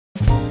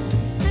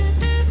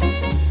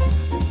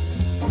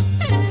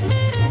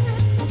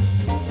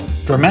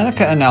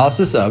Dramatica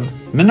analysis of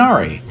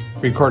Minari,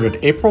 recorded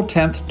April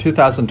 10th,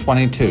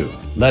 2022,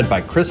 led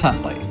by Chris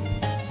Huntley.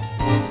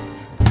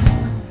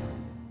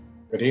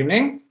 Good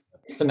evening.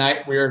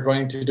 Tonight we are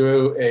going to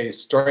do a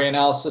story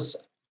analysis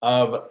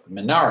of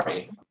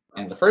Minari.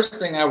 And the first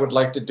thing I would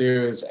like to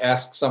do is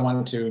ask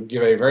someone to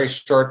give a very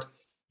short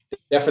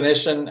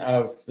definition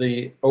of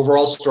the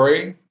overall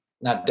story,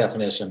 not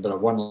definition, but a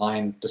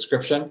one-line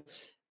description,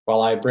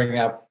 while I bring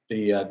up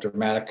the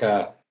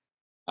Dramatica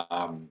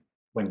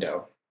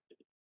window.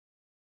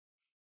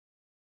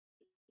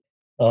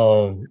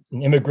 An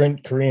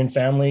immigrant Korean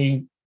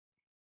family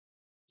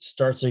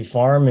starts a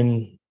farm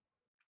in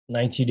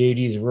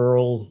 1980s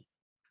rural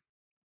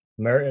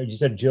America. You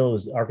said Jill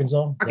is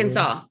Arkansas?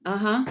 Arkansas.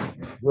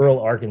 Rural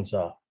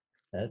Arkansas.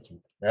 That's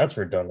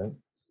redundant.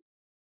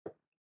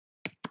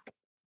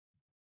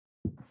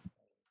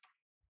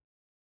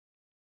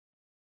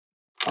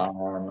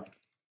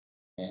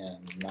 In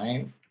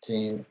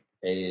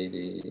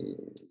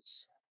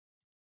 1980s,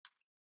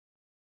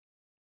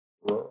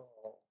 rural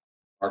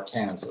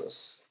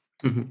Arkansas.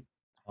 Mm-hmm.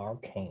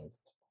 Arkansas.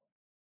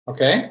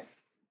 Okay.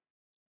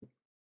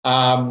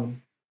 Who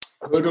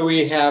do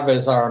we have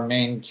as our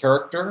main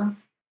character?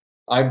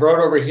 I wrote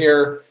over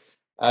here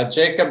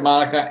Jacob,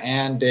 Monica,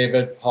 Anne,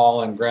 David,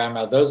 Paul, and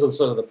Grandma. Those are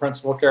sort of the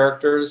principal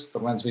characters, the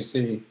ones we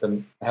see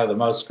them have the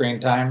most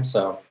screen time.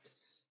 So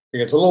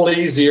it's a little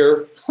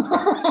easier.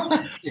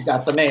 You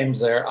got the names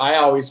there. I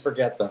always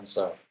forget them,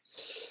 so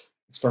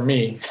it's for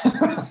me.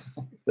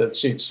 The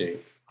cheat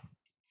sheet.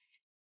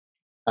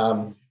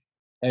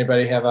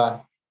 Anybody have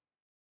a?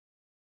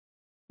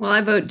 Well,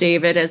 I vote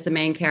David as the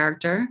main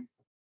character.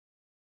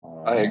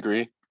 I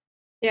agree.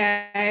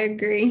 Yeah, I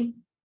agree.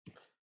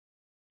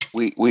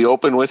 We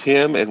open with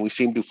him and we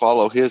seem to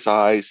follow his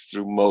eyes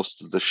through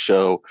most of the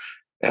show.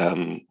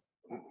 Well,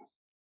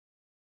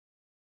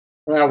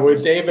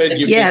 with David,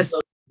 you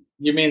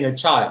mean the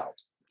child?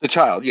 The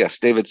child, yes,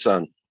 David's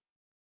son.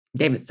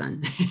 David's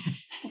son.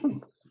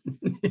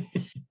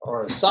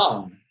 Or a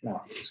son?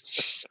 No.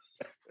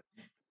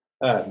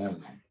 Never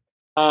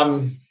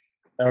mind.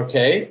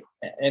 Okay.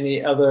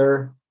 Any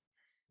other?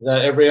 Is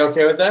that everybody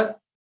okay with that?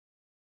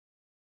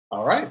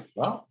 All right.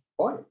 Well,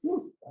 boy,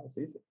 that was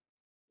easy.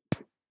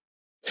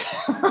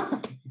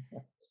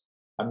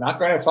 I'm not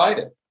going to fight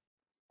it.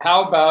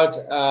 How about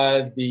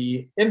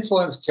the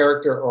influence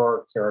character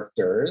or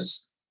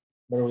characters?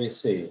 What do we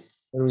see?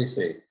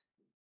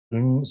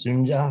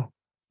 Sunja.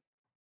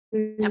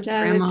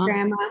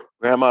 Grandma.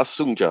 Grandma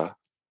Sunja.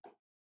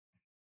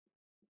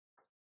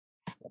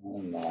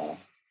 And,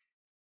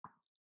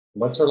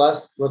 what's her?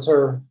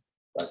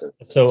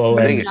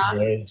 Soonja.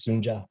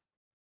 Sunja.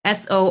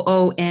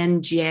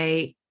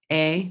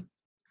 Soonja.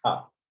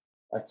 Ah,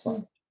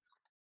 excellent.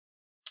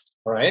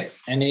 All right.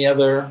 Any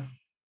other?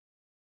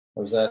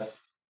 What was that?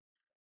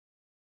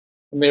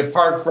 I mean,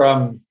 apart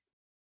from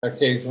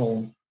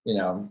occasional,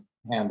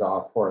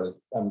 handoff for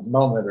a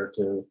moment or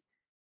two,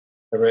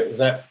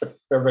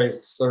 everybody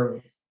sort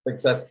of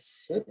thinks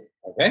that's it?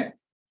 Okay.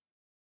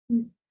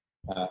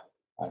 I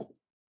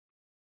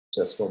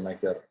just will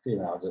make that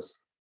female.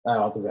 I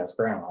don't think that's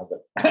Grandma,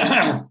 but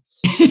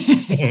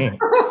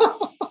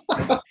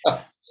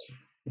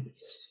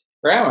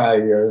Grandma,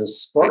 you're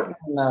sporting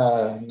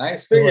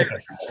nice figure. Like a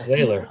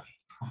sailor.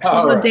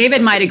 Well, Right.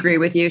 David might agree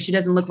with you. She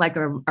doesn't look like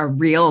a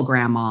real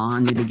grandma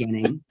in the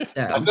beginning.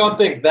 So I don't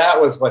think that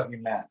was what you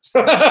meant.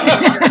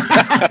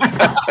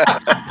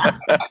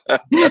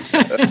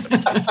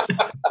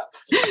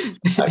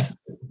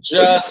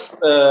 Just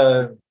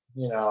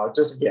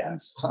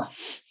guess.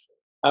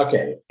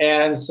 Okay,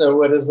 and so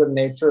what is the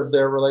nature of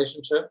their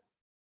relationship?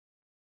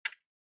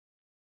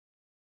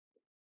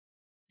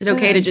 Is it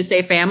okay to just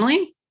say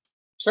family?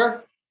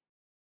 Sure.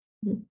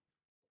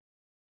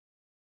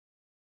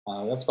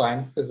 That's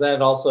fine, because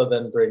that also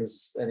then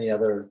brings any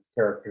other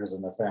characters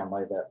in the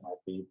family that might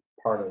be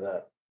part of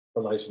that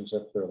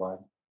relationship through line.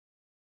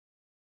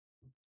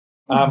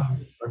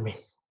 For me.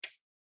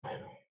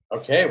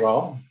 Okay,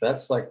 well,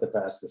 that's like the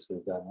fastest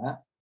we've done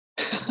that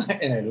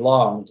in a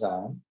long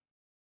time.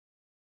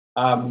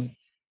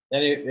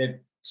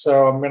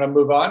 So I'm going to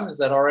move on. Is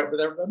that all right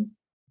with everyone?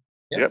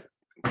 Yep.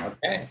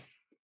 Okay.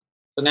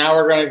 So now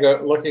we're going to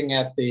go looking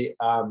at the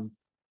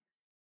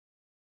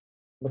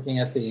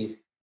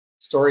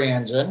story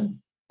engine,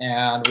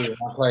 and we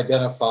want to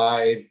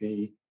identify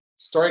the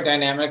story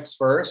dynamics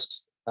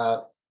first.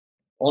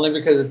 Only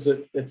because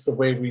it's the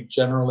way we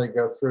generally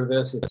go through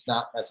this. It's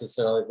not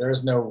necessarily,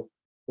 there's no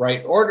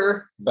right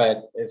order,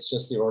 but it's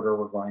just the order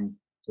we're going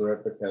through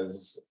it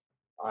because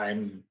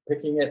I'm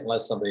picking it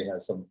unless somebody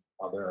has some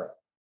other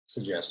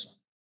suggestion.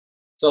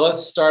 So let's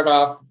start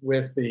off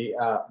with the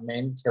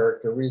main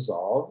character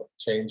resolve,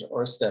 change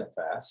or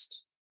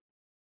steadfast.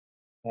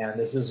 And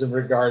this is in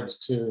regards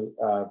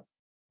to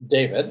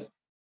David.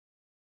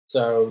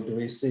 So do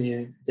we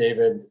see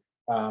David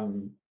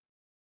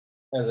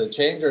as a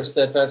change or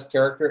steadfast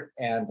character,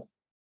 and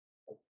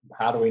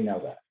how do we know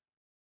that?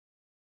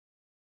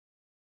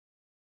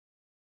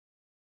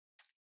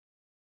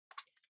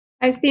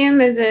 I see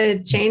him as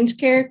a change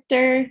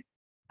character.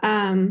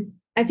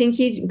 I think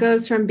he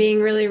goes from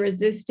being really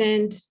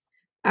resistant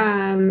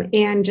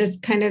and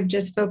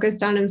just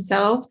focused on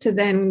himself to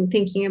then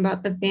thinking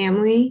about the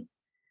family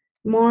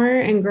more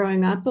and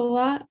growing up a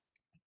lot.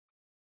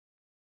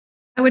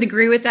 I would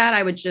agree with that.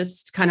 I would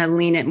just kind of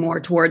lean it more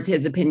towards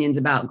his opinions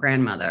about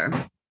grandmother.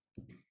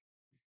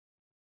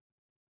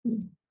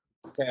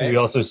 Okay. We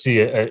also see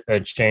a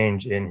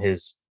change in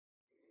his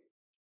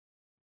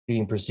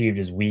being perceived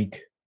as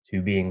weak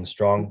to being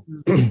strong,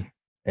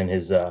 and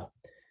his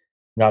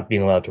not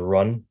being allowed to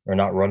run or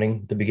not running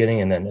at the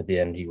beginning, and then at the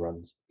end he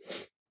runs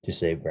to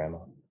save grandma.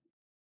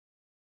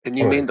 And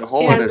you mean the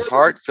hole in his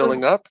heart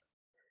filling up?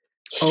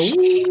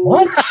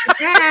 What?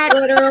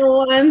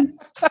 Literal one.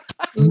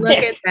 Look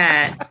at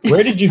that.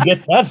 Where did you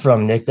get that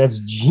from, Nick? That's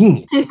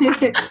genius.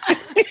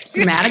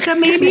 Chromatica,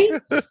 maybe?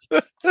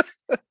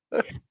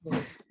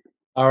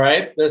 All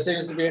right, there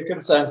seems to be a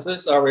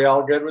consensus. Are we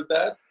all good with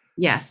that?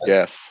 Yes.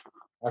 Yes.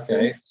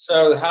 Okay,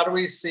 so how do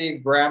we see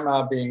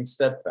grandma being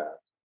steadfast?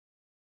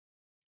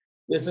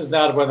 This is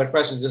not one of the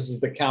questions, this is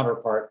the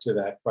counterpart to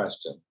that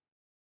question.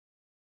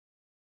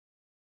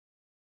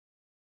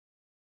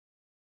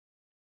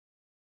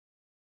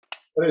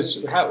 What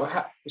is,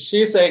 how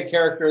she's a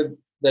character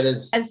that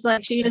is, As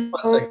like she just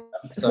one second,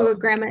 who so, a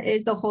grandma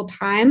is the whole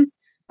time.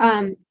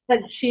 But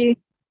she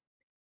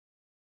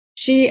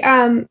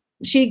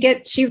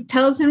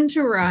tells him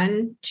to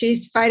run.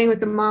 She's fighting with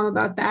the mom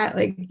about that.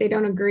 Like they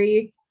don't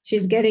agree.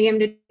 She's getting him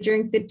to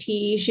drink the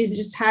tea. She's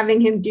just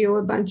having him do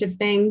a bunch of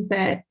things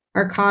that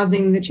are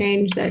causing the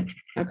change that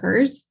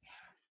occurs.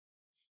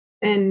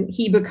 And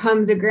he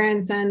becomes a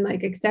grandson,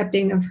 like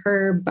accepting of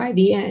her by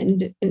the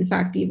end. In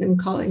fact, even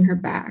calling her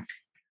back.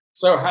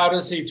 so how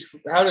does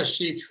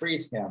she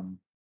treat him?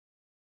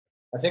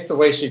 I think the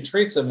way she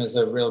treats him is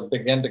a real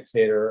big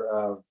indicator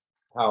of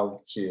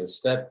how she is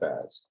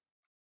steadfast.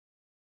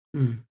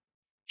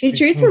 She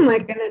treats him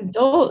like an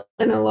adult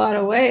in a lot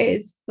of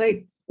ways,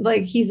 like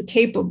he's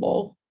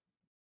capable.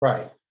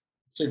 Right.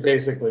 She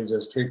basically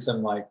just treats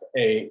him like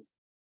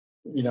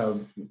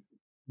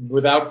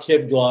without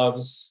kid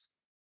gloves,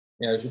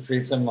 she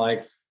treats him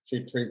like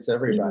she treats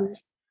everybody.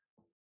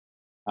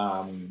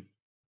 And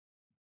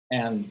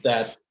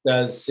that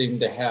does seem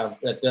to help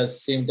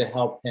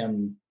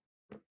him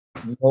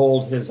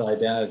mold his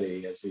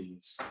identity as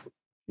he's,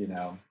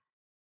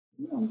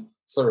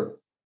 sort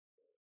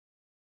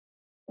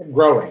of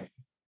growing.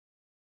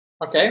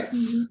 Okay.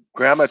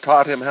 Grandma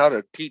taught him how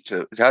to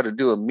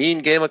do a mean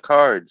game of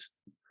cards.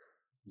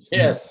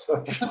 Yes.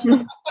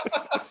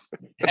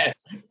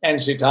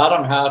 And she taught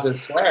him how to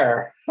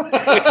swear.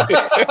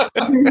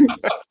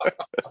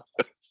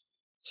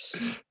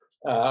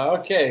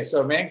 Okay,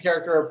 so main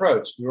character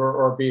approach, your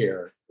or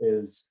beer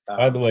is.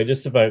 By the way,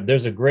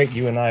 there's a great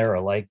 "You and I Are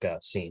Alike"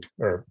 scene,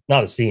 or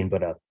not a scene,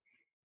 but a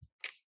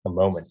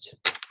moment.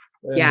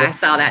 Yeah, I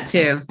saw that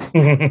too.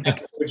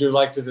 Would you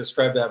like to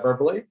describe that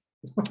verbally?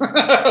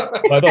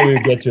 I thought we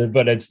would get to it,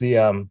 but it's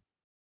the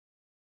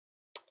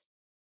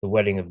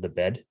wedding of the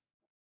bed.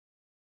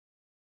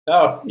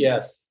 Oh,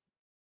 yes.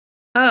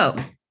 Oh,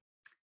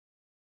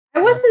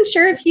 I wasn't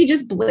sure if he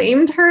just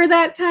blamed her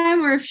that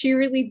time or if she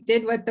really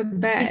did wet the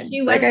bed.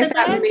 she wet I the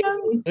thought bed, maybe-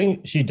 I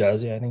think she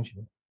does. Yeah, I think she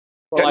does.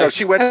 Well, No,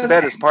 she wets the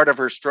bed as part of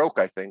her stroke,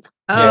 I think.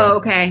 oh,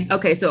 okay.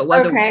 Okay. So it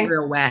was Okay. a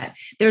real wet.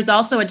 There's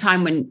also a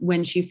time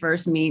when she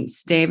first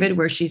meets David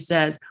where she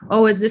says,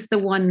 "Oh, is this the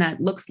one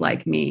that looks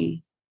like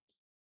me?"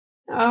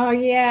 Oh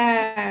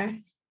yeah.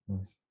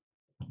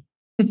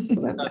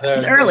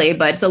 It's early,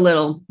 but it's a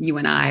little you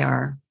and I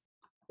are.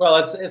 Well,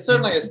 it's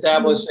certainly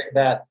establishing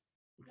that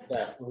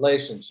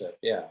relationship,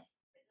 yeah.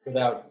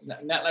 Without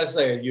not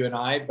necessarily you and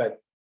I, but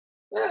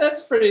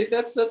that's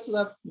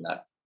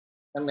not.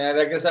 I mean,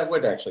 I guess that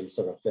would actually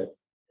sort of fit.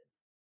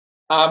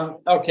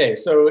 Okay,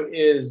 so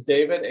is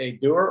David a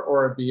doer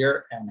or a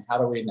beer, and how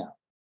do we know?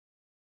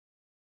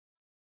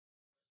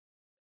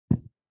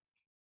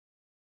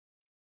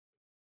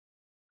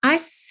 I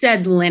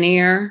said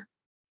linear.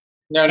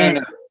 No,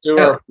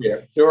 doer or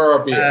beer, doer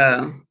or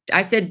beer.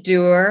 I said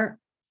doer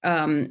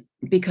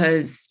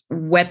because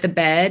wet the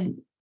bed,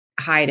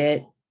 hide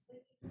it.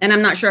 And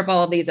I'm not sure if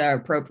all of these are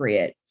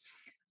appropriate.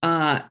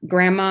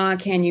 Grandma,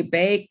 can you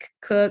bake,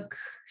 cook?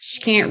 She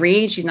can't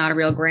read. She's not a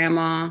real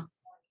grandma.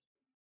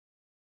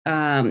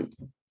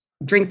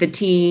 Drink the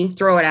tea,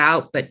 throw it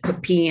out, but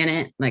put pee in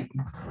it. Like,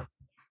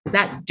 is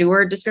that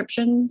doer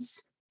descriptions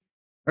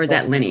or is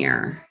that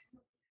linear?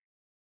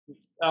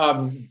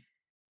 Those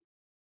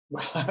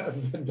Some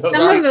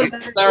aren't of them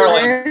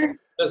necessarily. are.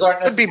 Those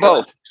aren't Could be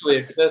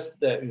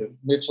necessarily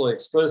mutually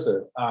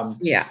exclusive.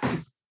 Yeah.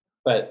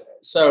 But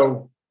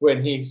so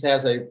when he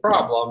has a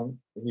problem,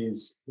 he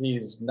is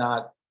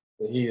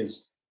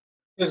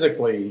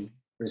physically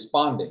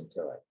responding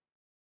to it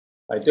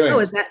by doing. Oh,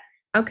 is that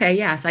okay?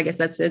 Yes, I guess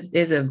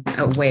is a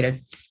way to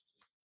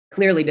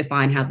clearly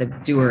define how the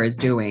doer is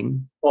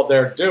doing. Well,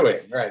 they're doing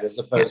right as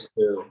opposed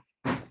to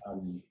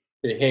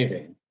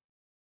behaving.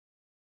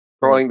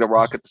 Throwing the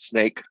rock at the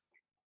snake.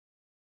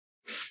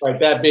 Right,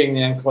 that being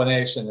the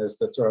inclination is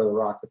to throw the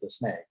rock at the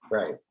snake.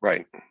 Right.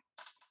 Right.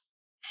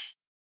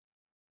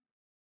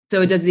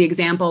 So does the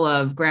example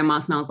of grandma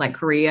smells like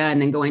Korea and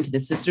then going to the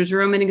sister's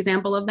room an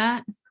example of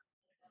that?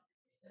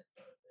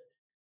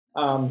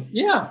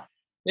 Yeah,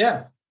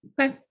 yeah.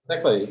 Okay.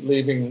 Exactly.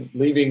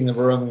 Leaving the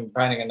room and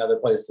finding another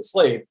place to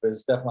sleep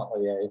is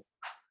definitely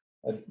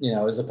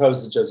as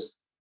opposed to just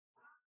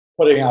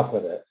putting up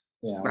with it,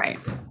 Right.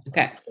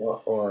 Okay.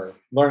 or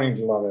learning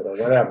to love it or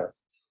whatever.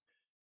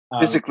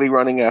 Physically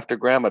running after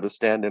grandma to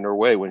stand in her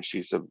way when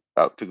she's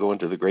about to go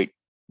into the great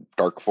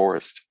dark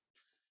forest.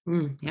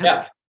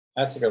 Yeah,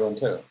 that's a good one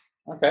too.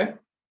 Okay,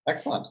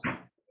 excellent.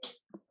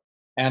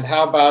 And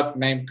how about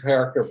main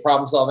character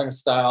problem-solving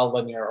style,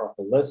 linear or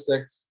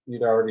holistic?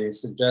 You'd already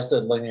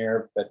suggested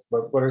linear, but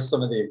what are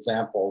some of the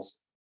examples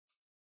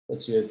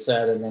that you had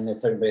said? And then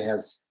if anybody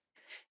has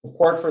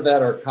support for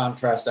that or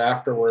contrast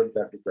afterward,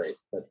 that'd be great.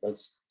 But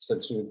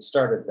since you had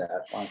started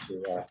that, why don't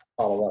you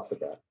follow up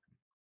with that?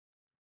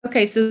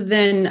 Okay, so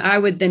then I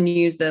would then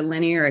use the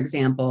linear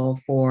example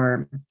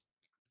for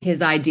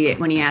his idea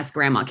when he asked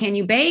grandma, can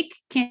you bake?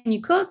 Can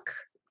you cook?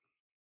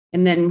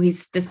 And then he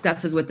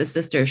discusses with the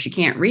sister, she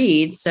can't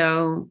read,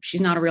 so she's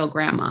not a real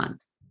grandma.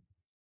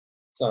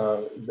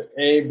 So the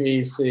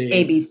ABC.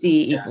 ABC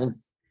equals,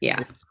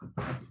 yeah.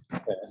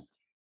 Okay.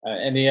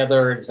 Any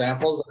other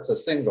examples? That's a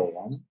single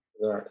one.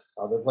 There are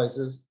other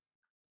places.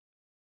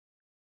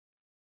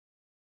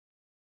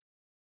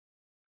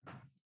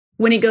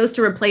 When he goes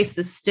to replace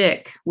the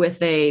stick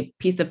with a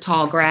piece of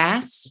tall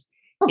grass,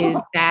 is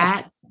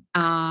that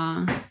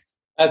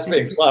That's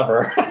being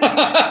clever.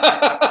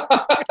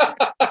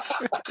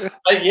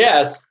 But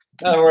yes,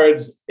 in other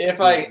words, if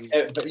I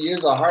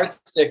use a hard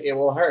stick, it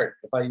will hurt.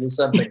 If I use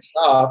something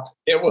soft,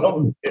 it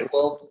will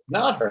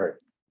not hurt.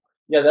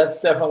 Yeah,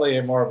 that's definitely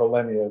more of a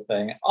linear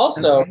thing.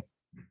 Also,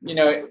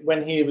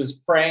 when he was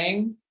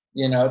praying,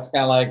 it's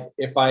kind of like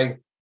if I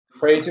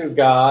pray to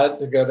God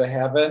to go to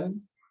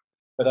heaven,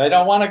 but I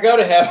don't want to go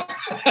to heaven.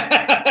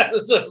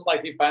 It's just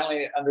like he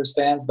finally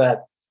understands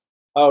that,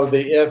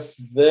 the if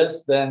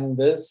this, then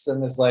this,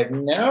 and it's like,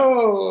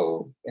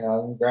 no,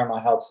 and grandma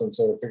helps him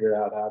sort of figure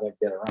out how to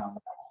get around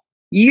that.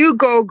 You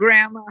go,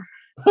 grandma.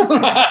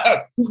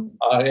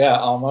 Yeah,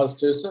 almost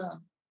too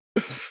soon.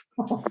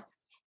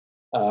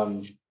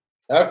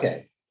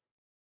 Okay.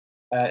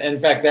 In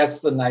fact,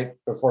 that's the night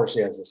before she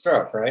has the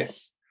stroke, right?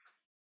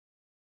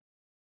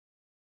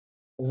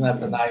 Isn't that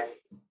the night?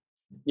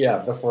 Yeah,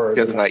 before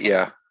The other night,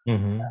 yeah.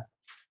 Mm-hmm.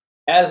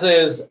 As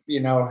is,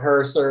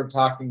 her sort of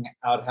talking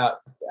out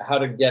how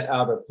to get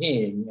out of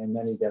peeing, and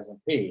then he doesn't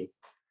pee.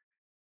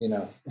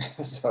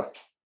 So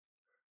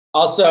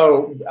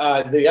also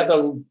the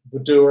other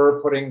doer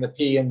putting the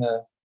pee in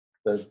the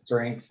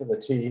drink for the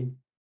tea.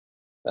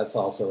 That's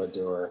also a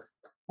doer.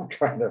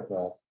 Kind of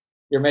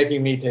you're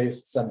making me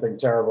taste something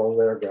terrible.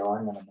 There you go.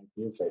 I'm going to make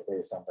you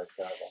taste something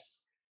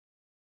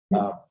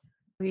terrible.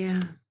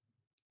 yeah.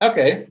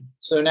 Okay,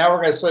 so now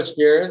we're going to switch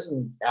gears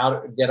and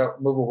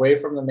move away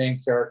from the main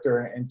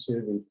character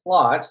into the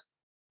plot,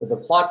 with the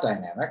plot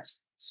dynamics.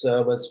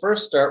 So let's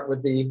first start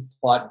with the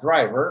plot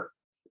driver,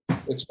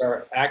 which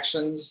are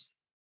actions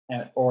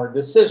or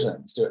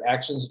decisions. Do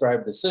actions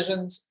drive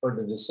decisions, or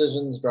do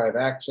decisions drive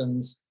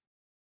actions?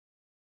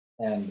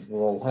 And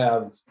we'll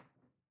have,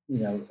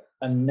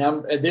 a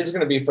number. This is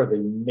going to be for the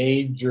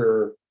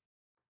major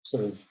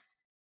sort of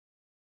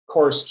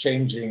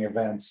course-changing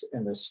events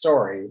in the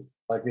story,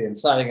 like the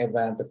inciting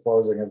event, the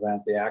closing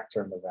event, the act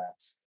term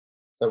events.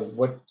 So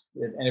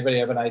anybody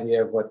have an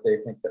idea of what they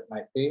think that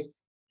might be?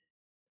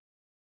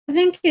 I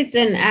think it's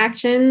an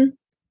action.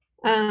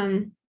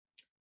 I've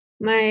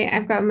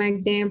got my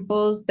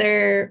examples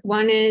there.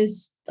 One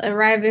is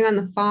arriving on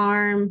the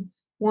farm.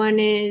 One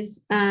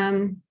is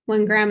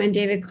when Grandma and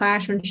David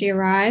clash when she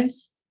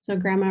arrives. So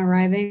grandma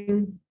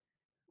arriving.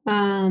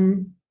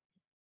 Losing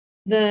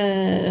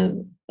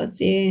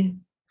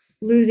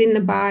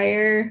the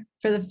buyer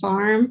for the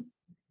farm.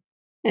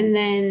 And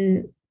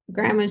then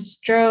grandma's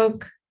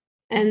stroke.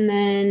 And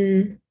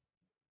then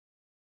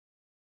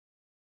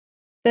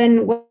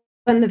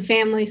when the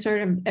family sort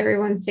of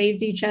everyone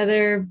saves each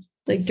other,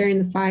 like during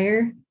the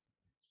fire.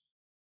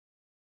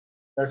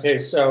 Okay,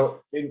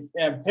 so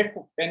pick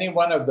any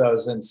one of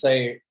those and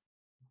say,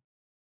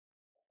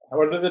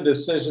 what are the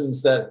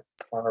decisions that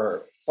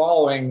are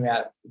following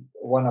that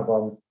one of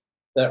them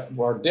that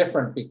were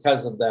different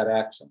because of that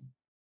action?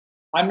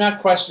 I'm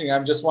not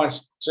questioning,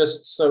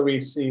 just so we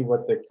see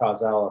what the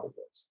causality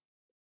is.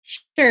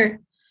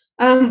 Sure.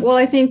 Well,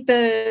 I think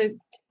the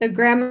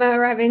grandma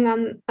arriving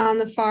on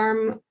the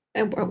farm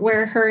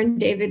where her and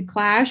David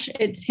clash,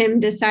 it's him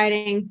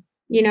deciding,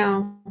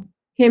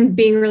 him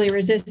being really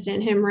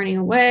resistant, him running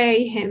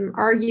away, him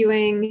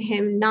arguing,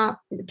 him not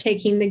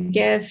taking the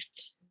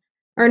gift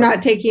or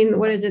not taking,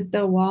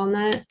 the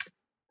walnut.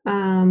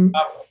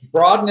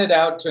 Broaden it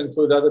out to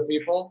include other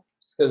people,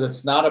 because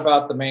it's not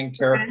about the main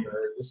character. Okay.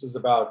 This is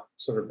about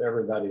sort of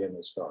everybody in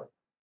the story.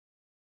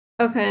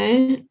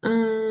 Okay.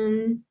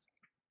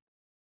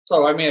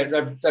 So, I mean,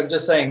 I'm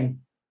just saying,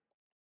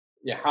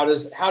 yeah, how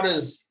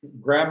does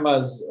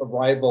grandma's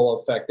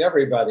arrival affect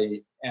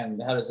everybody,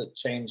 and how does it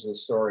change the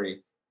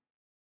story?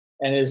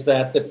 And is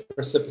that the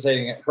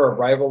precipitating her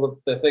arrival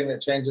the thing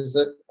that changes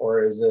it,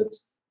 or is it?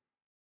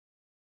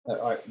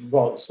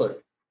 Well, so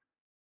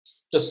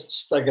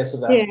just I guess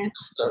that Yeah.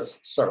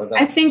 start with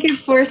I that. think it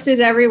forces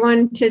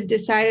everyone to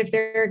decide if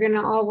they're going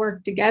to all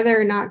work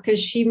together or not, because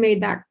she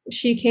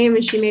came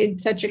and she made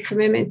such a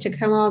commitment to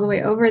come all the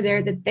way over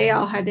there that they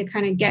all had to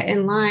kind of get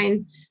in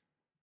line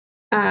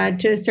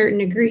to a certain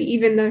degree,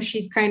 even though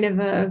she's kind of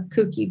a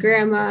kooky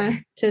grandma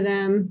to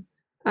them.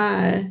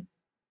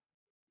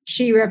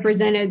 She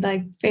represented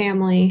like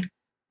family.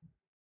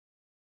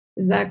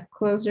 Is that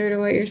closer to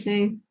what you're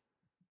saying?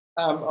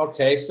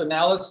 Okay, so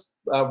now let's.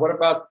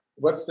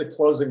 What's the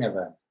closing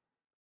event?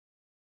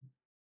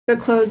 The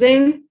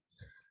closing,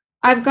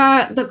 I've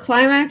got the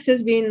climax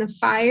as being the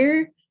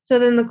fire. So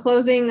then the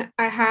closing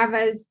I have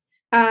as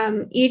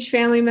each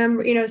family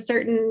member,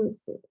 certain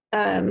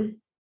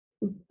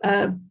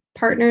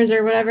partners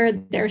or whatever,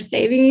 they're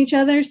saving each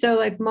other. So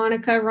like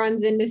Monica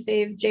runs in to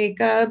save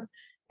Jacob,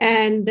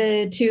 and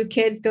the two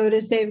kids go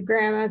to save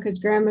grandma because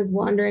grandma's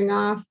wandering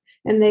off,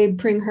 and they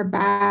bring her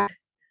back.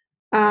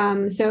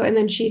 So and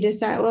then she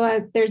decides,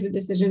 well, there's a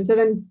decision. So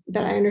then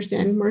that I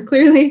understand more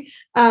clearly,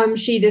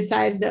 she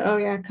decides that, oh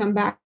yeah, come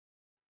back.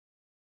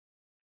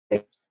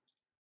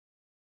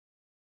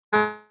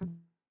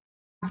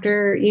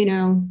 After,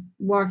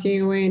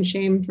 walking away in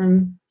shame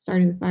from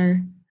starting the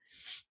fire.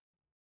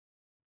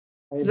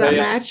 Does that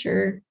match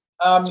or?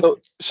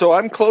 So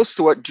I'm close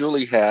to what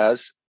Julie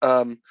has.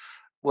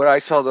 What I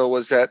saw though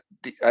was that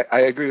I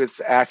agree with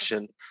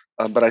action,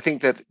 but I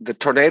think that the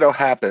tornado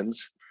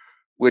happens,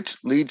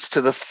 which leads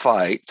to the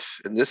fight,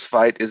 and this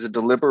fight is a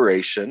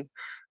deliberation,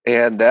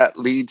 and that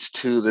leads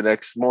to the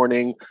next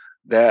morning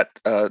that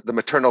the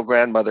maternal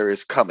grandmother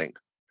is coming,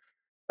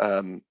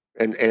 and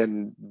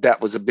that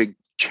was a big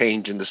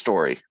change in the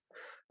story.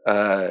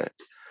 Then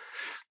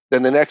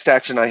the next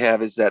action I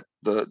have is that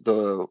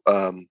the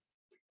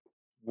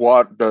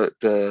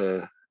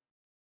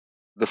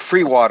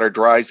free water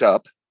dries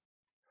up,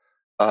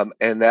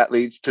 and that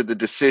leads to the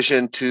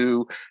decision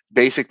to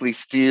basically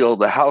steal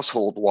the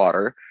household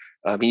water.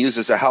 He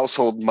uses the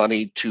household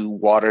money to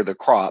water the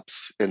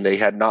crops, and they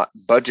had not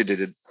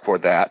budgeted for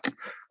that,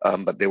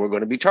 but they were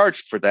going to be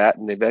charged for that,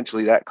 and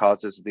eventually that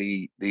causes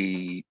the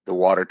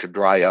water to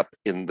dry up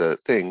in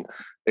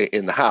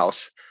the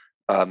house.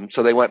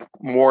 So they went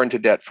more into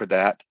debt for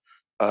that.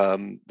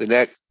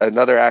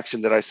 Another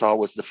action that I saw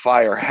was the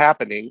fire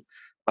happening,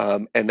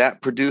 and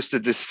that produced a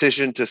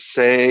decision to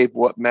save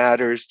what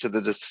matters to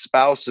the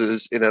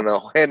spouses in an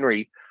O.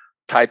 Henry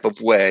type of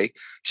way.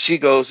 She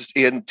goes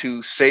in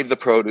to save the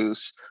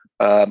produce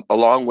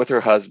along with her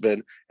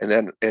husband, and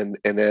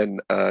then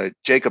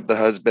Jacob, the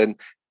husband,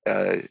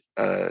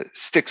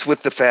 sticks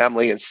with the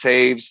family and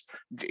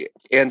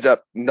ends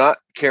up not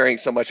caring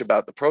so much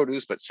about the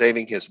produce, but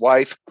saving his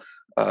wife.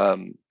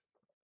 And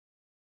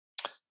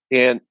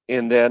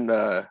then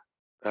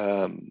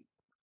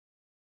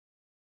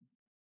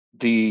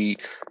the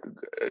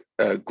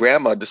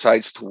grandma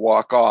decides to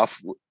walk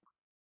off.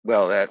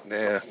 Well,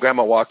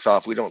 grandma walks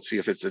off. We don't see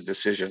if it's a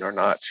decision or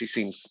not. She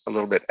seems a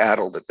little bit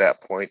addled at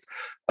that point.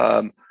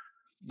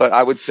 But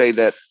I would say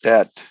that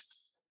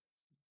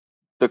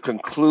the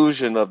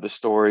conclusion of the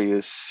story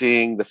is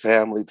seeing the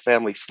family. The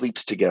family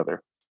sleeps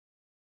together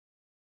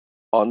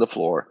on the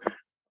floor,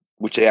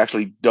 which they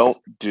actually don't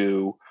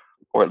do,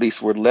 or at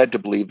least we're led to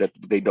believe that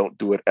they don't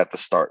do it at the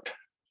start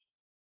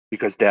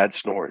because dad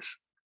snores.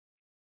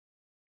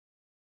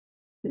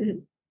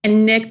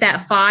 And Nick,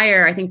 that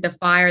fire, I think the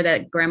fire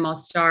that grandma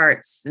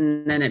starts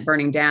and then it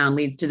burning down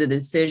leads to the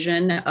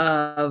decision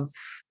of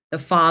the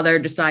father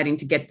deciding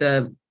to get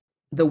the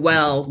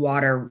well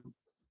water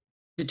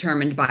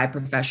determined by a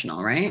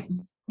professional, right?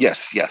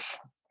 Yes.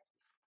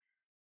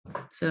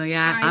 So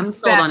yeah, Decides I'm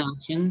sold on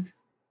actions.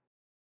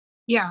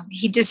 Yeah,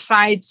 he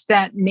decides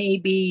that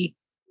maybe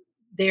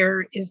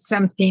there is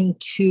something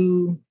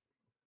to,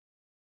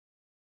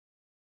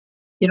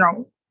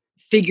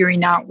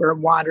 figuring out where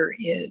water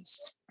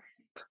is.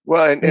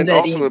 Well, and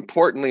also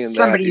importantly in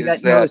somebody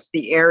that knows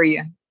the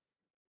area.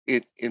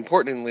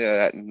 Importantly,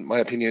 in my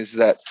opinion, is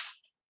that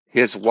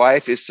his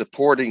wife is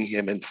supporting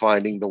him in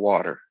finding the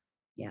water.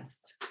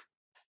 Yes.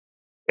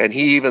 And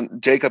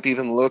Jacob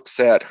even looks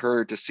at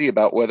her to see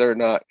about whether or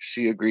not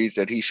she agrees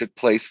that he should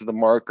place the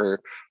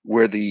marker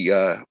where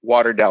the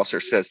water dowser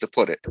says to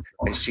put it.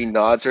 And she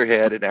nods her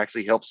head and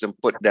actually helps him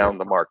put down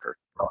the marker.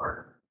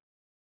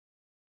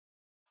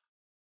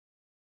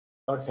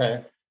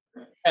 Okay.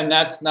 And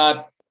that's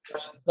not,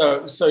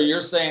 so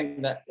you're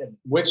saying that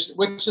which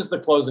is the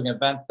closing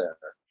event there?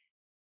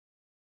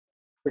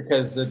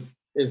 Because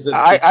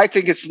I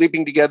think it's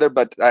sleeping together,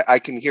 but I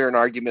can hear an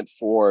argument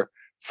for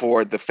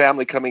the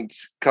family coming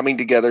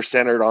together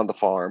centered on the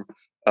farm,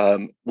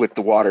 with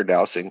the water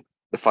dousing,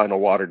 the final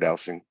water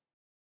dousing.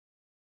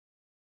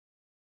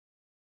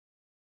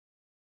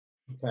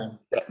 Okay.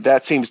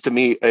 That seems to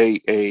me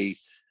a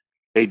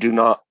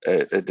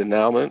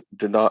denouement,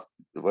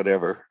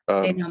 whatever.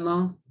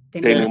 Denouement.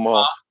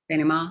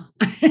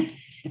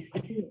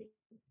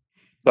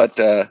 But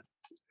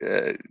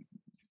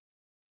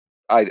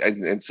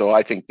and so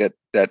I think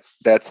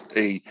that's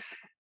a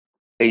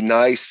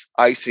nice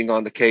icing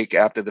on the cake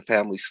after the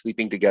family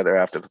sleeping together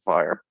after the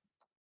fire.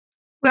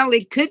 Well,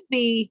 it could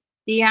be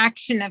the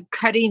action of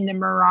cutting the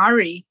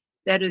Mirari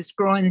that is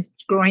growing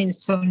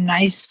so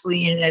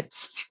nicely in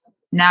its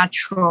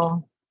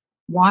natural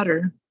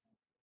water.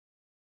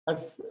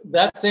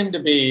 That seemed to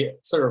be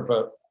sort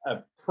of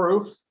a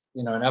proof,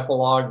 an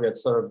epilogue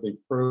that's sort of the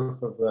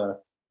proof of the,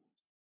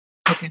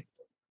 Okay.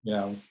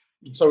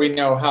 So we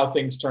know how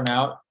things turn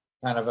out,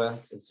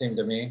 it seemed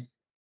to me.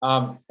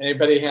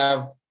 Anybody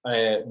have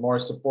more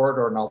support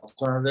or an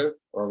alternative,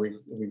 or we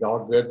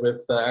all good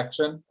with the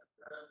action?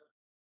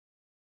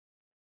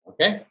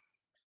 Okay.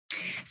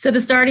 So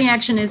the starting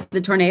action is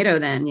the tornado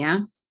then,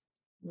 yeah?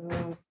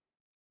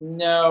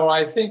 No,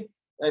 I think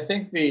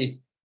it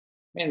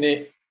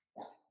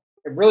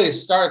really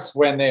starts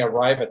when they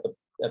arrive at the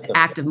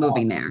Act of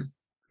moving there.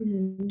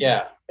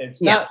 Yeah,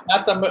 it's Yeah.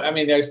 not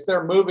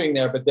they're moving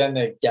there, but then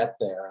they get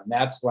there, and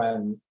that's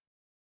when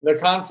the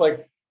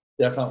conflict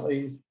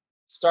definitely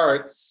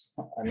starts.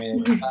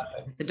 It's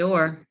not The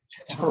door.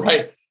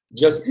 right.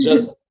 Just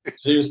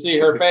so you see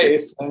her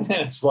face, and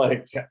it's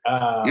like,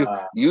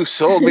 You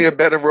sold me a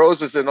bed of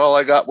roses, and all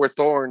I got were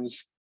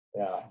thorns.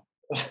 yeah.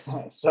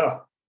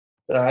 So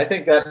I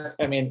think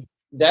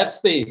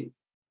that's the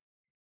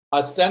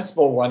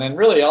ostensible one, and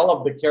really all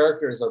of the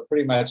characters are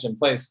pretty much in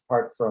place,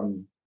 apart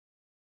from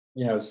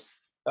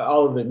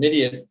all of the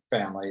immediate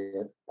family,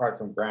 apart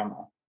from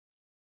grandma.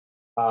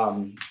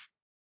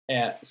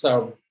 And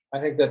so I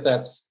think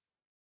that's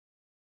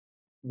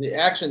the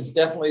actions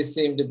definitely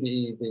seem to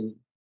be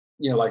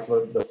like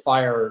the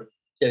fire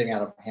getting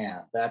out of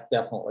hand. That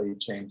definitely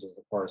changes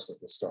the course of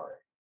the story.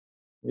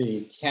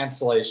 The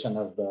cancellation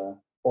of the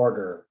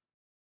order,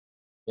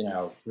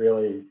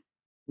 really,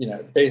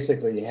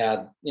 basically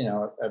had,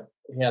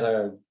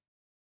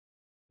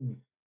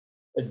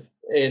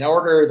 an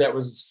order that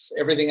was,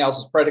 everything else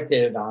was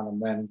predicated on, and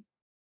when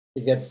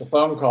he gets the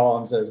phone call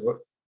and says,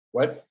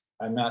 what?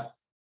 I'm not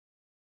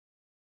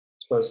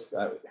supposed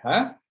to,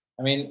 huh?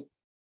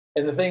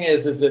 And the thing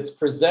is it's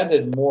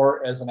presented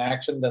more as an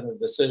action than a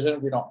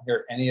decision. We don't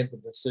hear any of the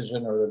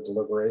decision or the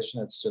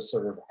deliberation. It's just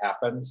sort of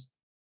happens.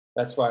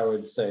 That's why I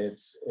would say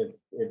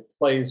it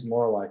plays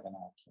more like an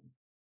action.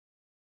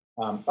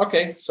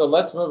 Okay, so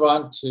let's move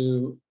on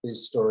to the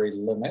story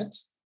limit.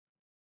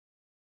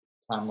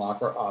 Time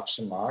lock or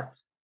option lock.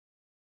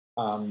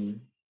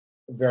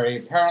 Very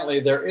apparently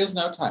there is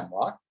no time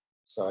lock,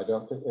 so I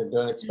don't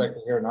expect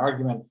to hear an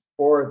argument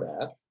for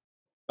that.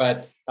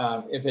 But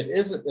if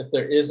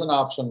there is an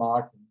option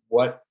lock,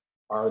 what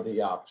are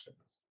the options?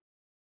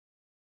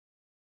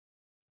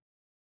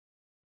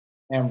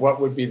 And what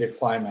would be the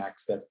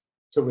climax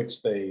to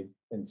which they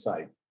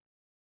incite?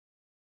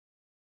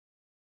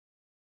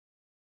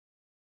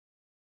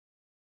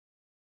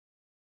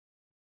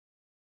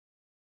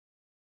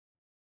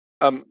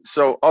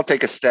 So I'll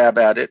take a stab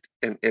at it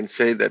and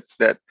say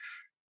that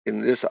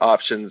in this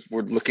option,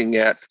 we're looking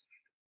at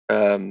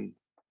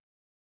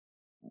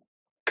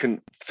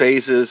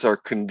phases or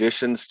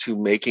conditions to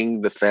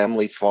making the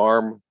family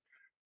farm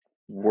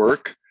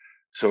work.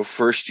 So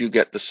first you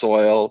get the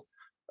soil,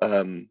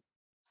 and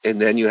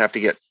then you have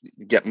to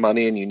get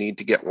money, and you need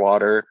to get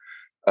water,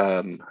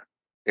 and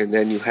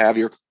then you have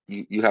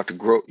to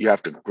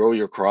grow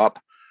your crop.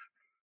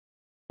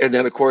 And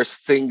then, of course,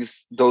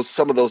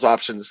 some of those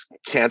options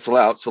cancel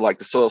out. So like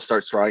the soil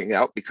starts drying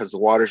out because the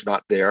water's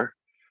not there.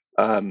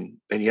 And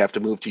you have to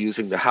move to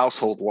using the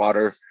household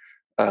water.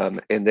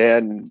 And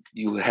then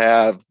you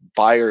have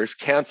buyers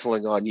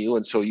canceling on you.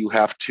 And so you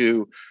have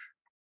to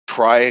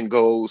try and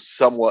go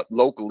somewhat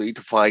locally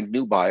to find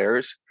new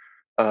buyers.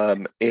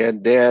 And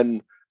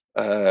then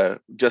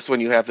just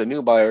when you have the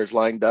new buyers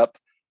lined up,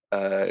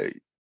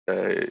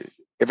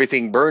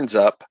 everything burns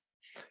up,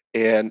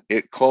 and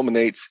it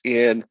culminates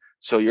in,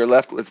 so you're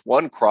left with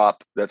one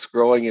crop that's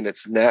growing in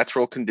its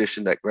natural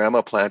condition that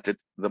grandma planted,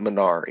 the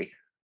Minari,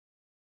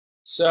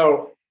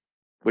 So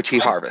which he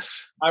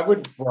harvests. I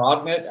would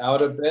broaden it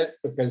out a bit,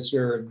 because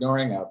you're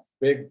ignoring a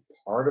big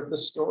part of the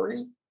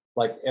story,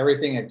 like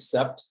everything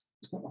except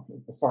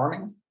the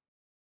farming.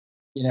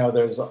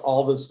 There's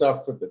all this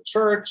stuff with the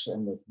church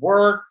and with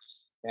work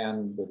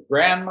and with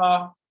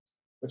grandma,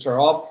 which are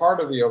all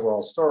part of the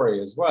overall story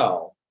as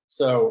well.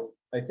 So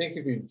I think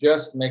if you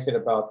just make it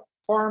about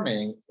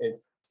farming,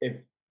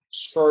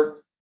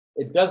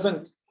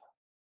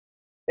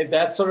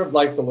 that's sort of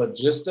like the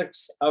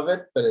logistics of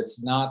it, but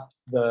it's not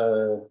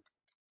the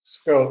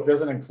scope,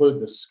 doesn't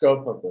include the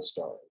scope of the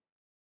story.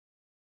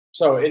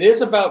 So it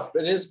is about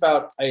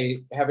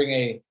having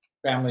a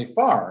family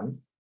farm,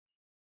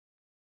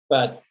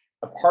 but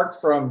apart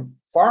from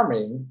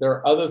farming, there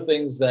are other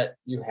things that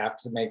you have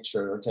to make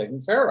sure are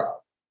taken care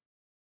of,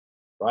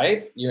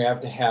 right? You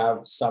have to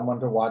have someone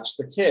to watch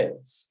the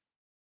kids.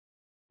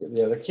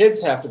 The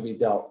kids have to be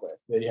dealt with.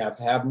 You have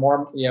to have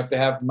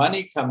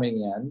money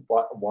coming in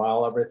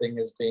while everything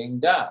is being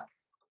done.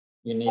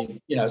 You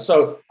need,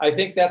 so I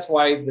think that's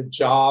why the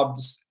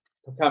jobs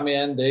come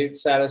in, they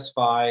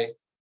satisfy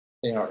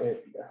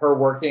her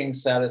working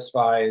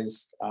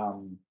satisfies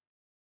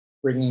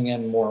bringing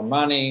in more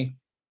money.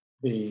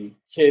 The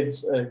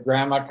kids,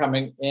 grandma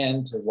coming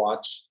in to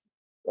watch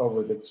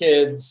over the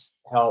kids,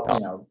 help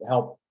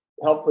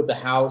with the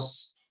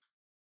house.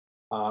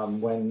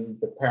 When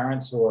the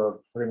parents who are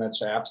pretty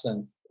much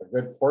absent a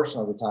good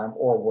portion of the time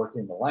or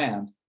working the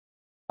land,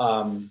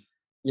 are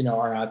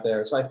not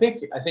there. So I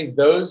think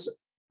those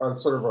are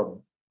sort of a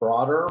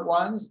broader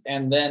ones.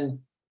 And then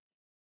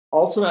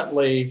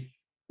ultimately,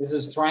 this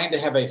is trying to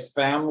have a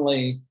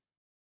family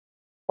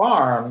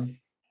farm,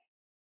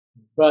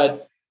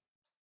 but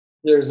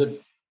there's a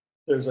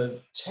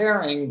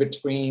tearing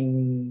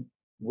between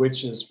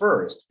which is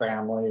first,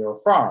 family or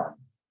farm,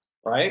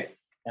 right?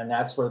 And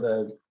that's where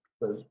the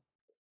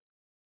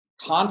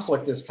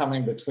conflict is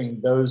coming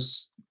between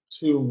those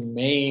two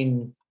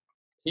main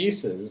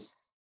pieces.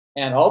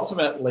 And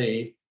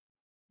ultimately,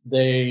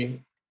 they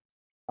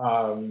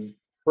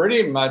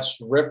pretty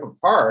much rip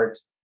apart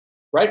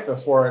right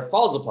before it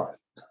falls apart.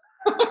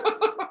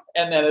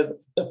 And then as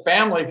the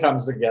family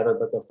comes together,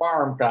 but the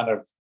farm kind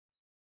of,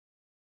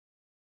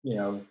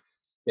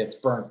 gets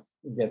burnt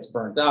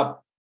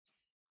up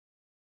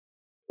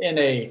in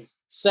a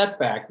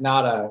setback,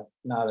 not a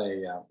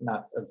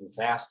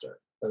disaster,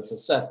 but it's a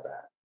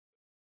setback.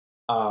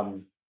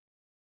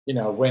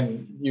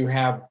 When you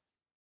have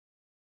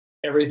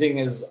everything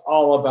is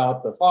all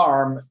about the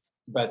farm,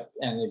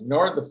 and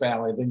ignore the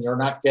family, then you're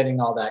not getting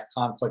all that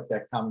conflict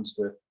that comes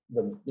with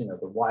the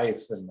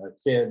wife and the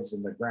kids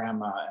and the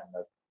grandma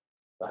and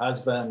the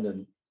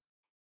husband,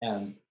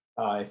 and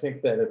I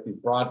think that if you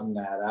broaden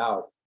that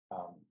out,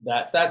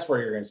 that's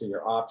where you're going to see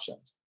your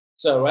options.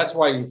 So that's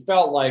why you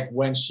felt like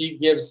when she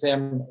gives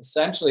him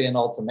essentially an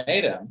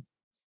ultimatum,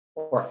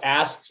 or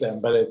asks him,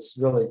 but it's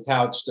really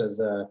couched as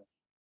a,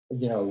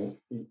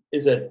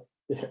 is it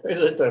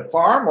the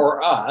farm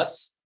or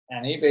us?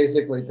 And he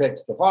basically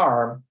picks the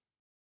farm.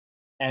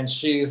 And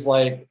she's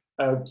like,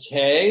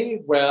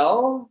 okay,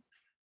 well,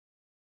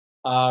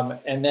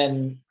 and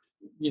then,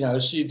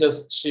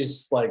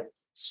 she's like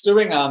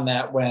stewing on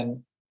that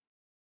when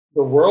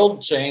the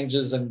world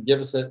changes and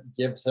gives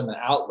him an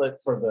outlet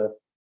for the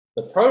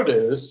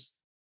produce.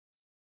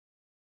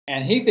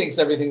 And he thinks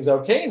everything's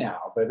okay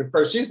now. But of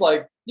course she's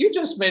like, you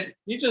just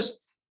chose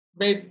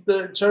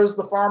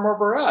the farm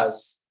over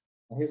us.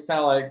 And he's kind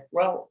of like,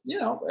 well,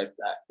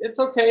 it's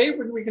okay,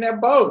 we can have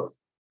both.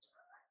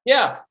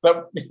 Yeah,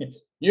 but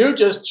you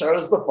just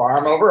chose the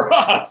farm over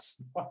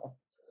us.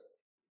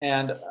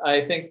 And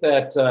I think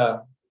that,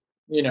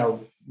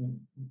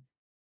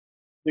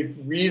 the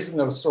reason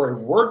the story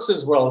works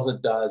as well as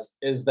it does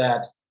is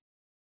that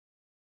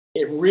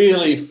it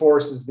really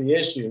forces the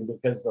issue,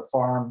 because the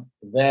farm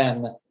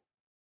then,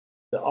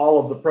 all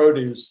of the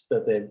produce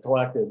that they've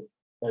collected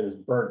that is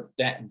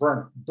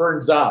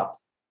burns up.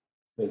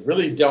 They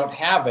really don't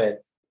have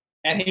it.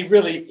 And he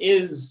really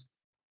is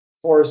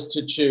forced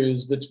to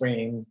choose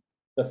between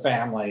the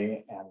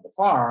family and the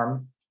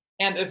farm.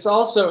 And it's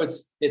also,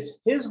 it's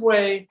his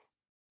way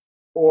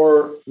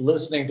or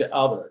listening to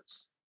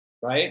others,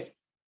 right?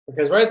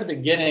 Because right at the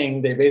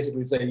beginning, they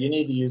basically say, you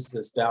need to use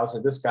this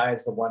dowser. This guy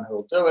is the one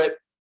who'll do it.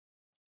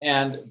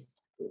 And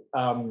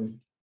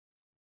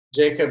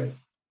Jacob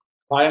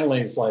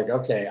finally is like,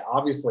 okay,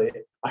 obviously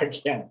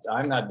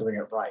I'm not doing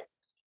it right.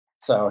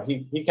 So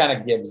he kind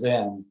of gives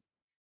in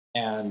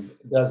and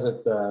does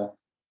it the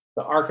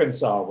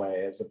Arkansas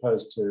way as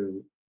opposed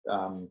to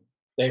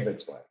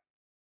David's way.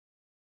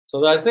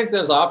 So I think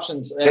there's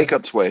options.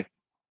 Jacob's way.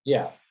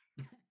 Yeah.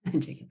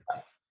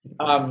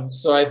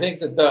 So I think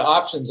that the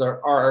options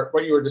are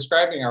what you were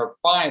describing are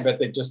fine, but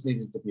they just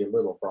needed to be a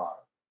little broader,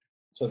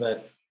 so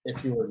that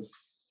if you were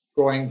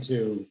going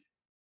to,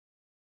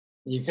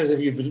 because if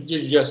you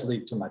just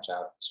leave too much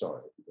out of the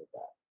story if you did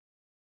that.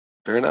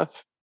 Fair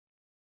enough.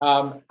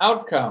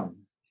 Outcome,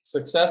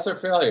 success or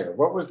failure.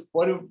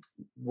 What do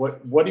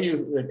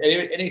you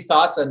any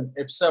thoughts? And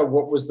if so,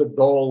 what was the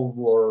goal,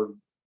 or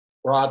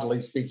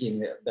broadly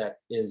speaking, that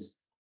is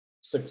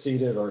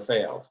succeeded or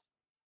failed?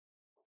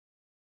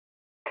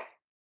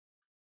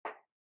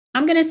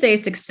 I'm going to say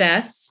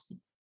success,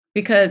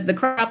 because the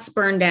crops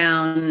burned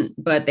down,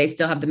 but they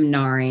still have the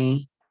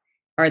Minari,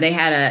 or they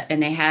had a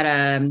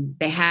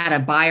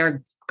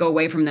buyer go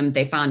away from them.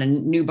 They found a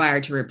new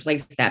buyer to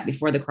replace that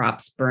before the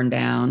crops burned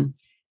down.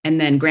 And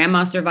then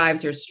grandma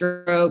survives her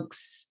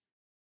strokes.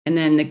 And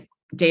then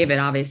David,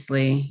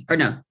 obviously, or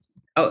no,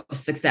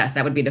 success.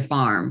 That would be the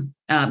farm.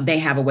 They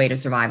have a way to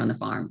survive on the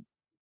farm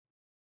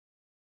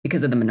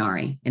because of the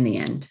Minari in the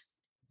end.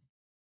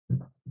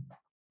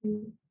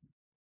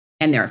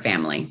 And they're a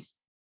family.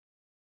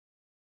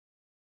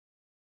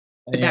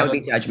 But that would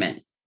be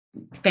judgment.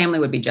 Family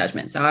would be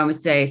judgment. So I would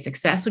say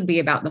success would be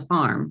about the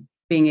farm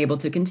being able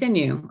to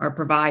continue or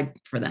provide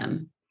for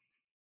them.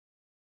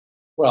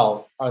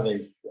 Well, are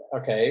they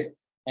okay?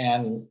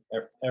 And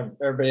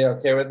everybody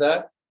okay with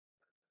that?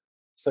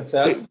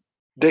 Success?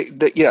 They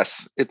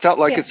yes, it felt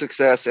like a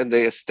success, and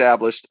they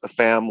established a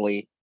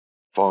family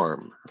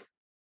farm.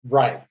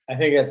 Right. I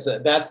think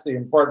that's the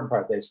important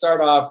part. They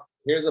start off,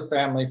 here's a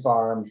family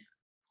farm.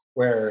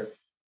 where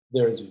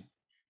there's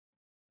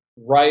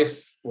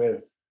rife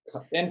with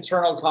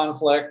internal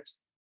conflict,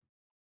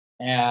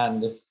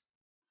 and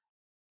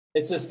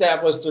it's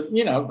established,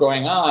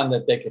 going on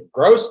that they could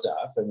grow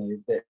stuff,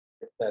 and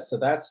so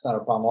that's not a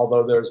problem.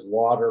 Although there's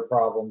water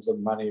problems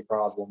and money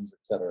problems, et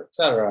cetera, et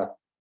cetera.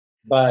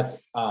 But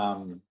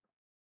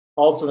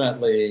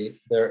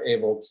ultimately, they're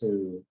able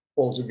to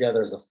pull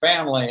together as a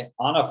family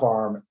on a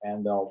farm,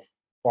 and they'll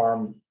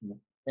farm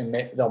and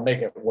they'll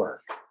make it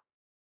work.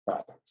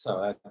 Right.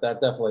 So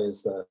that definitely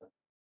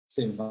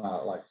seems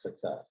like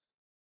success.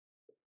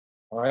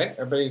 All right,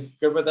 everybody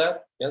good with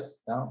that?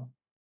 Yes? No?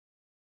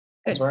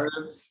 Good.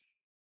 Alternatives?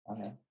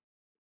 Okay.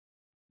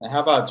 And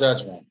how about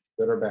judgment?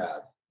 Good or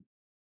bad?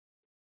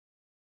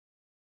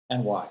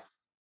 And why?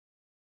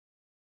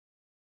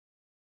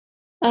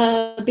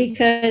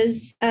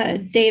 Because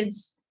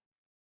Dave's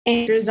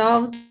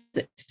resolved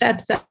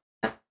steps up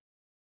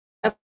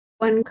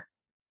when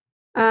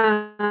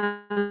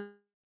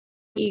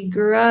he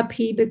grew up,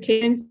 he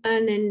became a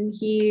son, and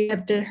he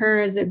accepted her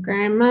as a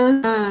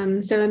grandma.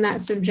 So in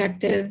that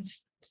subjective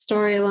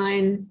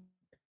storyline,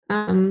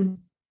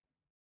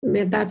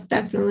 that's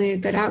definitely a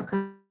good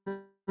outcome,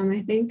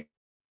 I think.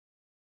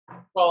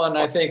 Well, and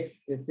I think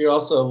if you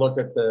also look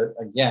at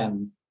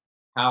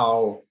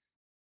how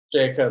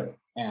Jacob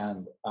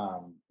and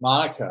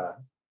Monica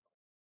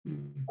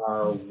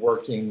are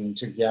working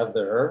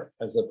together,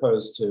 as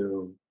opposed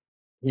to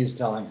he's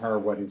telling her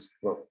what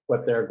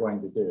they're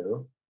going to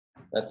do.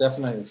 That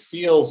definitely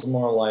feels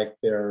more like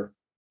the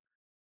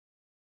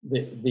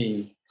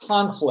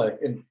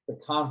conflict, and the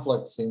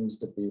conflict seems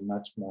to be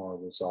much more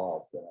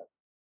resolved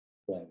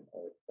than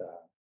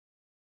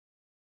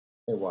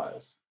it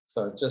was.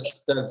 So it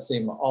just does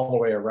seem all the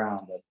way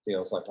around. It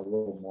feels like a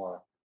little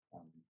more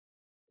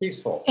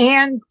peaceful.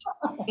 And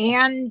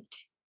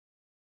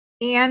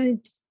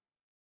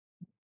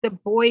the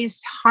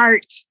boy's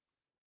heart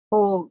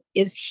hole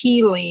is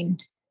healing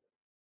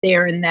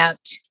there in that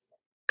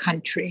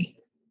country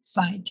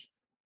side.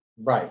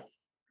 Right.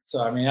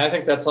 So, I mean, I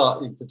think that's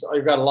all.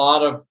 You've got a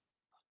lot of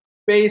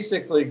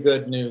basically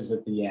good news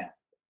at the end.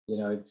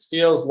 It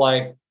feels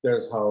like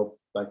there's hope,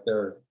 like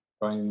they're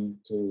going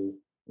to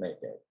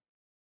make it.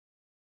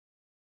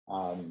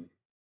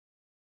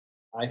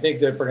 I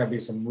think there are going to be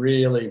some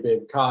really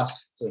big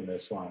costs in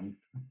this one.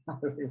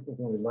 When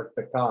we look at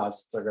the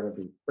costs, they're going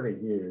to be pretty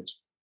huge.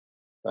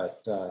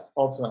 But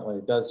ultimately,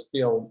 it does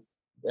feel,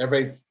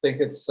 everybody think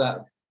it's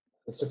a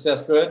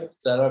success good?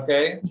 Is that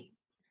okay?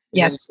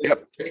 Yes.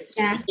 Yep.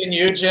 Yeah. Can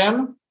you,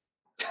 Jim?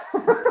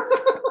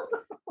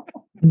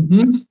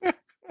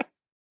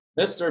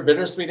 Mr.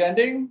 Bittersweet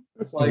Ending?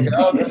 It's like,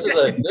 oh, this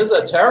is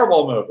a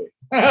terrible movie.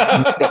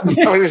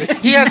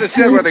 He hasn't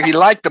said whether he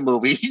liked the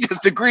movie. He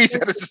just agrees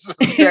that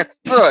that's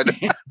good.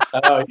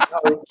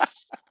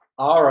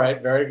 All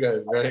right, very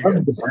good, very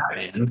good.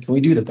 Batman. Can we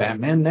do the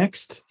Batman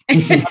next? Oh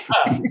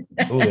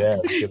yeah,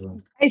 that's a good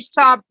one. I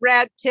saw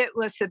Brad Pitt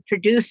was a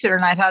producer,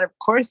 and I thought, of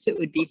course, it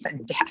would be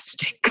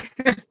fantastic.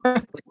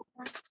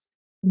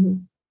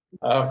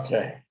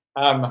 Okay.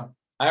 I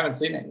haven't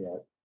seen it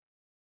yet,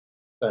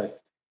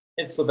 but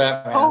it's the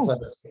Batman, so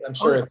I'm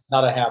sure it's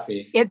not a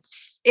happy.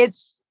 It's.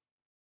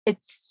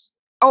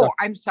 Oh,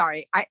 I'm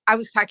sorry. I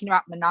was talking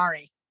about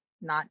Minari,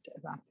 not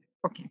about.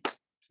 Okay.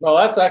 Well,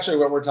 that's actually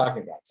what we're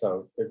talking about.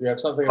 So if you have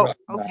something about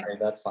okay. Minari,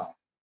 that's fine.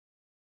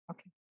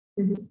 Okay.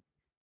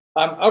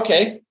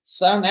 Okay.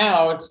 So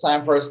now it's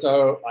time for us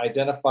to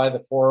identify the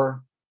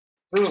 4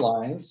 through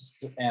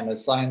lines and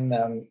assign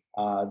them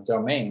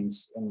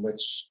domains in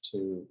which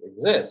to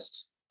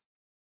exist.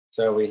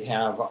 So we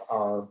have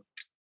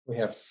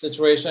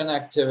situation,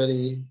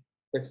 activity,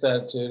 fixed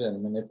attitude,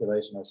 and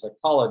manipulation or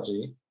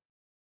psychology.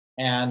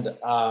 And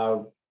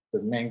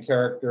the main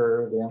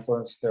character, the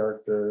influence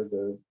character,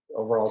 the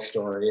overall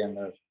story, and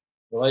the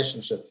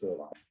relationship through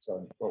line.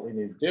 So what we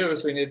need to do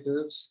is we need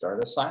to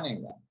start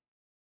assigning them.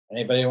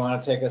 Anybody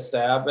want to take a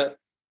stab at?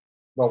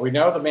 Well, we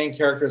know the main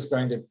character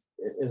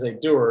is a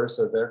doer,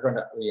 so they're going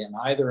to be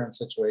either in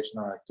situation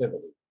or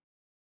activity.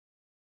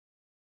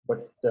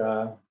 But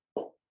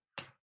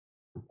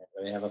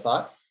anybody have a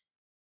thought?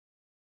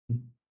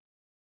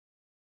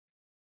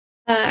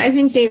 I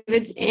think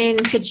David's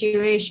in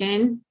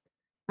situation.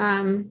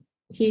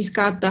 He's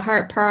got the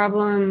heart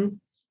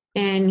problem,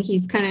 and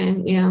he's kind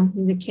of,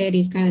 he's a kid.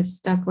 He's kind of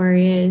stuck where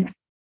he is,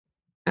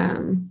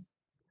 and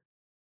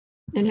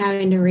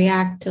having to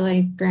react to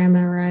like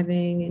grandma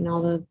arriving and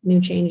all the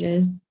new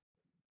changes.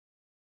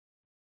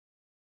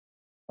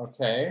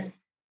 Okay.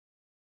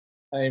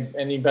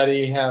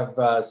 Anybody have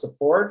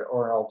support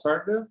or an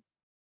alternative?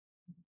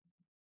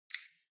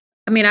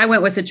 I mean, I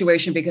went with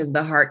situation because of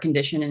the heart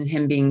condition and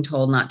him being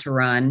told not to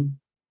run,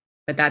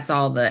 but that's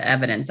all the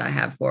evidence I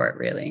have for it,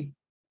 really.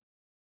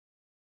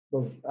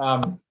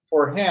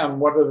 For him,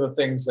 what are the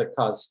things that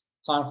cause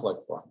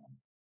conflict for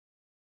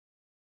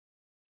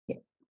him?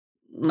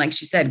 Like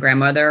she said,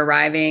 grandmother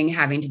arriving,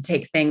 having to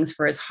take things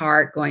for his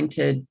heart, going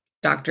to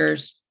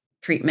doctor's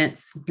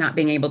treatments, not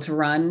being able to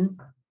run.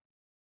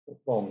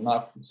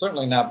 Well,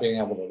 certainly not being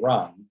able to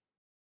run.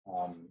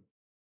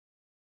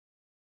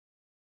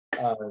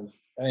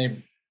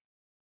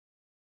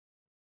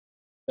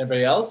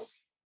 Anybody else?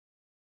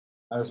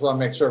 I just want to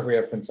make sure we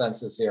have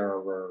consensus here,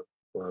 or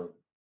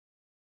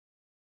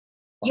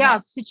Yeah,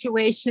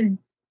 situation,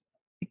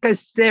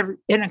 because they're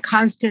in a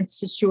constant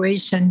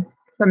situation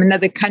from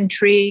another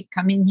country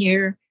coming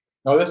here.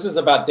 no, this is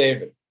about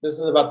David. This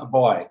is about the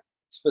boy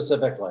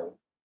specifically.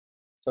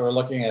 So we're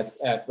looking at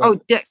Oh,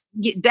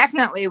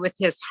 definitely with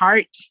his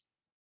heart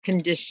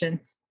condition.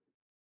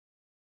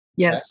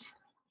 Yes.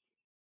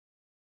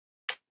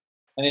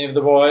 any of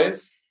the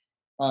boys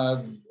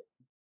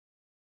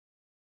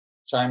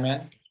chime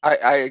in.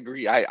 I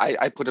agree.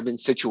 I put him in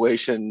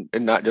situation,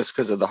 and not just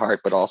because of the heart,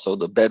 but also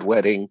the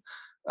bedwetting.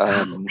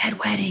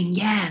 Bedwetting,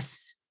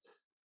 yes.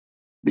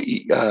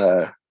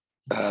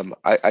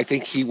 I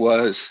think he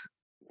was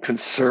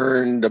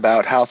concerned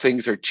about how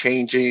things are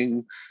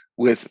changing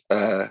with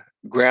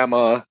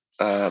grandma.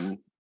 I'm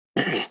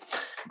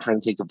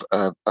trying to think of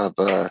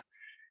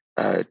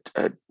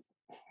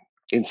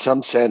in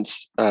some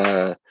sense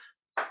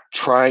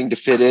trying to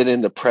fit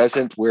in the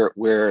present, where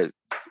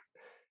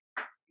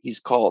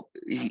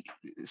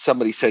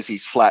somebody says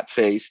he's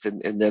flat-faced,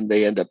 and then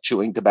they end up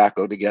chewing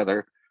tobacco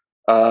together.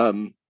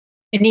 And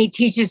he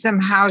teaches them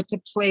how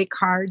to play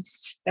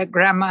cards that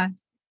grandma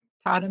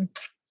taught him.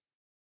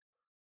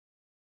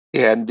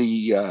 And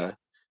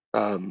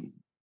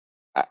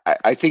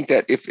I think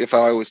that if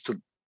I was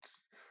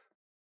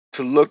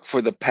to look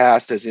for the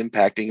past as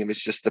impacting him,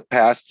 it's just the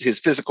past, his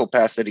physical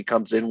past that he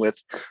comes in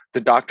with,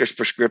 the doctor's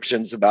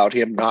prescriptions about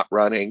him not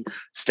running,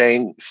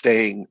 staying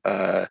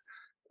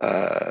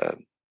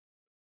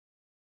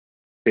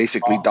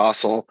basically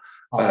docile,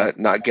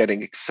 not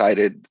getting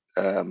excited.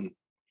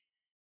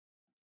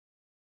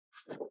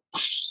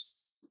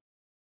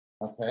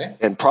 Okay.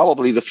 And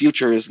probably the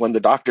future is when the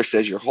doctor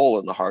says your hole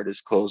in the heart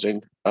is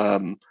closing.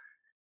 And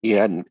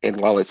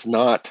while it's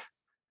not,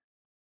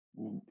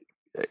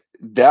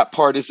 that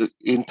part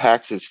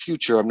impacts his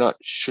future, I'm not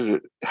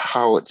sure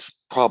how it's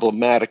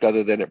problematic,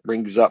 other than it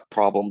brings up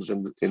problems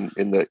in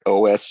the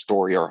OS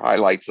story, or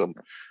highlights them.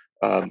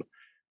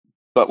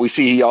 But we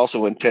see he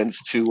also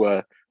intends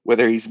to,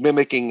 whether he's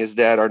mimicking his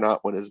dad or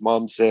not, when his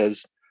mom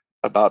says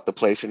about the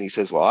place, and he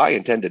says, well, I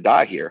intend to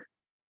die here.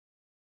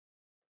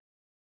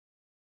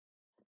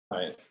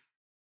 Right.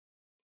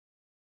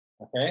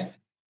 Okay.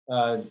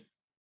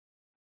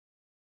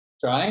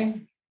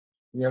 Johnny,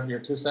 you have your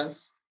 2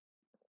 cents?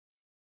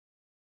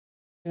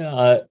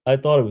 Yeah, I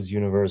thought it was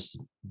Universe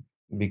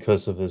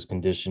because of his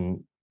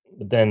condition,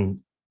 but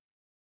then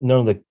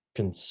none of the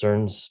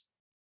concerns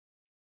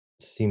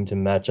seem to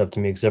match up to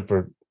me, except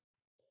for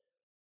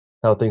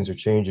how things are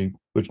changing,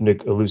 which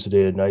Nick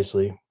elucidated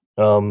nicely.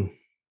 So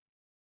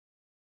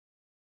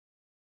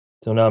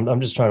now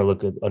I'm just trying to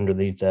look at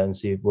underneath that and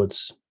see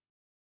what's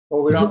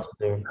Well, we don't.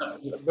 there.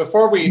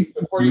 Before you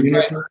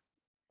try,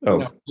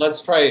 Oh,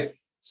 let's try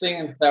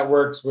seeing if that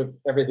works with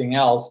everything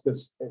else,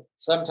 because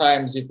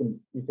sometimes you can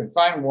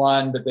find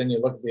one, but then you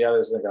look at the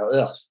others and go,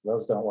 ugh,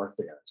 those don't work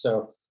together.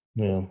 So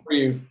Yeah. before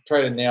you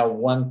try to nail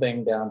one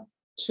thing down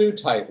too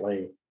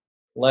tightly,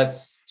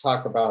 let's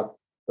talk about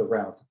the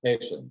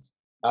ramifications.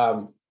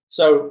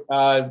 So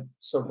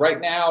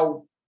right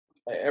now,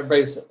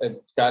 everybody's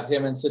got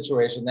him in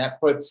situation that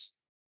puts.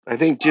 I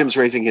think Jim's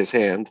raising his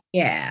hand.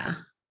 Yeah.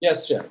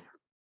 Yes, Jim.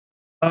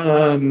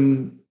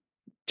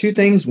 2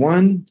 things.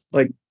 One,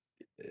 like,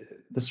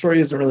 the story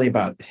isn't really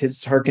about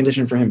his heart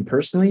condition for him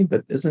personally,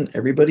 but isn't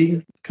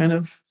everybody kind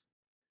of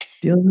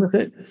dealing with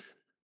it?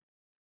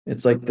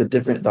 It's like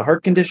the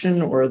heart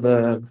condition or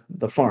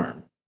the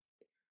farm.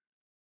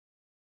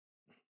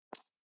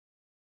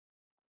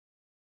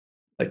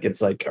 Like,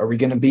 it's like, are we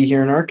going to be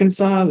here in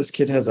Arkansas? This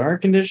kid has a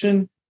heart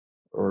condition,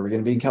 or are we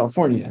going to be in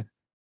California?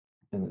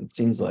 And it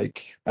seems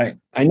like I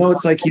know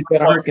it's like he's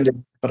got a heart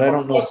condition, but I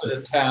don't know. Closer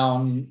to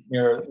town,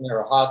 near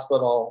a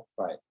hospital,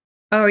 right?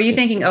 Oh, are you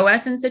thinking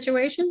OS in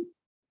situation?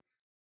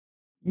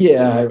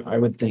 Yeah, I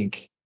would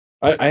think.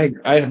 I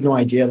have no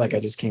idea. Like, I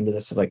just came to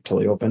this like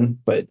totally open,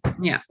 but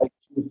Yeah. like,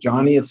 with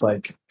Johnny, it's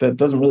like that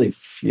doesn't really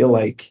feel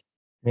like.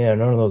 Yeah,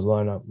 none of those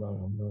line up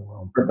really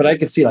well. But I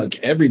could see like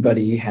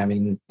everybody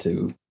having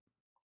to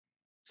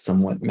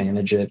somewhat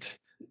manage it,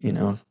 you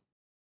know.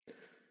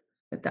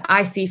 But the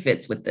IC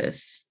fits with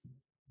this,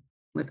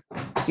 with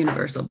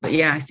Universal. But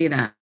yeah, I see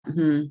that.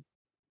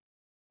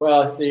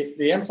 Well,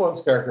 the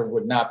influence character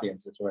would not be in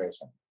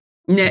situation.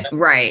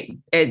 Right.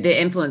 The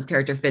influence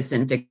character fits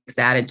in fixed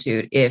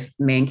attitude if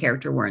main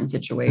character were in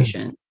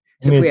situation.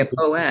 So if we have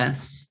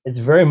OS. It's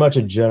very much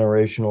a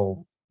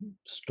generational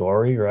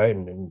story, right?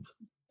 And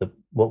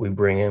what we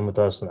bring in with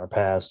us in our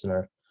past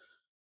and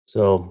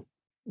so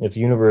if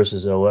Universe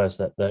is OS,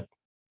 that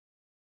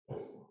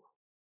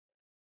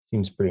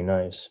seems pretty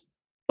nice.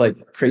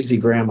 Like crazy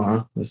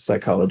grandma, the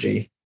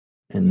psychology,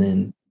 and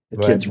then the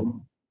Right. kids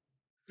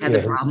Has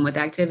a problem with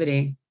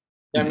activity.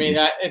 I mean,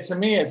 to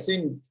me, it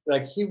seemed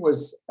like he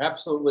was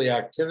absolutely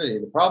activity.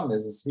 The problem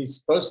is he's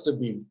supposed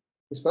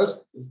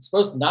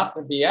not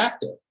to be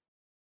active,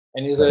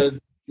 and he's a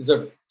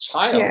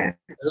child Yeah.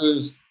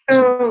 who's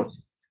So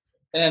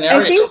in an I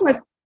area, think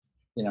what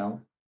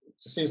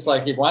just seems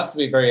like he wants to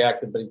be very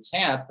active, but he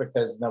can't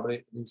because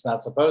he's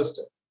not supposed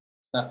to.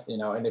 Not,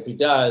 and if he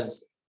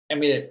does, I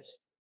mean,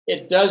 he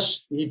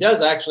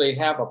does actually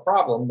have a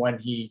problem when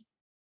he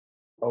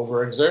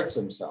overexerts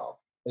himself.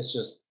 It's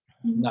just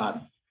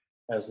not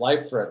as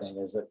life-threatening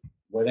as it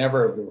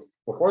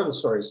before the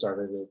story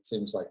started, it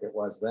seems like it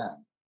was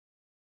then.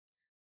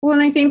 Well,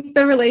 and I think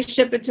the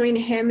relationship between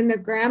him and the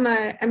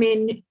grandma, I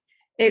mean,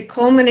 it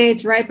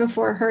culminates right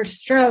before her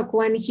stroke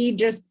when he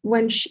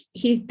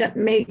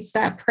makes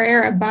that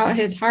prayer about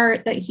his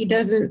heart, that he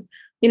doesn't,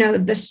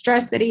 the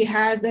stress that he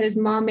has, that his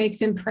mom makes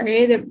him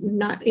pray that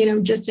not,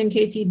 just in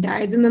case he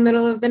dies in the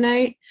middle of the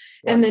night,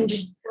 and then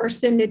just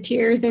bursts into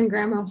tears and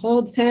grandma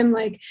holds him.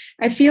 Like,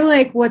 I feel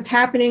like what's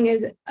happening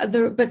is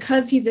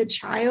because he's a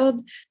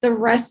child, the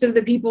rest of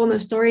the people in the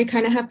story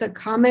kind of have to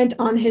comment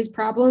on his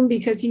problem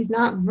because he's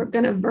not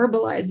going to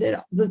verbalize it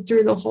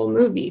through the whole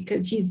movie,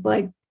 because he's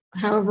like,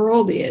 however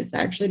old he is, I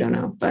actually don't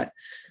know. But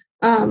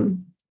so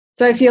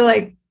I feel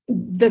like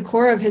the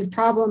core of his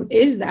problem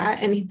is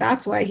that, and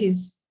that's why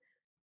he's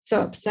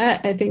so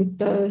upset. I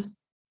think and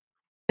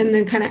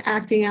then kind of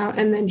acting out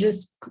and then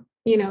just,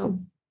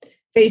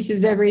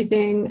 faces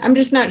everything. I'm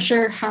just not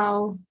sure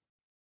how.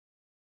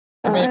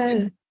 I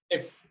mean,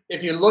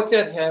 if you look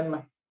at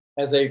him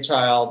as a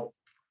child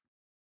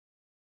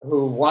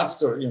who wants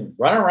to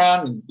run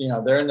around, and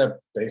they're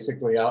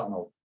basically out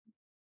in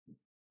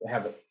they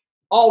have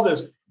all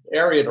this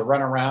area to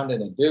run around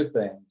in and do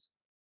things,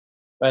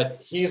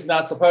 but he's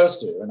not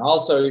supposed to. And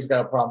also he's got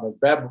a problem with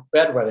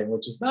bedwetting,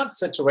 which is not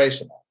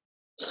situational.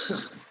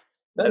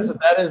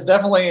 that is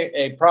definitely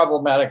a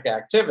problematic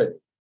activity,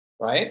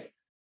 right?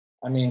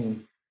 I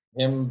mean,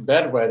 him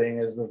bedwetting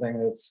is the thing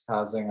that's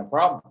causing a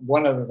problem.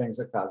 One of the things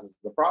that causes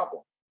the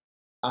problem.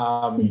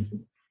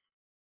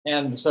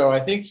 And so I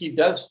think he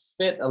does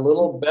fit a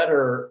little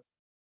better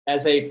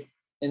as an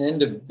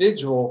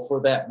individual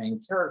for that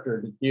main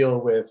character to deal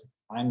with.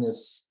 I'm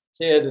this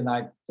kid and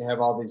I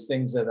have all these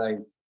things that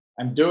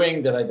I'm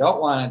doing that I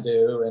don't want to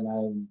do,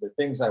 and the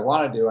things I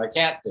want to do I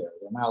can't do.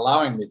 They're not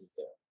allowing me to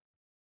do,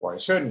 or I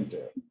shouldn't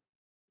do.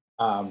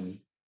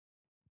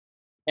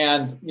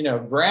 And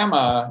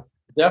grandma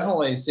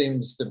definitely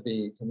seems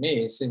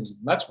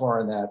much more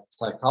in that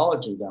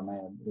psychology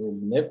domain, the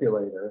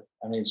manipulator.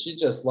 I mean, she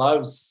just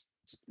loves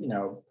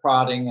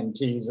prodding and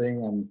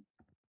teasing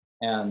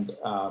and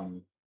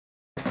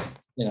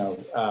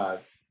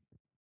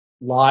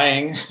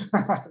lying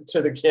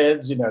to the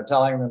kids,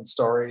 telling them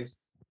stories,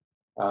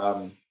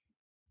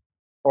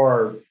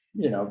 or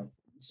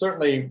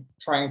certainly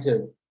trying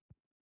to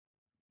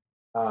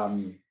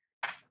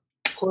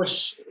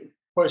push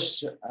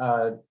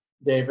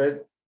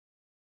David.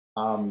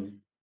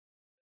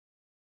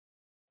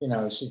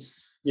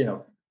 She's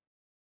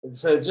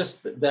so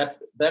just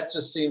that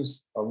just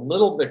seems a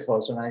little bit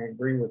closer, and I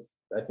agree with,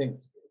 I think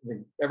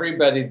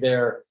everybody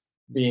there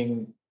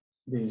being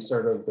the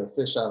sort of the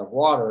fish out of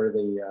water,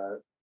 the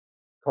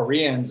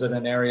Koreans in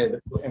an area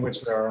in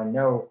which there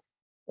are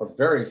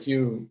very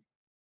few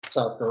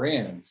South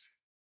Koreans.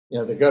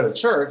 They go to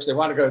church, they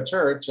want to go to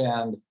church,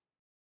 and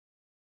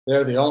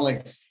they're the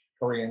only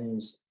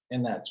Koreans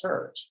in that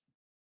church.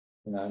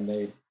 And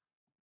they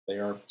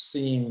are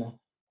seen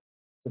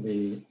to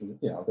be,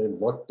 they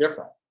look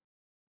different.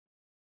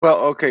 Well,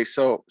 okay,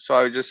 so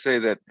I would just say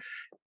that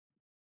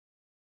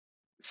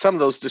some of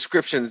those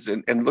descriptions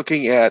and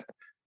looking at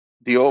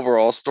the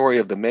overall story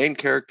of the main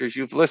characters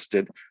you've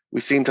listed, we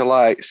seem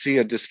to see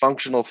a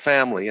dysfunctional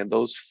family, and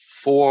those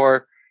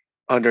four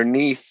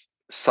underneath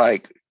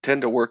Psych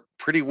tend to work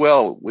pretty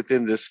well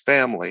within this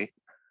family.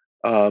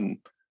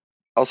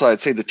 Also,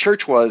 I'd say the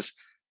church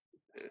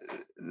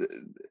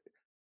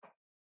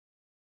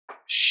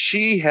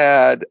she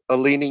had a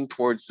leaning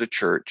towards the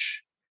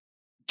church.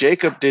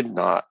 Jacob did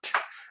not,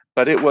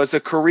 but it was a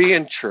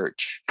Korean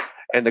church,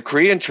 and the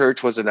Korean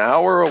church was an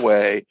hour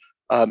away.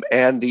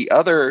 And the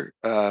other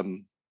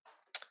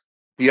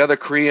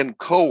Korean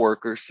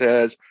co-worker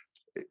says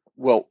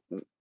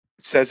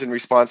in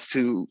response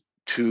to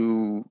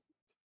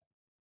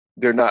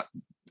they're not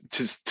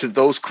to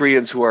those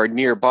Koreans who are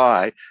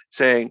nearby,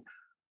 saying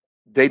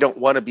they don't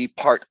want to be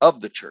part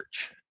of the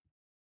church.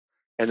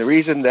 And the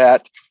reason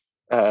that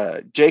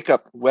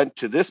Jacob went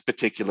to this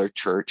particular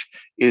church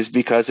is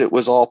because it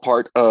was all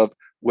part of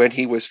when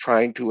he was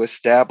trying to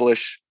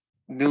establish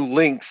new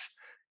links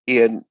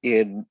in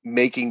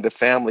making the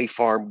family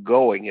farm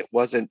going. It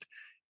wasn't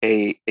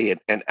an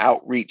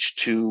outreach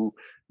to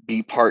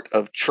be part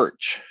of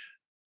church.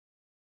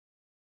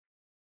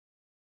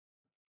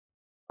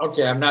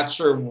 Okay, I'm not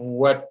sure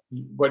what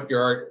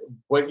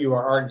you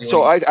are arguing.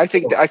 So I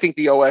think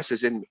the OS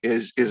is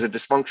a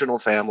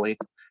dysfunctional family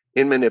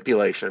in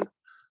manipulation,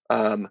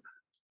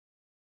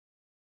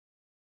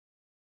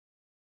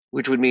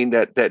 which would mean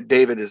that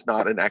David is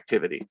not an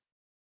activity.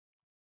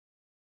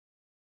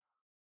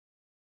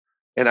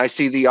 And I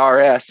see the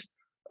RS,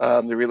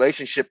 the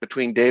relationship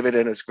between David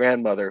and his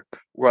grandmother,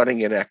 running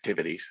in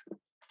activities.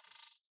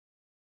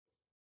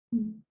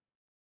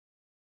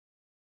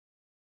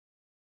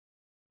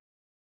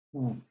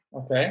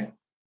 Okay.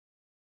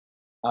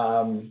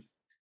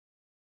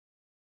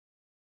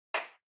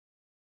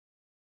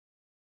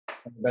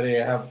 Anybody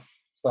have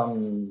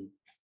some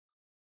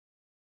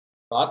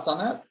thoughts on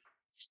that?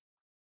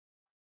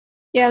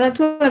 Yeah, that's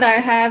what I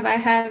have. I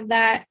have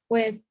that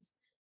with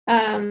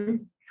I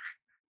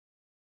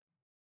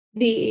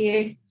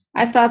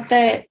thought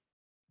that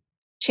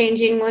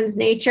changing one's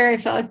nature, I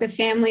felt like the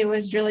family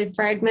was really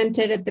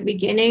fragmented at the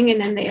beginning, and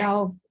then they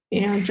all,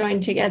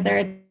 joined together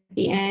at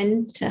the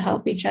end to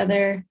help each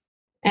other.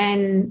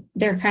 And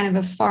they're kind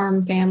of a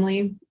farm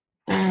family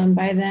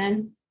by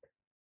then.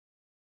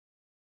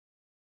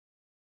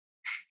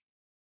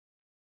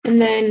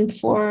 And then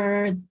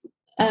for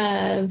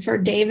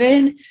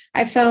David,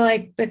 I felt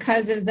like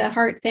because of the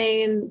heart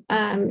thing,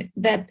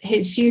 that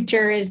his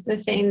future is the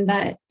thing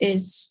that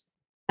is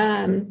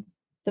the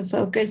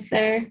focus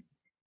there.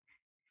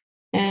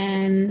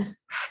 And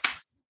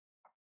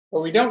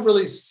But we don't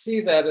really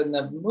see that in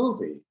the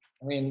movie.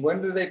 I mean,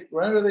 when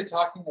are they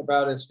talking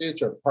about his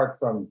future apart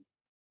from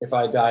if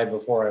I die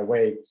before I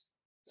wake?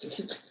 They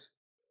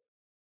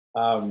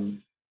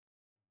don't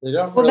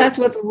well, really, that's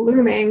what's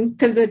looming,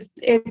 because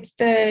it's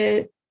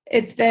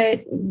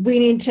that we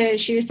need to,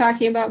 she was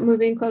talking about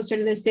moving closer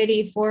to the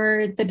city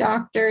for the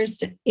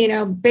doctors,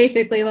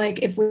 basically like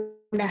if we want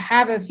to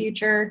have a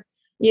future,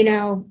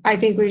 I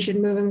think we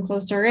should move him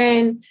closer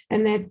in,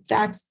 and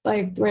that's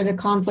like where the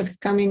conflict's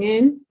coming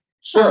in.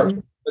 sure,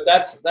 but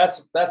that's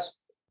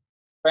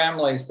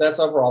families, that's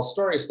overall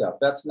story stuff.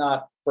 That's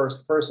not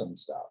first person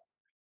stuff.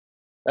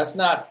 That's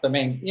not the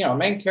main,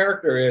 main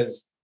character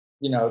is,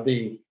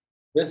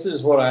 this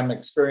is what I'm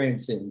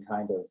experiencing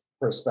kind of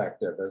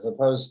perspective, as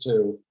opposed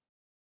to,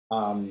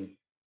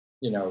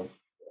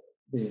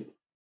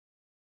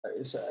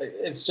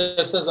 it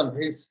just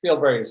doesn't feel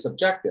very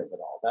subjective at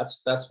all.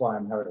 That's why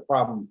I'm having a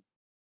problem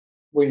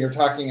when you're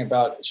talking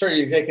about, sure,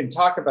 they can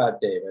talk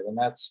about David, and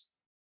that's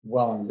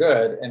well and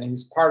good, and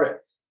he's part of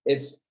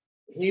it.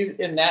 He's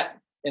in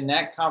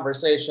that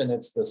conversation,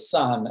 it's the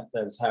son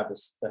that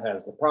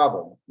has the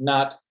problem,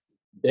 not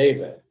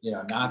David,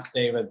 not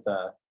David,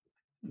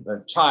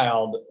 the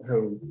child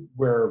who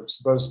we're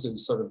supposed to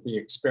sort of be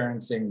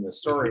experiencing the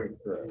story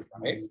through,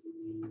 right?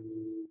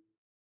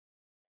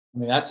 I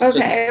mean, that's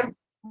Okay.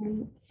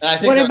 and I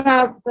think What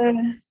about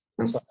the?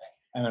 I'm sorry,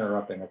 I'm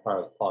interrupting. I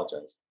probably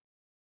apologize.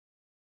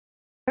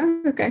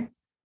 Oh, okay.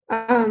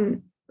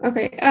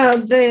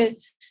 Okay.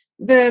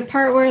 The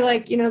part where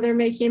they're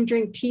making him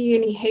drink tea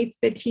and he hates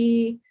the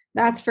tea,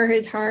 that's for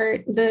his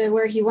heart.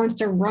 Where he wants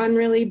to run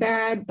really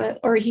bad,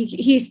 or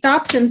he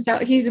stops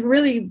himself. He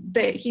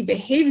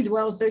behaves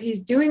well, so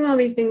he's doing all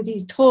these things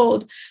he's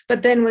told.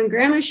 But then when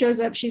grandma shows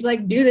up, she's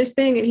like, do this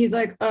thing, and he's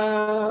like,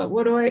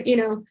 what do I,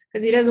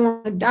 because he doesn't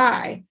want to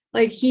die.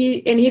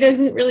 He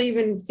doesn't really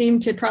even seem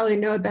to probably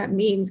know what that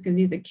means because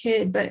he's a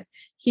kid, but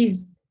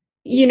he's,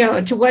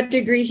 to what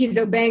degree he's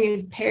obeying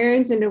his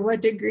parents and to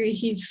what degree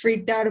he's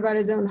freaked out about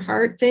his own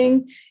heart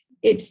thing,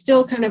 it's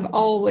still kind of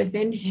all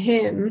within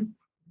him,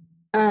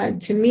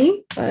 to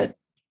me. But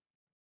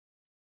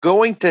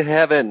Going to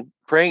heaven,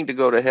 praying to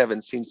go to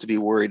heaven, seems to be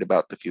worried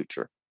about the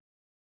future.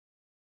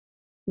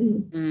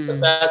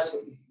 But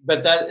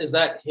is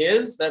that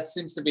his? That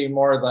seems to be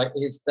more like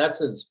his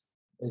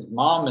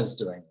mom is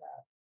doing that.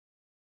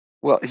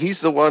 Well, he's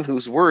the one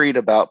who's worried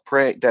about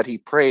that he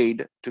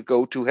prayed to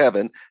go to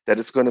heaven, that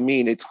it's going to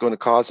mean it's going to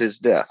cause his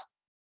death.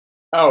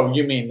 Oh,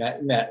 you mean that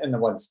in the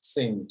one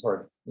scene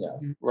toward, yeah.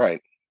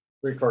 Right.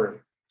 2/3.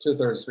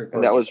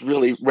 And that was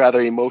really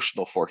rather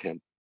emotional for him.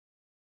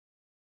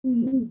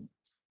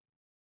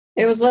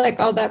 It was like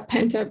all that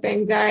pent up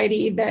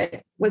anxiety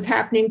that was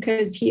happening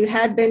because he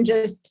had been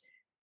just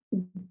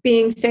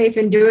being safe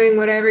and doing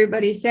what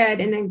everybody said,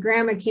 and then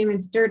grandma came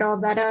and stirred all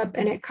that up,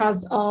 and it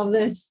caused all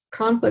this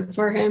conflict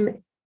for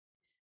him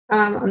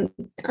on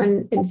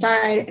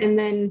inside. And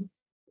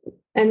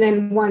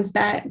then once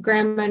that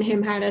grandma and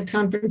him had a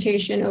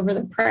confrontation over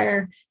the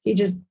prayer, he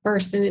just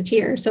burst into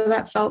tears. So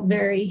that felt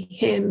very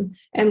him,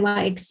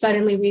 and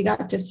suddenly we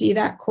got to see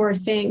that core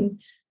thing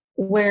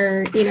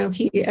where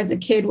he as a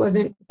kid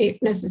wasn't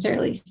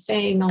necessarily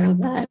saying all of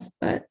that,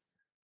 but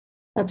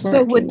that's where.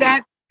 So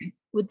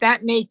would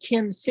that make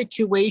him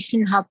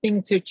situation how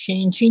things are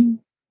changing?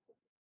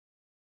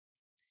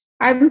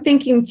 I'm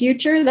thinking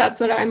future. That's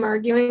what I'm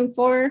arguing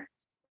for,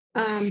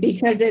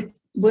 because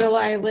it's will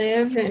I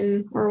live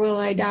or will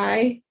I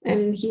die?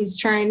 And he's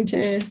trying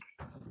to.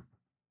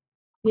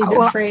 He's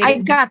afraid. I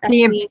got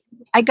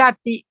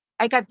the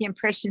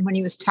impression when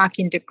he was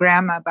talking to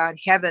grandma about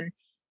heaven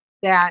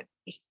that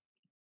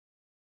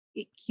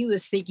he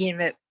was thinking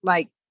of it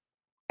like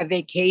a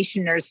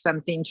vacation or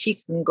something. She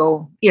can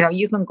go,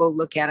 you can go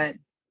look at it.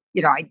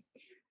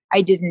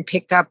 I didn't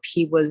pick up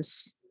he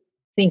was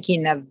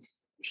thinking of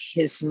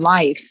his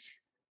life.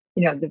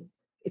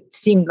 It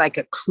seemed like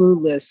a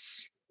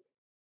clueless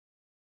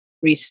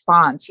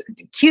response.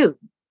 Cute,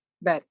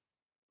 but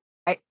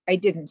I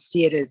didn't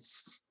see it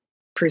as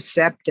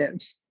perceptive.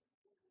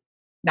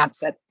 Not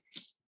that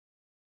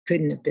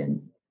couldn't have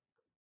been.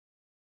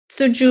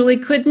 So Julie,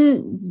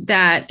 couldn't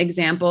that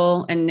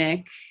example and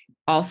Nick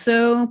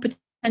also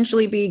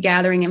potentially be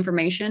gathering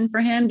information for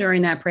him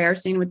during that prayer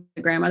scene with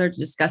the grandmother,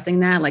 discussing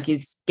that? Like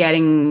he's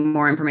getting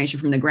more information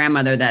from the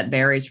grandmother that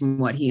varies from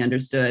what he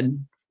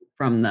understood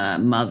from the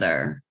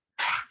mother.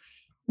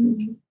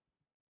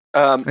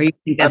 Or you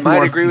think I that's might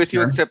more agree with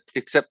you, future?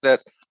 except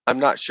that I'm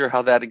not sure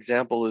how that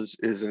example is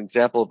an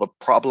example of a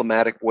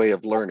problematic way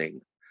of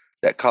learning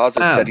that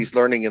causes Oh. that he's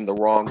learning in the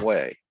wrong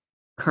way.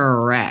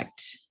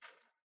 Correct.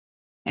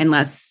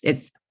 Unless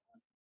it's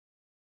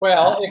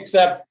Well,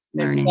 except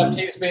learning.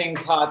 he's being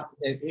taught,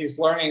 he's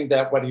learning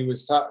that what he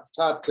was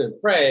taught to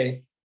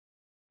pray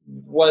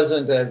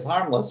wasn't as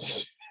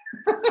harmless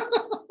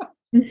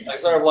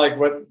as sort of like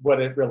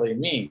what it really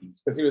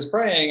means. Because he was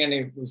praying and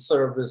he was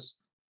sort of this,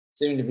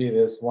 seemed to be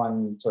this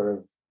one sort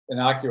of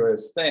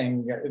innocuous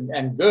thing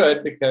and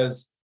good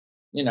because,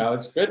 you know,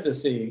 it's good to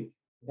see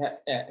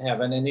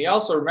heaven. And he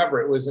also, remember,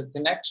 it was a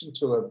connection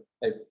to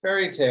a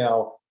fairy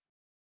tale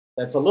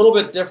that's a little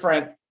bit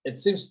different. It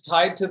seems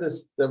tied to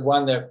the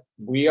one that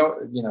we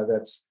are, you know,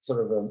 that's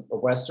sort of a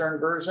Western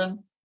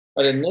version.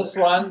 But in this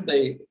one,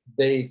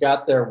 they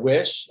got their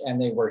wish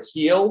and they were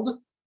healed.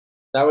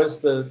 That was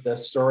the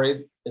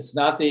story. It's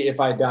not the "if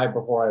I die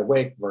before I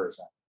wake"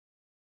 version.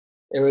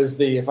 It was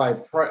the if I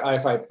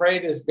pray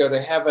to go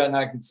to heaven,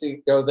 I can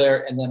go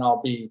there, and then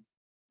I'll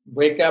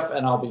wake up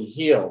and I'll be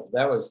healed.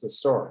 That was the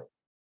story,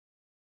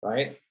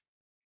 right?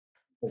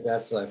 But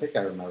I think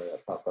I remember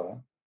that, Papa.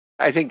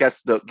 I think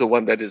that's the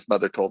one that his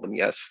mother told him.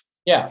 Yes.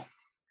 Yeah,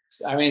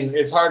 I mean,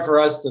 it's hard for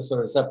us to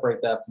sort of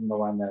separate that from the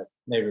one that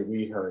maybe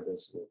we heard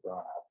as we were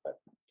growing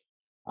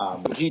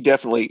up, But he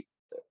definitely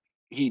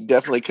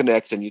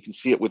connects, and you can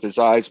see it with his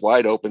eyes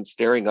wide open,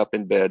 staring up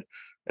in bed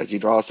as he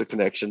draws the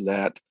connection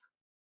that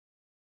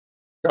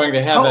going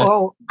to heaven.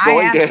 Going to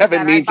answered heaven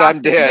that. means I bought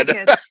I'm the dead.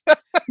 ticket.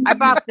 I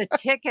bought the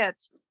ticket.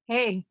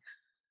 Hey.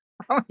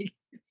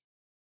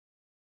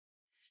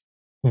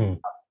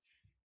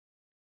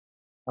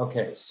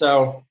 Okay,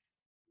 so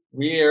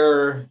we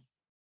have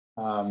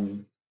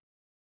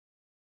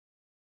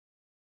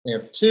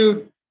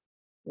two.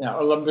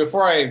 Now,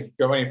 before I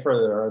go any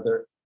further, are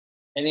there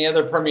any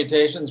other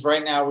permutations?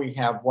 Right now, we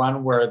have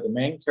one where the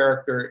main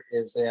character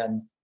is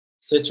in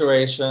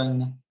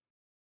situation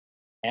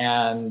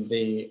and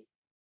the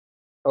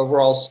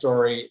overall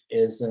story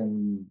is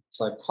in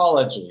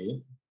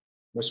psychology,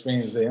 which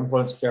means the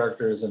influence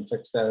character is in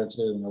fixed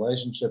attitude and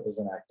relationship is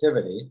in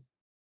activity.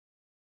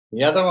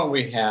 The other one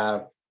we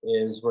have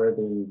is where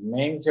the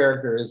main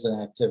character is in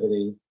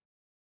activity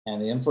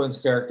and the influence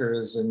character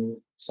is in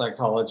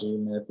psychology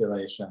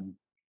manipulation.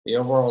 The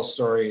overall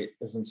story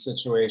is in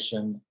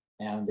situation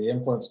and the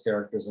influence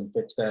character is in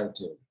fixed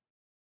attitude.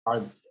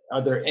 Are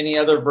there any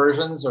other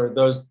versions, or are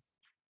those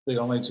the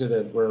only two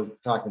that we're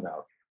talking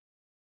about?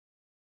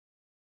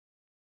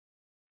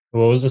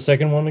 What was the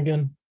second one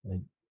again?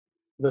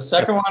 The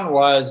second one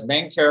was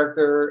main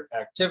character,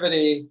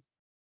 activity,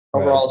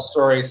 overall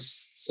story,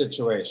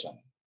 situation.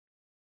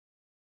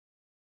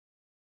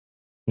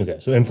 Okay,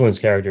 so influence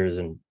characters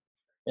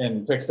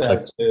and fixed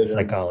attitude.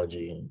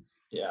 Psychology.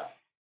 Yeah.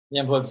 The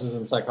influences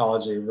in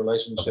psychology,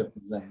 relationship,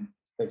 and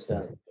fixed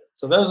attitude.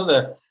 So those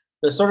are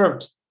the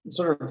sort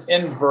of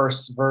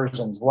inverse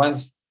versions.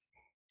 One's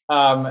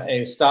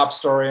a stop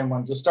story and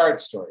one's a start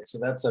story. So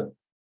that's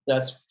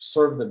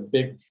sort of the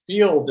big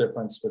feel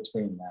difference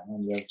between them.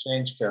 And you have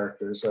change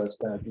characters, so it's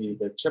going to be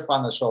the chip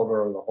on the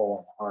shoulder or the hole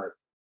in the heart.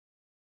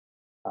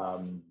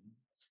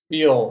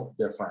 Feel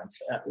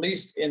difference, at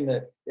least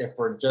if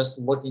we're just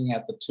looking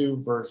at the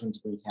two versions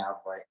we have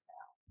right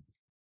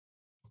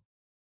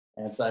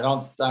now. And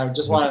so I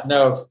just want to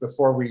know if,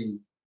 before we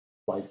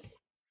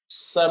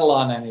settle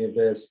on any of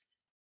this,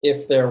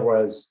 if there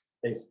was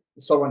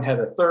someone had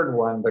a third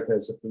one,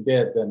 because if we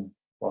did, then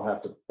we'll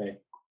have to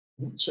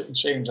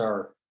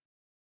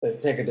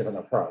take a different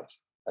approach.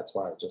 That's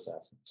why I was just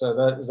asking. So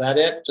is that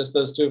it? Just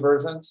those two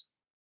versions?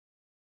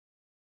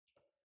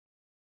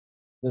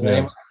 Does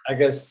anyone, I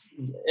guess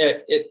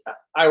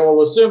I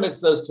will assume it's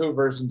those two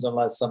versions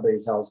unless somebody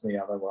tells me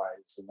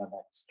otherwise in the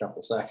next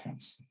couple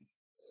seconds.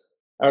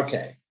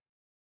 Okay.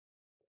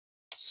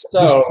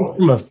 So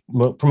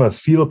from a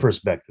feel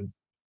perspective,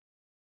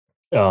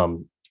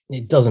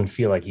 it doesn't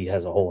feel like he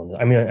has a hole in it.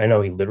 I mean, I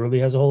know he literally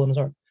has a hole in his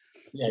heart.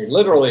 Yeah, he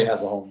literally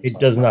has a hole in his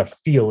heart. It does not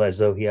feel as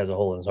though he has a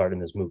hole in his heart in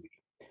this movie.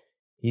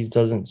 He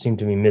doesn't seem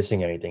to be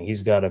missing anything.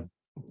 He's got a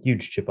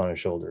huge chip on his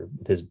shoulder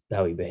with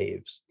how he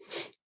behaves.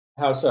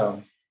 How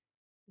so?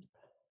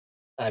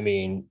 I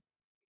mean,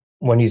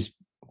 when he's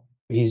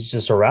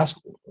just a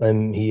rascal,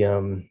 and he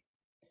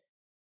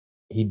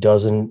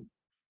doesn't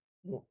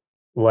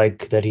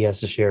like that he has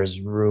to share his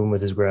room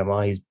with his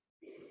grandma. He's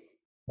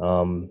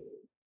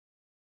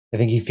I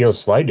think he feels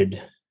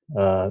slighted,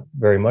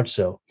 very much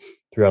so,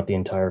 throughout the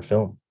entire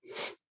film.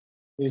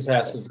 He just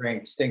has to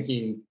drink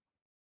stinky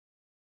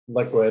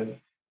liquid.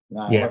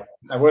 No, Yeah.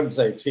 I wouldn't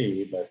say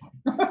tea, but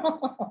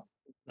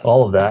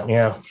all of that,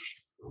 yeah.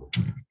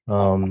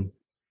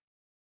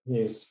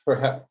 He's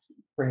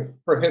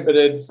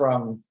prohibited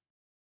from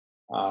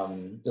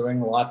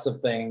doing lots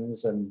of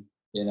things, and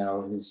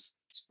he's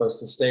supposed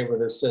to stay with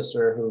his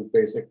sister, who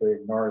basically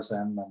ignores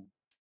him, and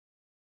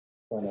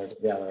when they're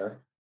together.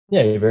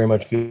 Yeah, he very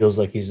much feels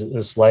like he's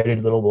a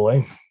slighted little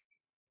boy,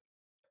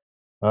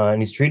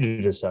 and he's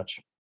treated as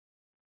such.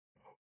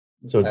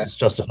 So it's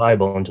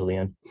justifiable until the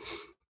end.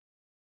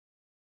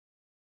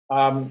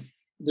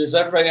 Does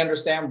everybody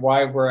understand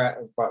why we're at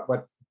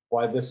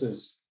why this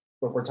is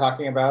what we're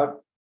talking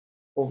about?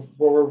 Well,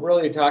 what we're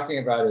really talking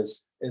about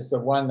is the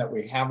one that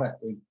we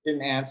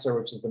didn't answer,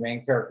 which is the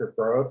main character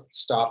growth,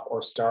 stop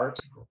or start.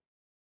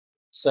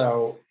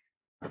 So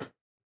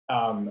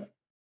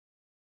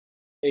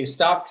a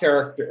stop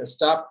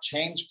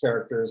change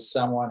character is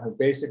someone who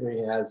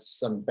basically has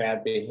some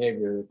bad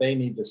behavior that they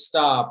need to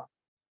stop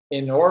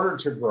in order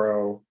to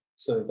grow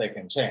so that they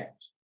can change.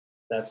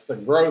 That's the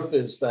growth,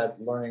 is that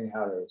learning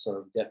how to sort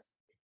of get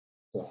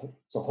to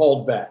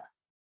hold back.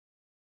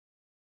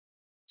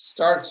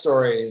 Start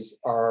stories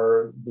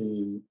are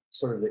the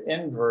sort of the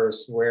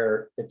inverse,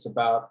 where it's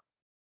about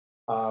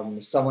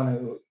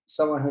someone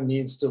who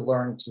needs to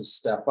learn to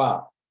step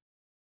up.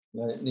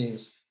 It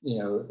needs,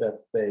 that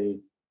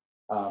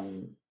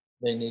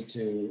they need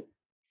to,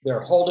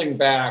 they're holding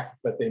back,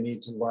 but they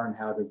need to learn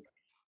how to,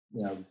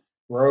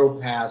 grow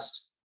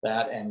past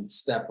that and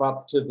step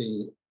up to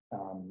the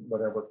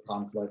whatever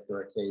conflict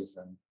or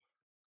occasion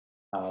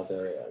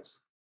there is.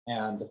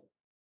 And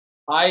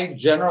I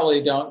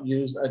generally don't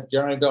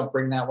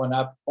bring that one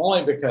up,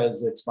 only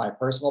because it's my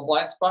personal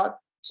blind spot.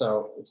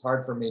 So it's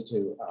hard for me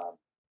to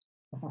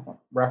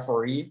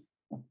referee,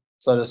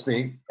 so to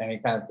speak, any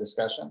kind of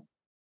discussion.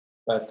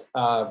 But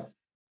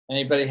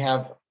anybody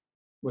have,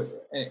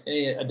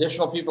 any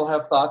additional people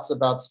have thoughts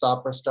about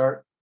stop or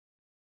start?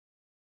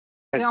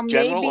 As Well,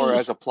 general or maybe-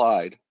 as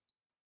applied?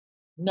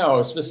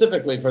 No,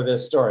 specifically for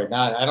this story.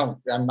 I'm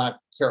not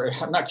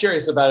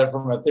curious about it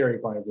from a theory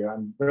point of view.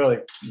 I'm really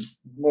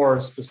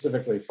more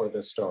specifically for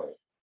this story.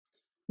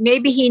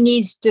 Maybe he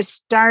needs to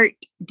start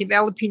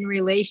developing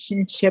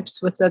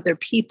relationships with other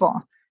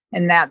people.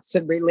 And that's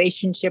a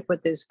relationship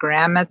with his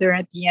grandmother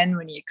at the end,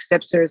 when he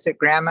accepts her as a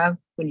grandma,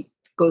 when he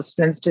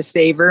spends to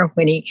save her,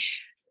 when he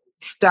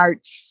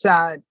starts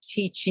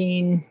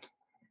teaching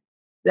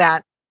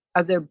that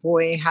other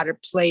boy how to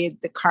play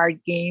the card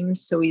game.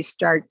 So he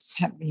starts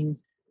having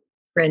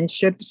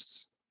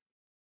friendships.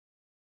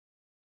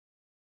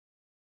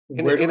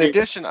 In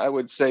addition, I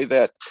would say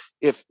that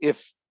if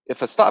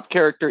a stop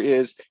character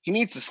is, he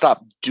needs to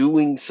stop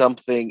doing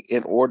something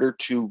in order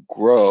to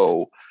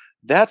grow,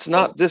 that's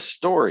not this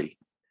story.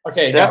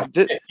 Okay, That-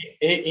 now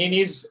he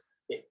needs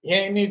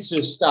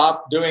to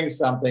stop doing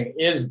something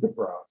is the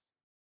growth.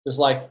 Just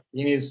like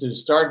he needs to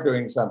start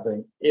doing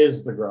something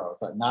is the growth,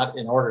 but not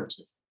in order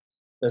to.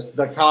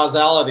 The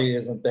causality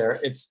isn't there.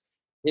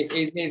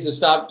 He needs to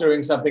stop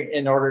doing something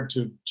in order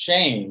to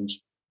change,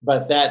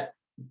 but that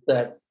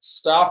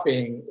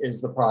stopping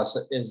is the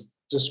process, is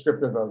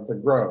descriptive of the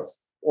growth,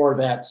 or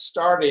that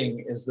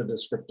starting is the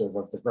descriptive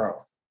of the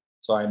growth.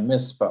 So I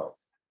misspoke.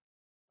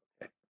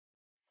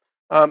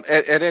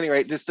 At any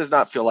rate, this does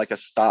not feel like a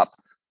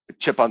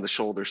chip on the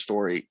shoulder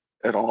story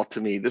at all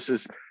to me. This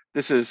is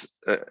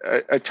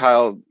a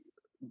child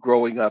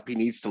growing up. He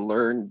needs to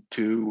learn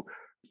to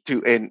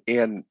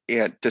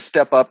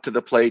step up to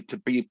the plate, to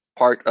be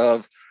part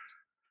of,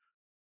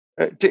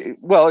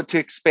 to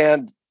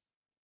expand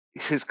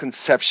his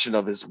conception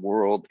of his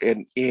world,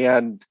 and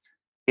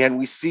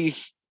we see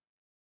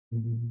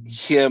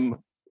him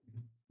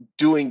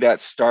doing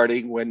that,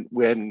 starting when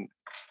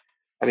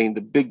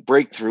the big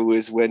breakthrough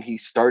is when he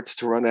starts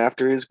to run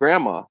after his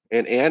grandma,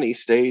 and Annie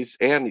stays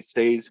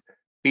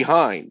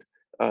behind,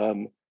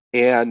 and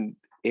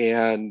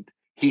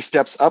he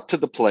steps up to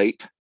the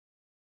plate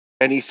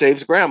and he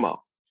saves grandma.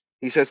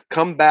 He says,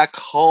 "Come back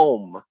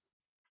home."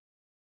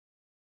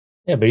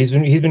 Yeah, but he's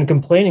been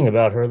complaining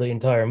about her the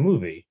entire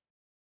movie,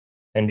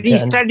 and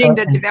He's starting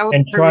to develop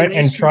and a trying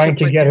relationship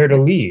to with get her. her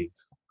to leave.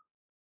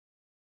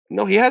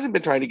 No, he hasn't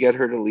been trying to get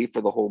her to leave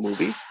for the whole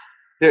movie.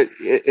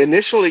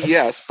 Initially,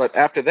 yes, but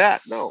after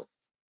that, no.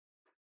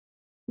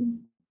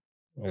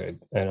 I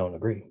don't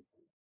agree.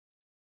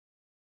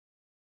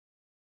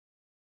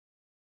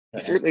 He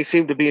certainly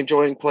seemed to be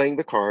enjoying playing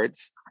the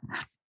cards.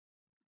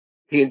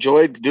 He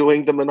enjoyed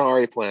doing the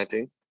Minari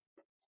planting.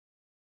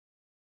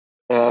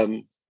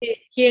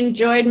 He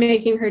enjoyed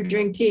making her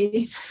drink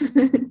tea.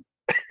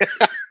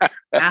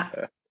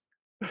 Yeah.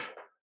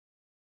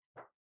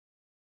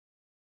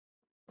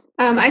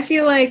 I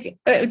feel like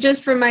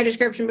just from my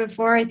description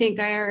before, I think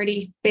I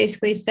already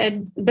basically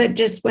said, but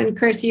just when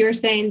Chris, you were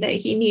saying that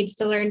he needs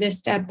to learn to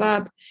step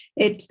up,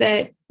 it's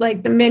that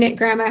like the minute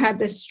grandma had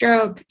the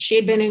stroke, she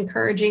had been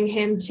encouraging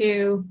him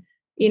to,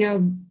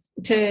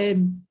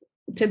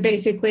 to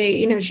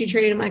basically, she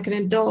treated him like an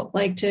adult,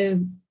 like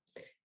to,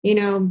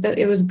 that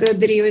it was good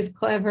that he was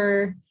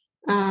clever,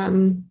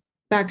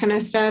 that kind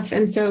of stuff.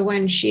 And so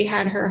when she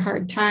had her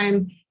hard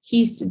time,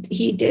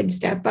 he did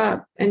step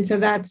up. And so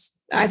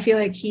I feel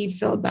like he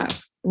filled that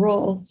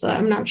role. So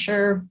I'm not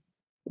sure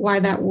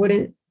why that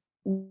wouldn't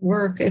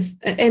work.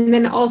 And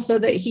then also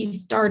that he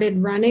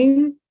started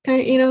running,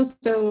 kind of,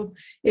 so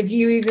if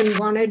you even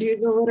want to do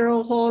the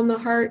literal hole in the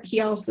heart, he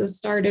also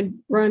started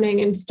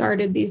running and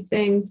started these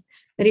things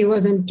that he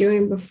wasn't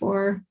doing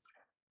before,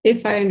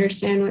 if I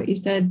understand what you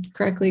said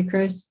correctly,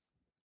 Chris.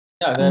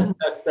 Yeah,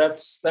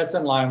 that's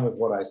in line with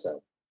what I said.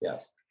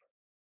 Yes.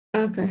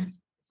 Okay.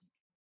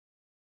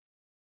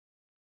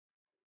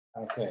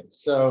 Okay,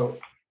 so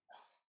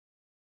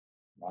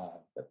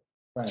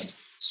trying to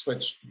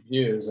switch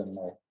views and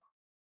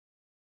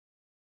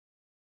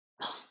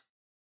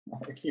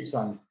it keeps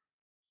on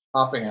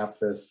popping up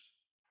this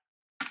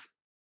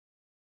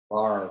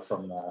bar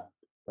from the,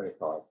 what do you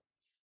call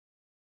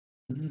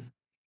it?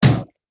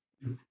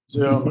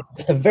 Zoom.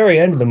 At the very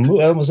end of the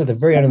movie, almost at the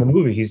very end of the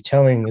movie, he's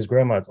telling his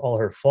grandma it's all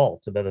her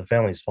fault that the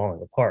family's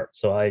falling apart.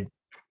 So I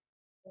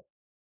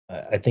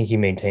think he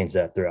maintains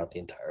that throughout the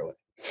entire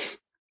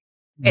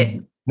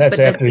way. That's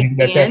but after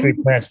that's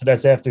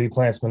he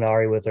plants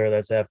Minari with her.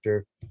 That's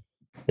after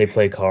they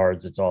play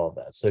cards. It's all of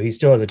that. So he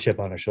still has a chip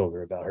on his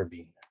shoulder about her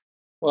being there.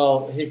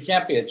 Well, he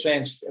can't be a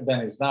change, then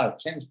he's not a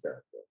change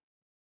character.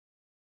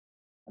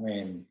 I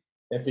mean,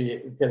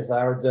 because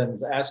I would then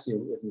ask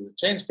you, if he's a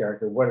change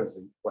character,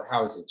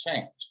 how is he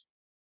changed?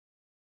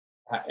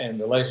 In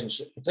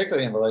relationship,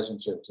 particularly in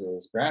relationship to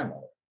his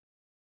grandmother.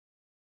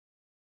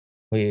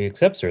 Well, he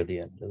accepts her at the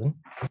end, doesn't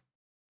he?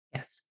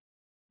 Yes.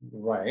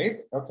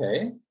 Right,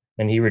 okay.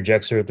 And he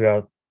rejects her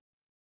throughout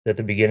at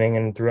the beginning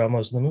and throughout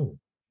most of the movie.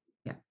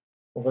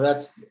 Well, but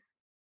that's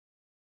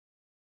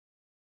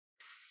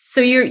So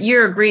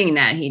you're agreeing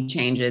that he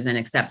changes and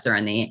accepts her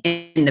in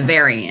the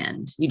very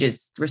end. You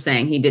just were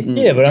saying he didn't.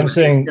 Yeah, but do I'm it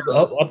saying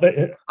until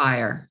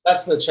fire.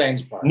 that's the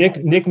change part.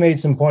 Nick made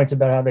some points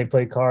about how they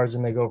play cards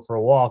and they go for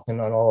a walk and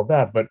on all of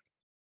that, but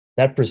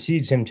that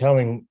precedes him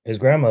telling his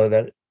grandmother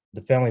that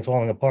the family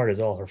falling apart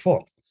is all her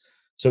fault.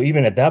 So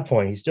even at that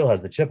point, he still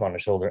has the chip on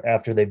his shoulder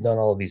after they've done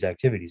all of these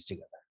activities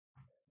together.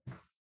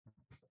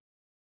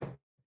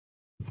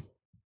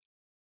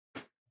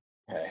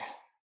 Okay.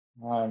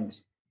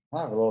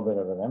 I have a little bit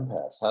of an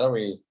impasse. How do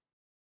we,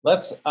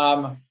 let's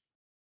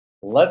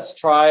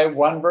try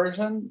one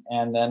version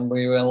and then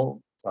we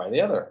will try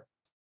the other.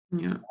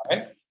 Yeah.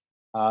 Right?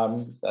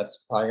 That's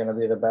probably going to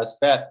be the best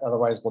bet.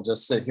 Otherwise, we'll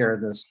just sit here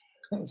in this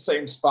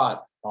same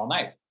spot all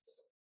night.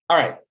 All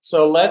right.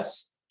 So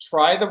let's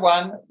try the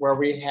one where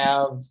we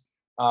have,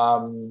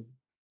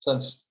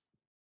 since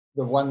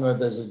the one where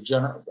there's a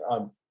general,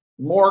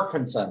 more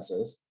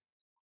consensus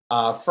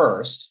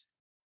first.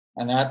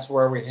 And that's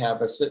where we have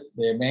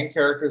the main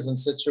characters and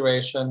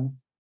situation.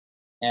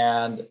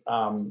 And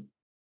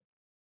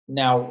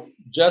now,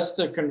 just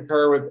to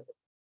concur with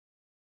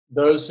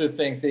those who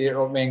think the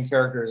main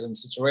characters and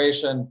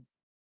situation,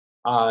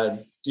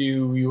 do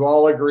you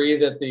all agree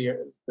that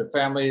the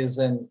family is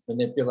in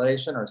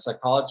manipulation or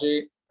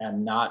psychology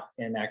and not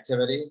in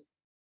activity?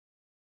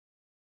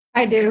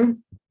 I do.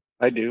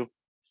 I do.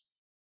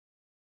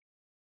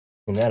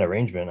 In that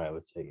arrangement, I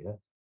would say yes.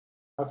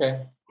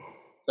 Okay.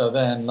 So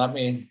then let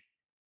me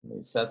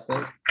set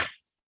this.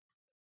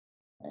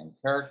 Main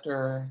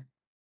character,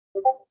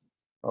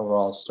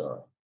 overall story.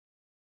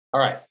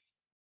 All right.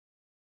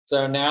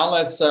 So now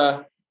let's,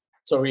 so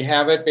we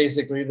have it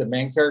basically, the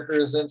main character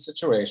is in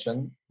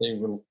situation.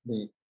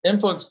 The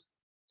influence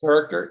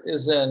character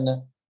is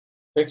in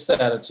fixed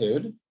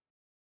attitude.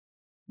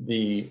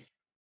 The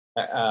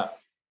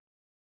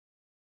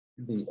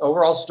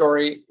overall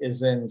story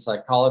is in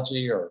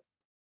psychology or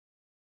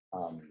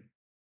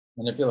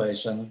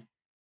manipulation.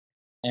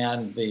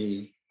 And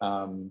the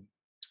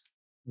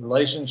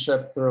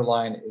relationship through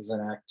line is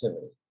an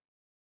activity.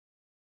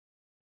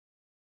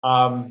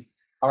 All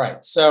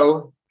right,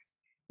 so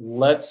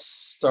let's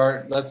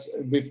start.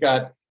 We've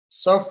got,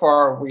 so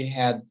far we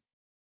had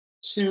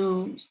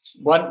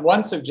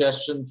one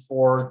suggestion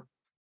for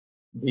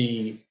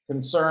the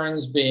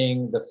concerns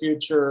being the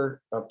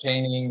future,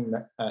 obtaining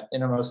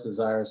innermost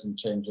desires and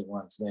changing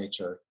one's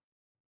nature,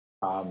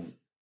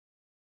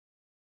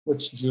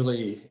 which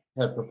Julie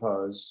had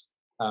proposed.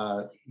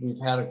 We've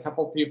had a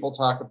couple people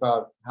talk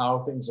about how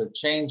things are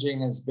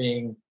changing as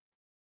being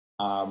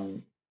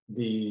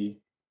the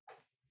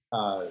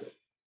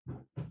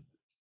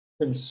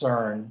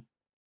concern.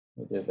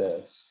 We did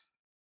this.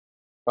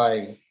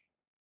 If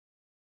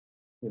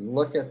you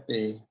look at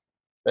the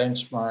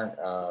benchmark,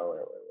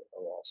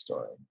 overall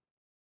story,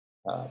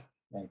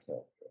 main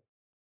character.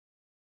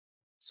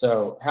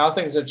 So how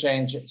things are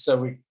changing.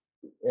 So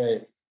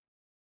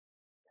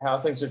how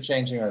things are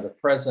changing are the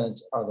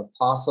present, are the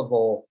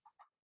possible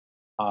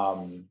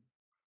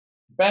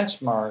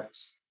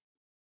benchmarks,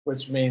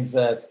 which means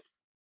that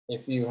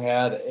if you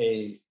had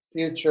a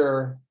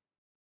future,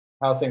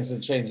 how things are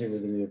changing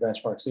would be the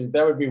benchmark. So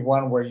that would be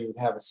one where you would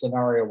have a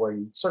scenario where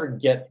you sort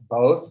of get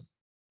both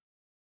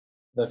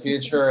the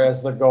future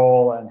as the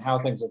goal and how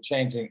things are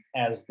changing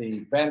as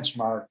the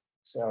benchmark.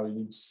 So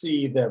you'd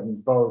see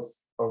them both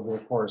over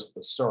the course of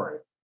the story.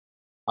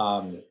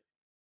 I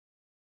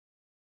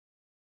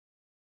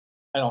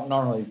don't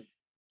normally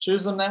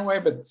choose them that way,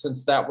 but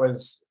since that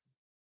was,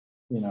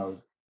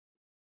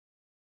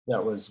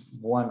 that was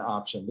one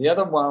option. The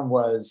other one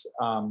was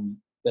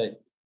that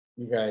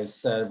you guys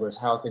said was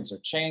how things are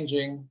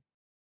changing, in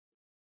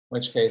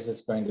which case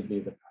it's going to be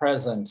the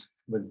present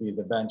would be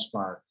the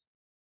benchmark.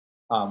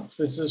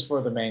 This is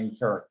for the main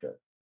character.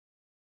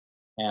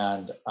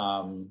 And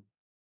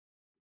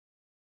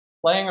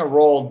playing a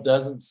role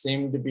doesn't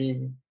seem to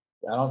be,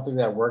 I don't think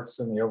that works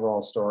in the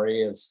overall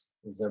story. Is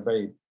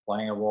everybody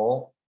playing a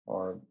role?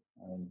 Or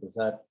does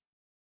that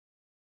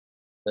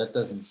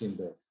doesn't seem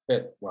to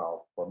fit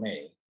well for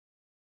me.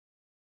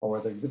 Or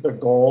the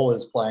goal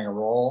is playing a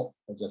role,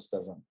 it just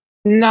doesn't.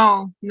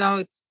 No,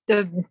 it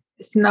doesn't.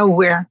 It's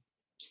nowhere.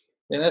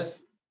 And this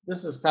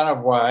is kind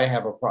of why I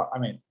have a problem. I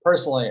mean,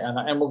 personally,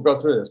 and we'll go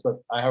through this,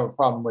 but I have a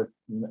problem with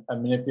a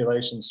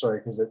manipulation story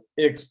because it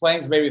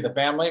explains maybe the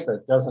family, but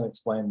it doesn't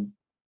explain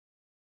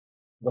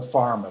the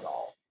farm at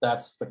all.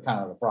 That's the kind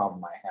of the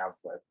problem I have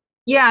with.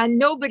 Yeah,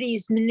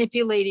 nobody's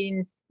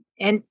manipulating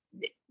and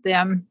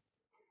them.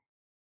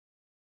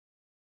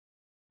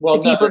 Well,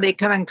 the people they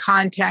come in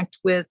contact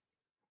with.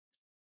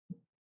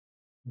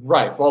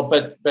 Right. Well,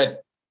 but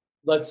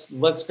let's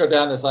go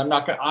down this. I'm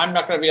not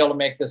gonna be able to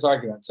make this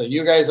argument. So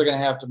you guys are gonna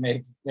have to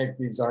make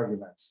these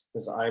arguments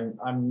because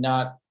I'm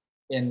not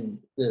in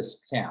this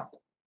camp.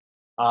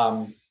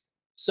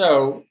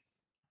 So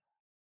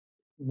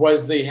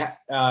was the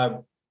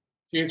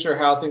future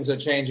how things are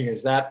changing?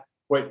 Is that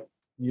what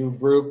you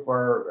group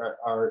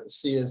or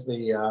see as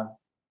the?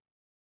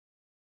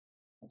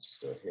 Let's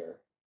just do it here.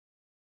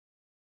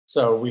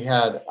 So we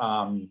had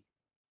for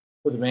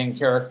the main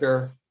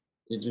character.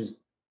 Did you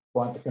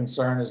want the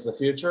concern as the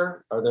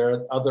future? Are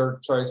there other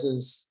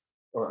choices,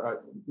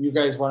 or you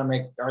guys want to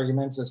make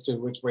arguments as to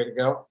which way to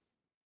go?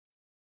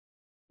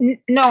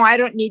 No, I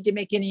don't need to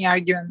make any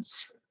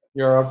arguments.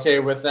 You're okay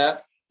with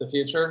that, the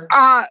future?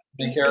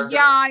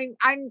 Yeah,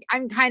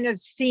 I'm kind of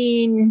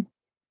seeing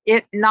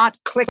it not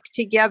click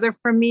together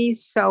for me,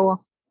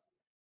 so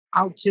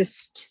I'll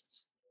just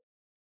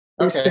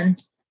listen. Okay.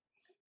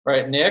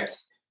 Right, Nick.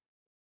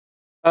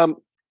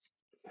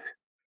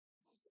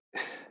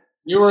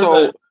 You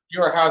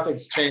were how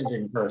things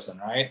changing person,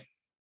 right?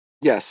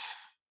 Yes.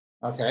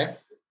 Okay.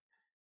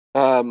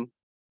 But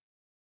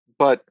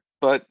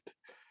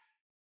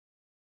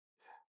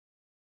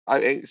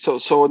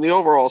so in the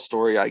overall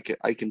story, I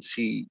can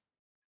see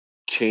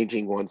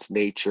changing one's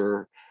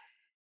nature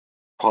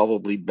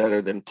probably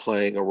better than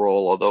playing a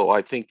role, although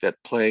I think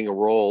that playing a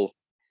role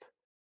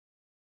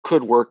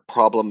could work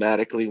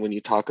problematically when you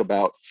talk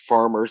about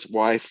farmer's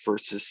wife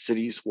versus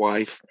city's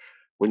wife,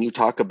 when you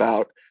talk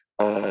about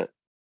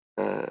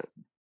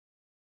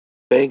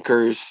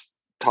bankers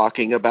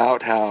talking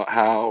about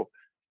how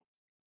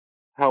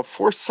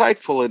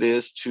foresightful it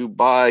is to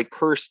buy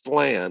cursed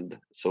land,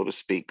 so to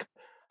speak.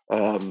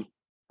 And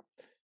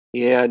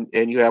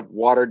you have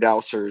water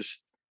dowsers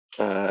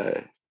and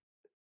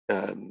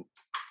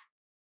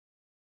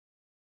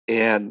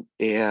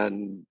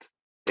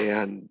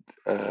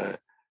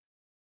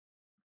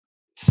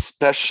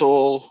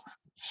special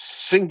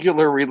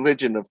singular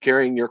religion of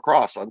carrying your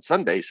cross on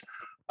Sundays,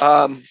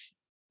 and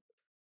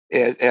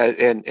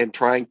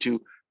trying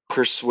to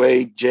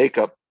persuade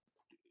Jacob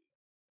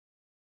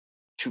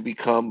to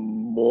become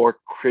more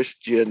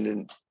Christian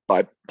and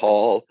by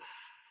Paul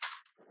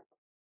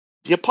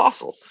the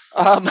apostle,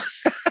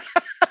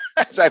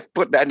 as I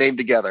put that name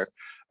together.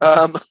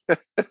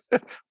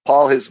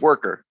 Paul his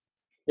worker.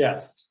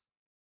 Yes.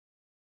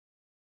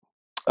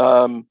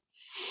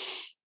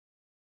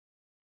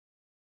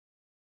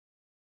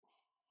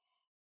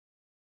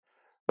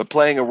 But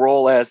playing a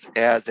role as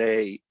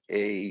a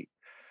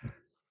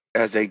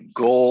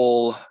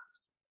goal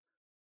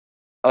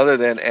other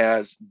than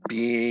as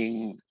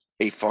being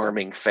a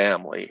farming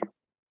family,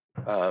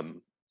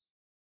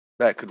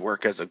 that could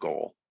work as a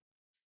goal.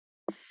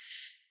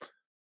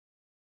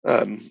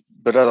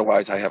 But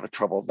otherwise, I have a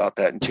trouble about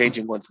that. And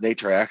changing one's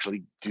nature, I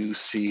actually do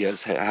see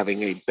as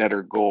having a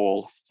better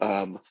goal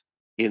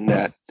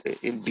in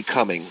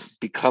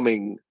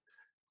becoming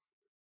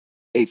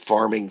a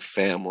farming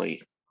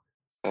family.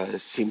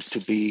 Seems to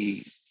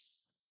be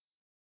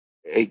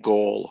a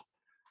goal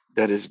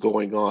that is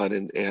going on,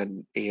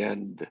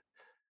 and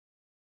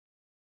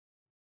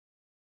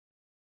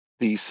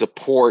the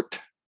support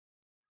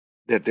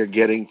that they're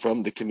getting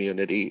from the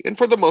community, and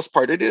for the most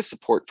part, it is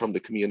support from the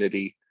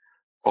community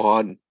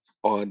on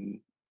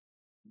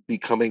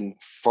becoming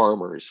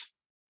farmers.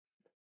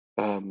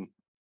 The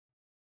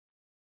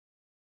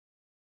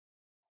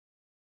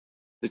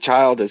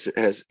child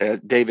as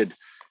David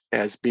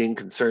as being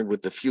concerned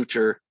with the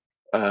future.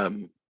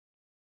 I'll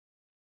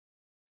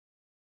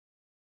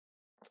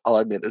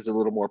admit is a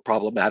little more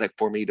problematic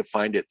for me to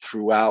find it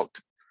throughout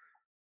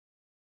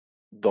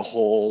the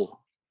whole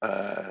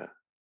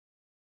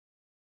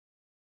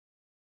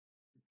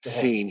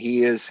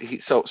scene.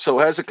 So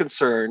as a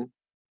concern,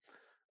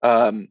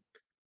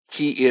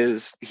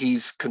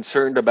 he's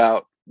concerned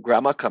about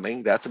grandma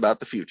coming. That's about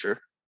the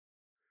future.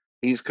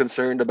 He's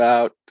concerned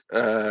about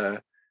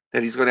that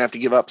he's going to have to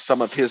give up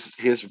some of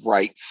his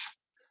rights.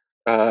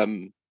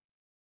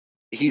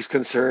 He's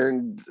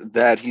concerned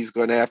that he's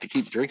going to have to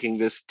keep drinking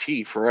this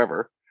tea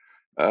forever,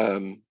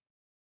 the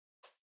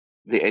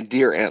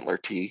deer antler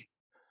tea.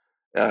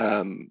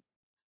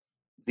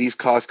 These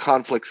cause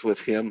conflicts with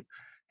him.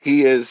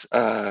 He is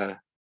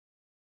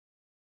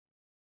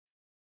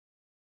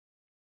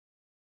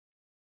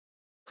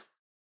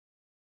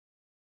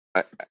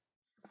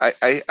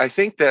I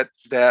think that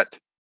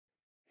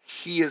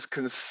he is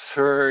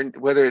concerned,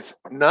 whether it's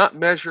not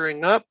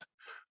measuring up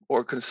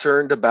or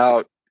concerned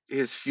about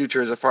his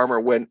future as a farmer,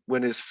 when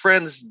his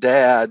friend's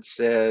dad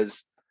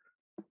says,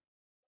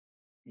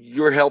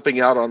 you're helping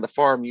out on the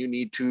farm, you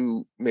need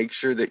to make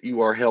sure that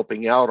you are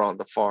helping out on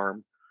the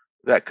farm.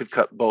 That could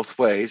cut both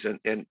ways.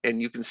 And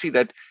you can see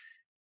that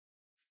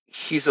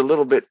he's a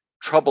little bit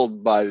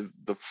troubled by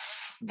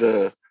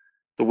the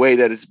way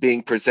that it's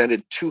being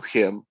presented to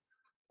him.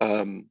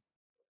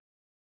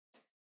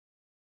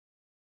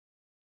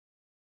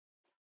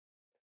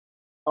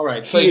 All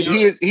right. So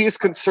he is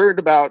concerned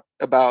about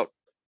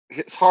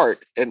his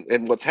heart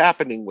and what's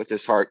happening with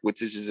his heart,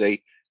 which is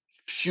a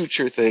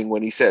future thing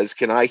when he says,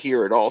 can I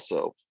hear it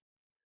also?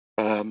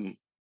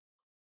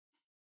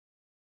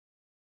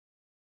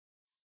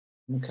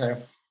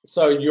 Okay.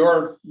 So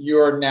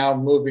you're now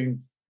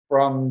moving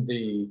from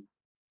the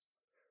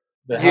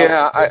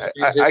Yeah, health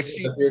I to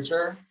see. the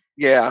future.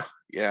 Yeah.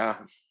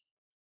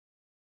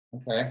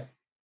 Okay.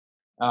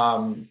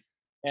 And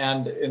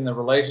in the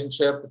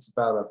relationship, it's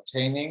about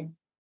obtaining.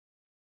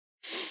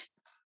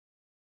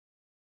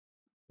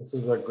 This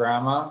is a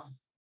grandma.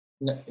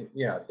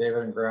 Yeah,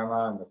 David and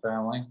grandma and the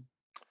family.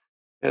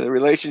 And the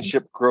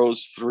relationship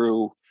grows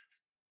through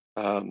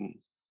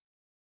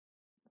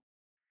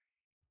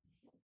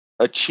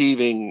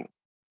achieving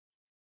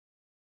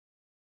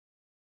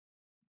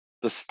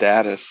the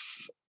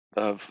status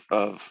of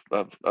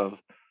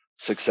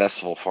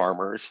successful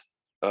farmers.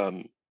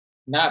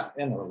 Not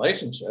in the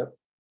relationship.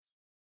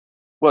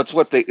 Well, it's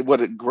what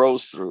it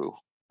grows through.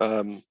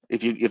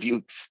 If you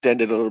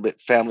extend it a little bit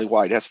family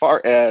wide, as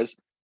far as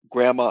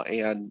grandma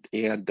and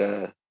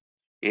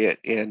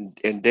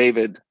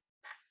David.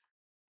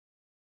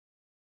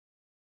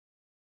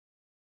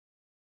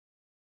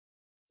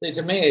 See,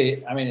 to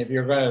me, I mean, if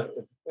you're going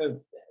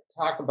to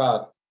talk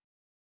about,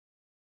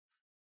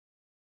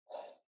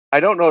 I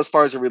don't know as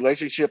far as a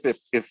relationship,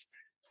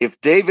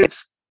 if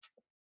David's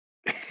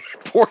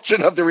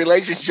portion of the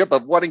relationship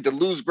of wanting to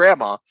lose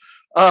grandma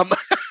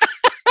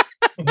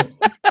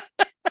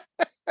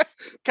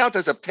counts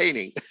as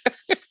obtaining.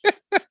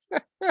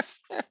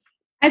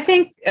 I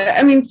think,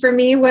 I mean, for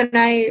me, when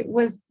I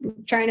was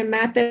trying to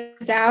map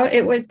this out,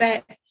 it was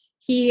that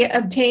he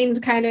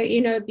obtained kind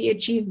of, the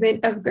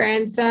achievement of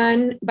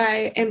grandson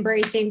by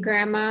embracing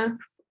grandma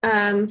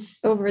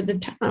over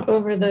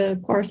the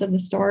course of the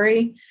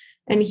story.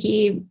 And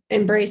he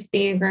embraced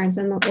being a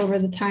grandson over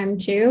the time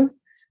too.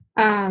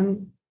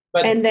 And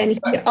then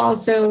he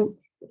also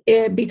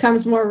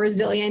becomes more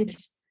resilient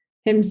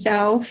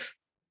himself.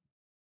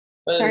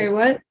 Sorry,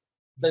 what?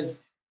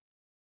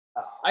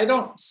 I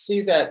don't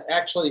see that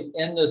actually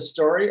in the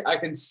story. I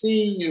can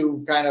see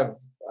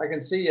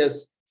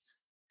us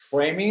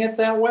framing it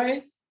that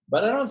way,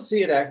 but I don't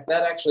see that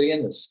actually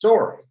in the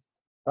story.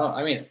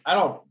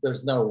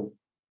 There's no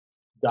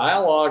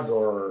dialogue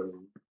or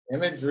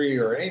imagery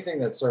or anything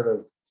that sort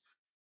of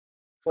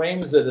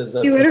frames it as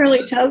he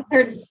literally tells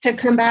her to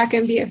come back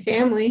and be a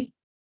family.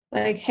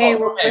 Like, hey,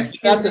 okay,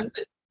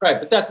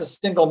 but that's a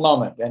single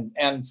moment.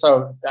 And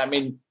so, I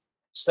mean,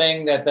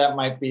 saying that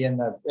might be in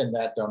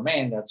that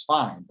domain, that's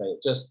fine. But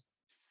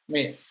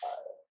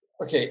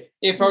okay,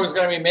 if I was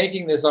going to be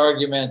making this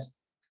argument,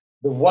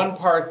 the one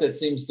part that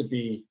seems to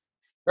be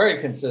very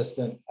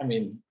consistent, I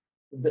mean,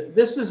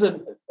 this is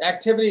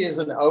activity is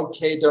an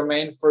okay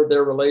domain for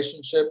their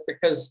relationship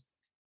because,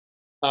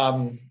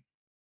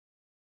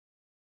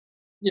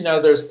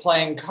 there's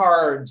playing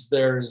cards,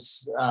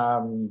 there's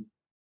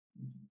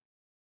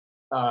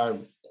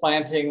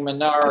planting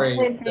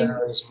Minari,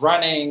 there's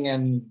running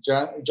and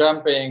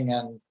jumping,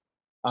 and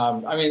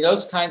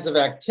those kinds of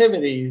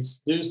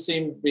activities do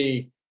seem to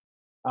be,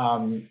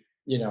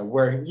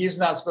 where he's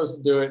not supposed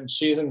to do it and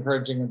she's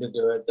encouraging him to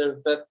do it.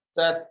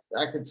 That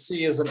I could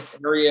see as an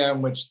area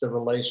in which the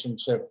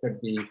relationship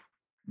could be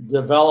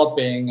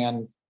developing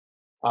and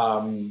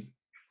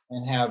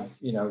have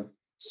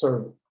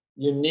sort of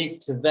unique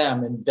to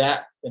them in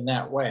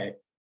that way.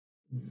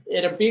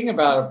 It being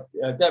about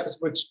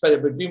but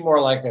it would be more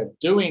like a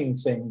doing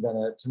thing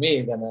to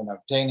me than an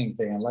obtaining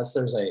thing, unless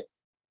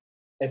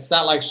it's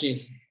not like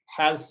she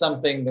has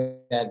something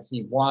that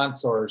he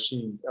wants or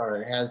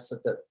has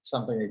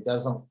something he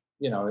doesn't,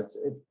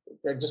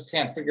 I just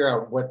can't figure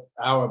out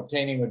how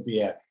obtaining would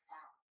be a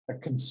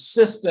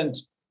consistent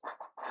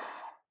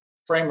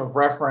frame of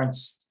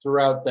reference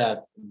throughout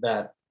that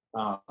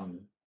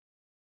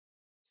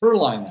through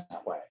line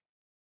that way.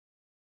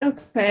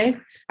 Okay.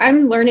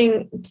 I'm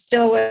learning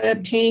still what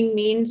obtaining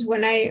means.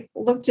 When I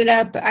looked it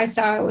up, I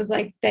saw it was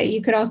like that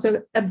you could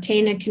also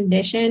obtain a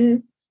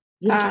condition.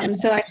 So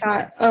I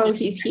thought, oh,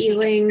 he's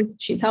healing.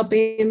 She's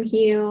helping him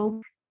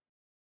heal.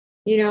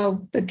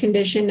 The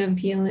condition of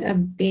healing,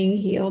 of being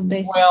healed,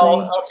 basically.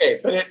 Well, okay,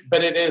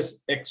 but it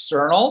is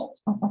external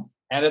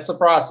and it's a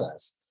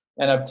process.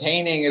 And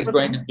obtaining is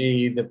going to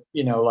be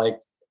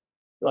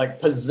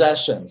like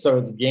possession. So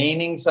it's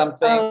gaining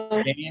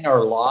something, gain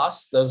or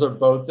loss. Those are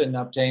both in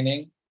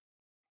obtaining.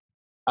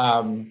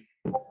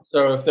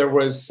 So if there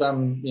was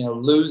some,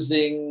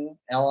 losing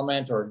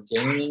element or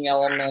gaining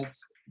element,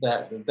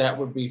 that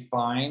would be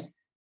fine.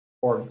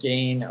 Or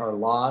gain or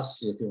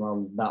loss, if you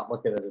want to not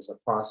look at it as a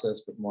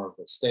process, but more of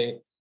a state.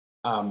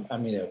 I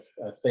mean,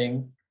 a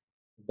thing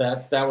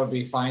that would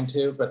be fine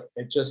too. But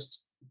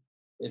it's.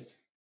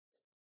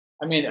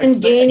 I mean,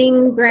 And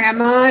gaining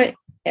grandma,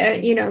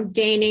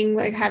 gaining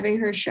like having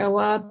her show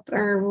up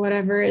or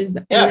whatever is,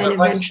 and Yeah, then but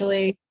once-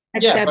 eventually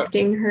yeah, but-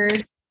 accepting her.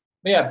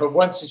 Yeah, but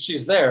once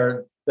she's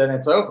there, then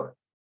it's over.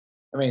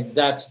 I mean,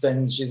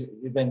 then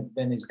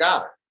he's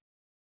got her.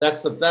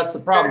 That's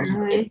the problem.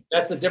 Right.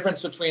 That's the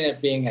difference between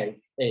it being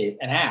an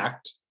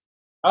act.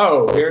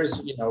 Oh, here's,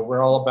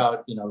 we're all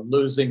about,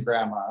 losing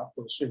grandma.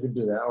 She could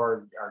do that,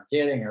 or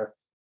getting her.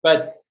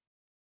 But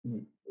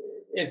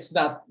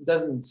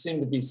doesn't seem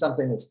to be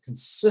something that's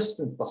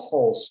consistent the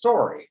whole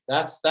story.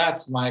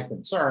 That's my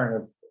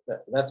concern.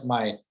 That's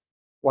why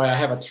I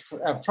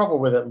have trouble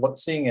with it,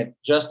 seeing it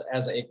just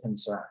as a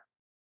concern.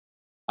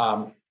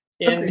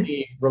 In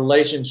the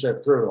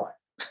relationship through line.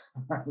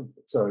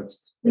 So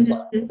it's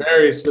like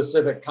very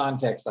specific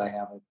context I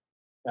have.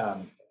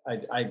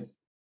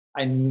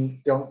 I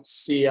don't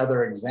see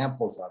other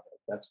examples of it.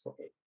 That's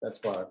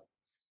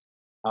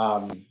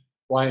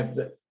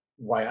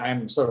why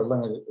I'm sort of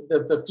limited.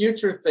 The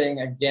future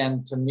thing,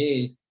 again, to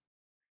me,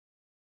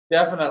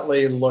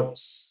 definitely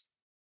looks.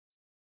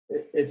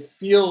 It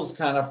feels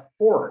kind of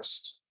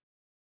forced,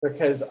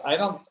 because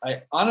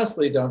I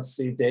honestly don't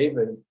see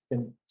David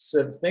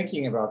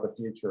thinking about the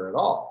future at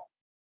all.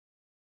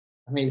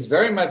 I mean, he's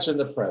very much in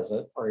the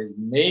present, or he's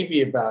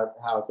maybe about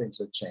how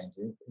things are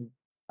changing.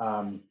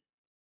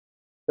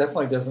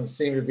 Definitely doesn't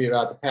seem to be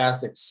about the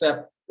past,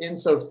 except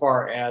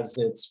insofar as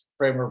its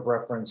frame of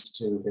reference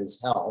to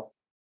his health.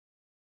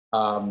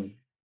 I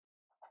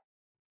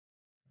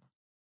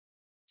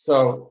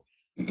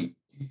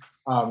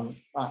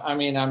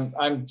mean,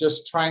 I'm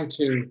just trying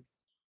to.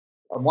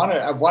 I want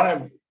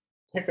to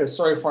pick a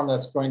story form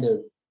that's going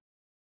to,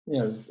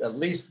 at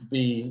least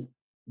be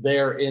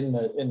there in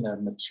the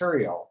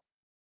material.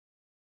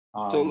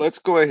 So let's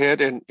go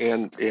ahead and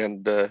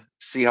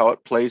see how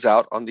it plays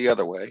out on the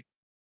other way.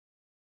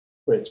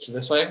 Which,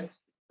 this way?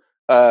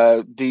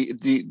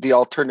 The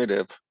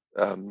alternative,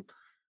 the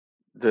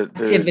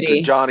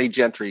Activity. Johnny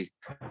Gentry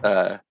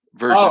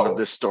version of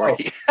this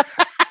story.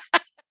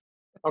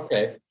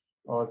 Okay.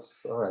 Well,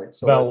 it's all right.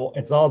 So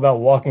It's all about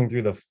walking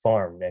through the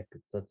farm, Nick.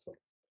 That's what.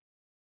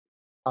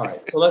 all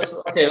right. So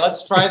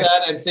let's try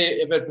that and see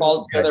if it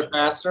falls together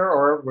faster,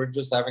 or we're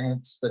just having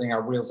it spinning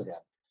our wheels again.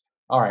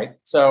 All right.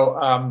 So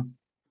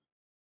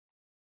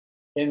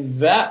in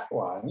that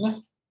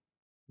one,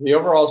 the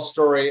overall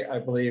story, I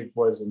believe,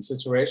 was in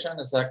situation.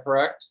 Is that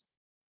correct?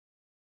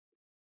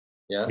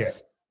 Yes.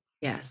 Yes.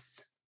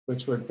 Yes.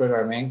 Which would put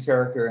our main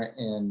character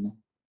in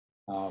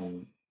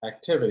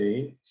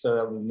activity. So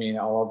that would mean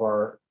all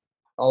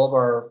of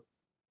our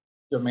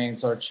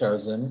domains are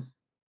chosen.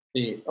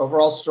 The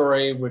overall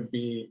story would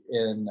be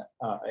in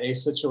a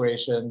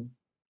situation.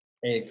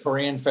 A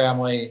Korean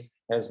family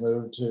has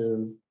moved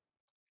to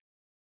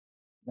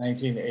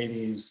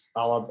 1980s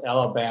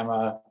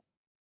Alabama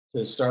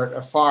to start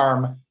a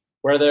farm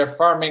where they're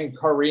farming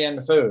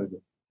Korean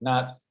food,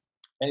 not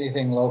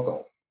anything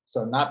local.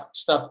 So not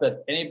stuff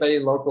that anybody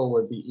local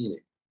would be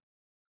eating.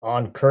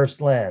 On cursed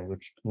land,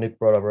 which Nick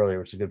brought up earlier,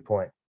 which is a good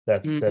point.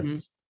 That's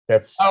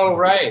Oh,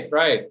 right.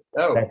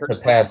 Oh, that's the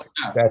cursed past.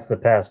 land. That's the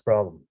past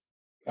problem.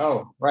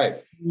 Oh,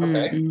 right.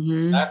 Okay.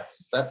 Mhm.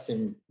 That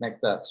seemed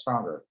make that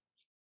stronger.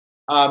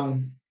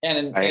 I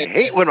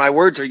hate when my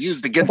words are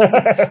used against me.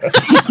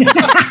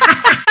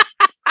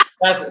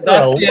 That's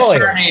the lawyer.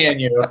 attorney in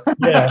you.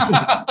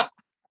 Yeah.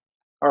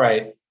 All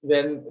right.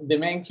 Then the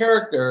main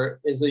character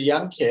is a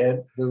young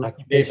kid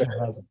David,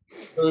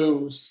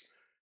 whose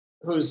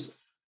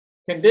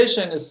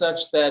condition is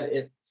such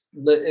that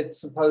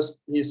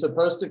he's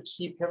supposed to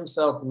keep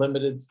himself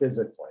limited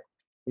physically.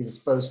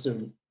 He's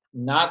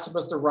not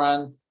supposed to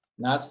run,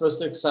 not supposed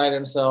to excite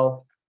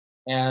himself,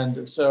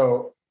 and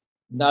so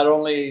not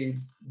only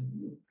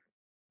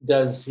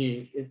does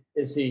he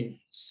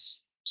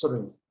sort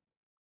of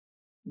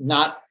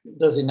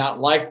does he not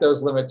like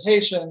those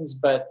limitations,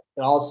 but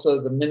also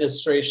the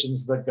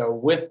ministrations that go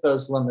with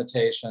those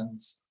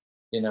limitations.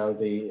 He's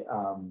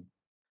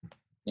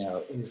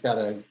got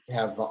to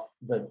have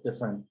the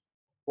different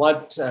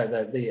blood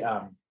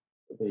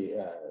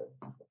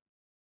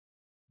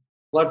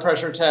blood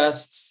pressure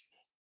tests,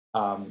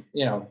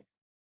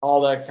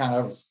 all that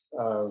kind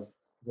of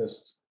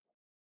just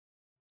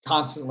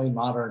constantly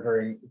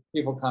monitoring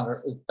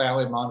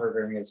family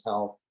monitoring his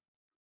health,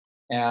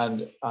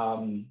 and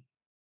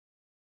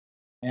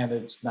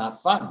it's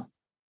not fun,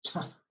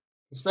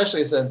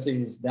 especially since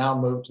he's now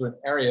moved to an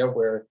area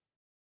where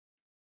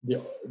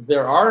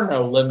there are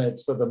no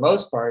limits for the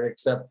most part,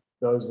 except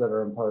those that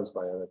are imposed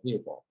by other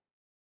people.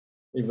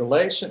 The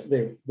relationship,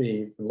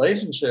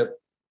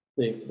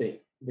 the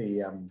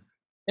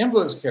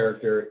influence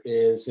character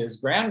is his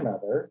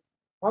grandmother.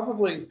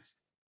 Probably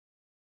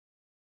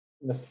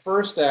in the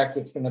first act,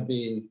 it's going to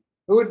be,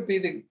 who would be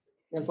the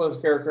influence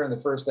character in the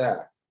first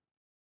act?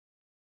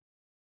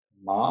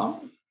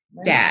 Mom?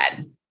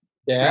 Dad,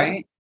 Dad?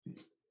 right?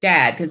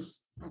 Dad,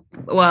 because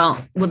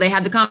they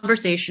had the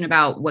conversation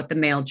about what the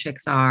male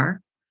chicks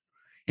are,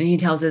 and he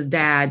tells his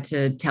dad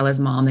to tell his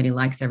mom that he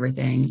likes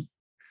everything.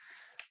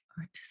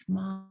 Or just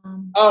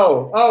mom.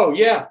 Oh,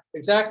 yeah,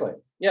 exactly.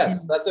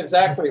 Yes, Yeah. that's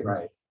exactly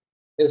right.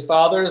 His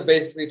father is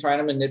basically trying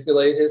to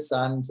manipulate his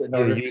sons in Be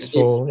order to keep.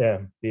 useful,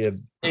 yeah.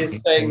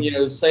 He's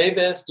saying, say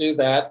this, do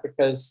that,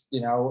 because,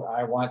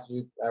 I want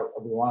you,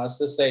 we want us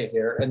to stay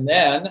here. And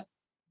then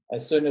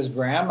as soon as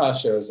grandma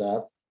shows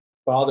up,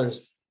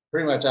 father's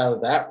pretty much out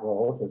of that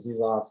role because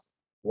he's off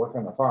working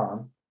on the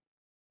farm.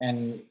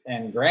 And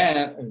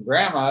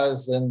grandma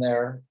is in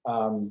there,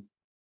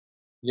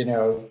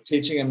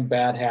 teaching him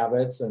bad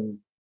habits and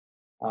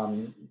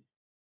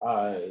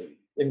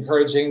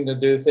encouraging to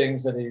do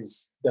things that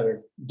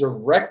are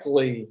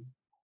directly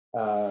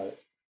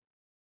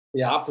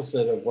the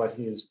opposite of what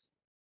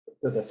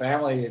that the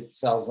family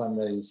tells him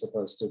that he's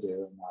supposed to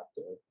do and not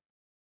do.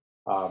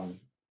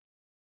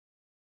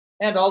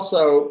 And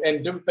also,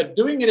 but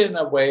doing it in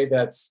a way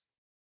that's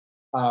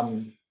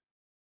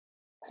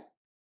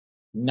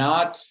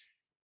not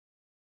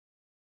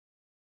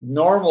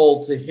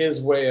normal to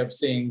his way of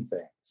seeing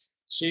things.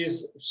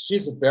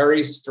 She's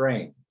very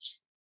strange.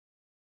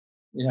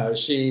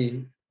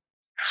 She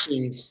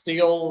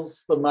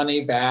steals the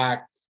money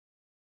back,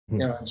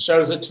 and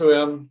shows it to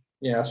him.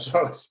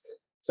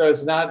 So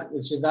it's not,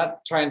 she's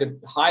not trying to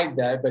hide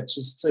that, but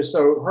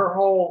so her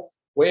whole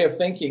way of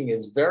thinking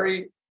is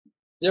very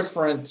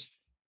different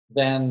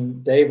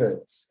than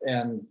David's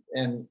and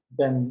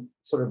then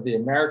sort of the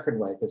American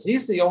way, because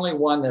he's the only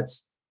one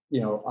that's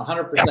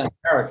 100%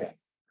 American.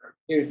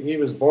 He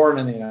was born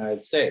in the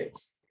United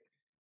States,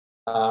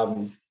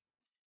 and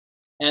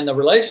the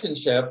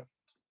relationship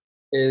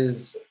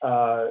is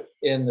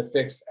in the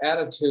fixed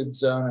attitude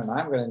zone, and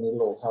I'm going to need a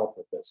little help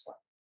with this one.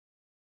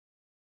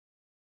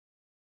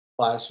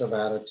 Clash of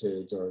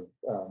attitudes, or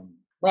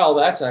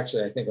that's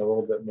actually, I think, a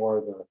little bit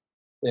more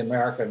the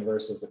American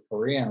versus the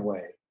Korean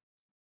way.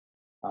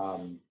 But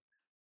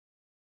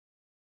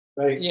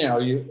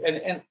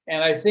and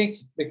I think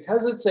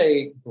because it's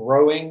a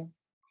growing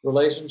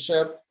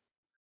relationship,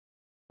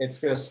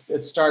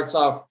 it starts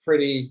off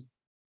pretty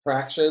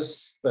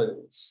fractious, but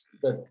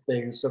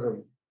they sort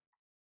of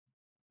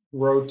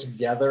grow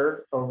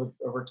together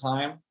over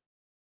time.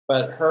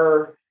 But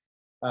her,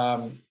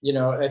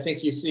 I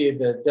think you see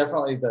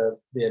definitely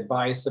the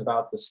advice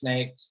about the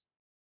snake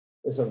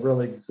is a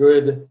really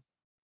good,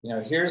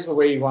 here's the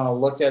way you want to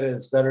look at it.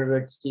 It's better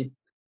to keep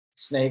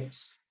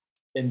snakes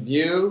in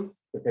view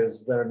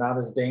because they're not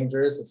as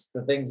dangerous. It's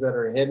the things that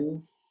are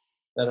hidden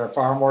that are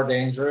far more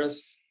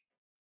dangerous.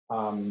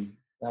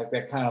 Like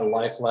that kind of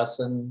life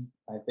lesson,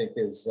 I think,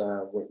 is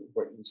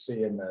what you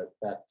see in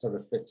that sort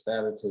of fixed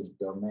attitude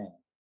domain.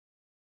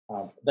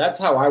 That's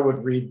how I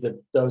would read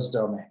those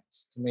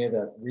domains. To me,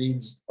 that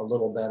reads a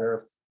little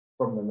better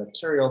from the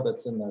material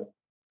that's in the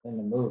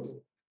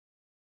movie.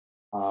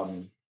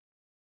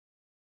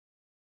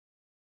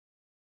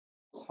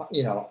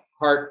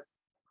 Heart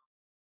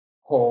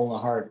hole in the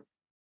heart,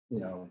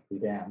 be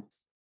damned.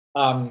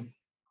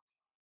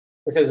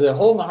 Because the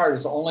hole in the heart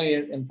is only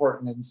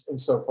important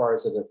insofar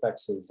as it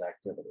affects his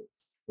activities.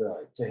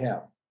 Really, to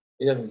him,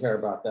 he doesn't care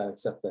about that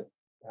except that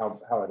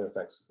how it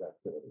affects his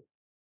activity.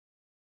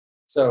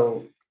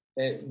 So,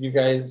 you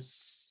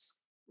guys,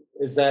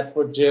 is that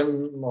what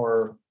Jim,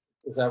 or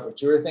is that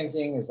what you were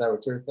thinking? Is that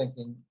what you're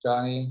thinking,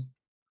 Johnny?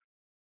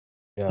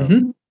 Yeah.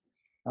 Mhm.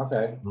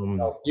 Okay.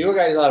 Well, you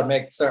guys ought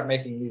to start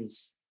making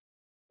these.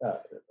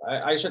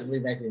 I shouldn't be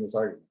making this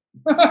argument.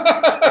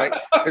 Right?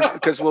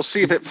 Because we'll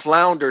see if it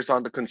flounders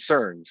on the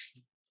concerns.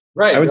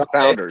 Right. I would Okay.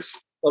 Founders.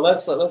 So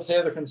let's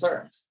hear the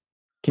concerns.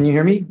 Can you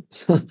hear me?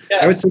 Yeah.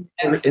 I would say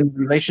in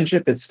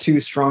relationship, it's two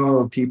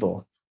strong-willed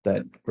people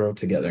that grow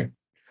together.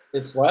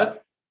 It's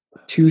what?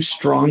 Two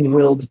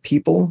strong-willed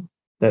people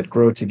that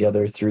grow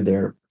together through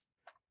their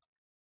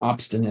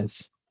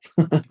obstinance.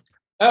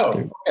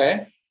 Oh,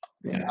 okay.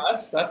 Yeah.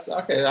 That's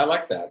okay. I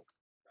like that.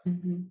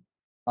 Mm-hmm.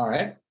 All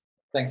right.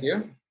 Thank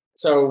you.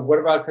 So what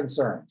about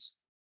concerns?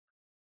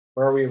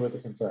 Where are we with the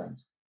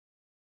concerns?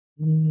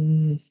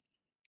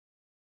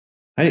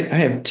 I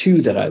have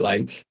two that I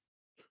like.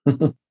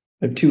 I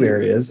have two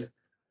areas.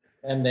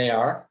 And they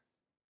are?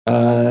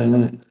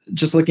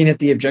 Just looking at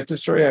the objective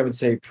story, I would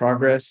say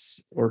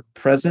progress or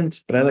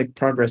present, but I like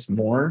progress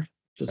more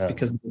just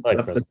because of the like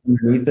stuff that's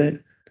underneath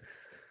it.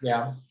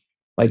 Yeah.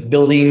 Like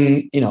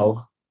building,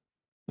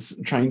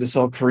 trying to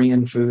sell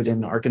Korean food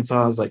in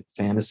Arkansas is like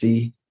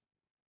fantasy.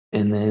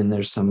 And then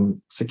there's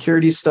some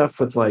security stuff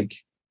with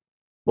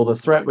the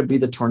threat would be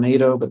the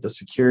tornado, but the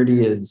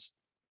security is,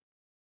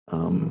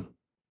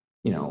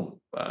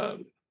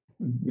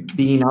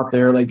 being out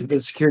there, like the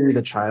security of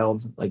the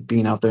child, like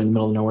being out there in the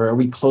middle of nowhere. Are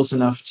we close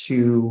enough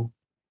to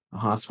a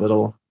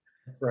hospital?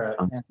 Right.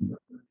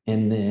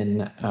 And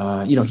then,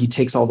 he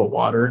takes all the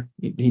water,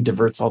 he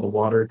diverts all the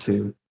water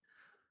to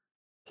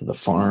the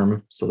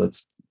farm. So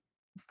that's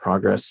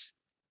progress.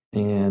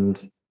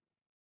 And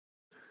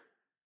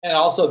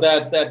also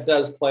that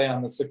does play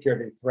on the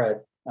security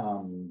threat,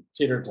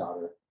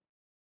 teeter-totter.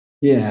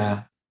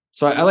 Yeah.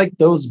 So I like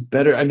those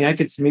better. I mean, I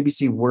could maybe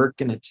see work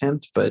and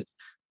attempt, but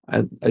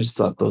I just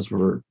thought those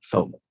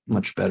felt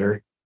much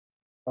better.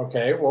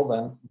 Okay, well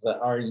then,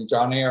 are you,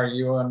 Johnny, are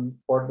you on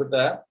board with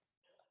that?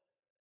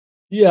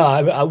 Yeah,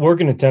 I work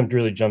and attempt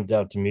really jumped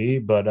out to me,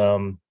 but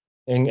and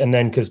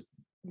then because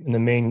in the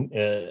main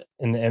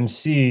in the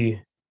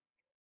MC,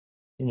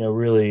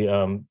 really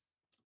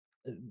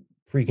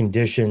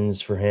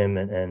preconditions for him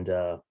and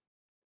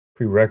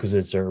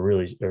prerequisites are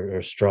really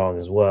are strong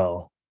as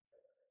well.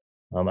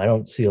 I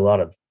don't see a lot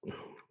of,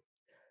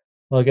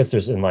 well, I guess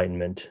there's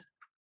enlightenment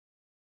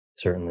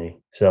certainly.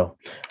 So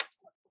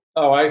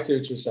Oh, I see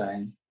what you're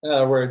saying. In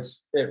other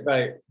words,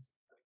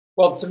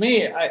 well, to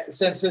me,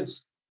 since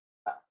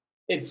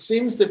it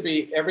seems to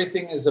be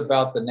everything is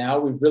about the now.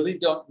 We really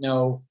don't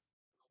know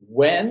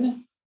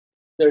when.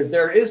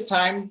 There is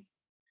time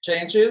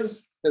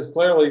changes because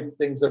clearly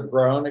things have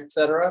grown,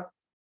 etc.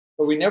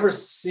 But we never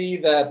see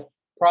that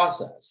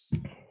process.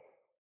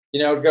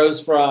 It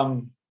goes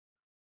from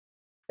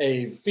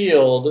a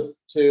field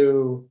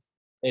to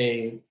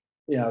they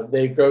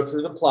go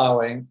through the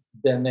plowing,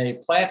 then they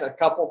plant a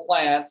couple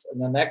plants,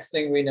 and the next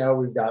thing we know,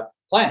 we've got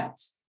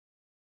plants.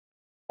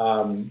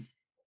 And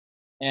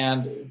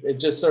it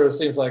just sort of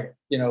seems like,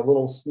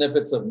 little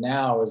snippets of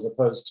now as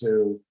opposed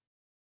to,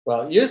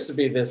 well, it used to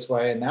be this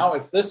way and now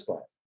it's this way,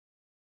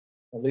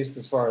 at least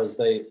as far as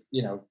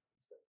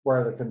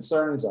where the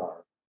concerns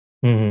are.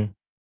 mhm.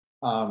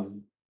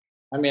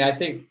 I mean, I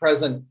think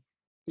present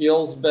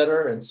feels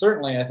better. And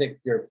certainly I think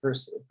your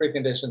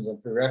preconditions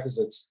and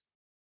prerequisites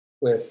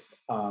with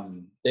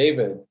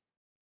David,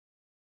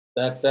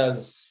 that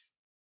does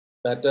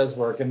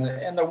work.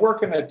 And the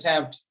work and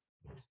attempt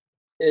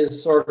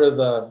is sort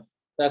of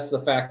that's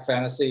the fact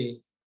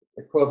fantasy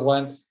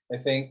equivalent, I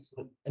think.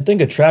 I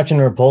think attraction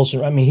and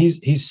repulsion. I mean,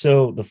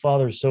 the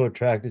father is so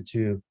attracted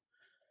to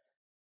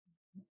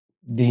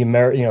the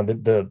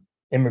the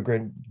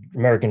immigrant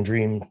American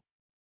dream,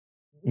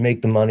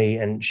 make the money,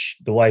 and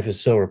the wife is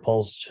so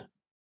repulsed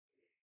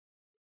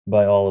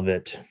by all of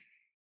it.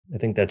 I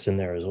think that's in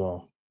there as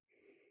well.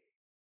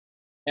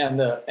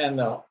 And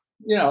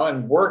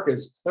and work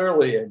is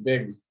clearly a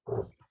big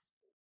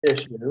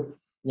issue,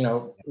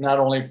 not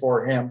only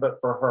for him but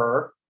for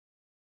her.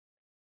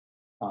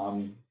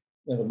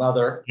 The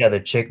mother. Yeah, the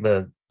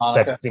Monica.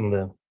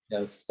 sexting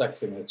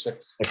Sexing the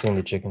chicks. sexting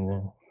the chicken.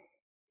 Yeah.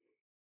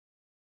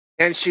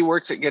 And she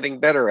works at getting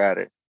better at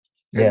it.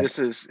 And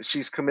Yeah.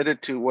 she's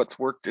committed to what's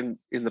worked in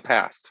the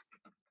past.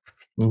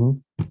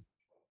 Mhm.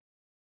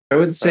 I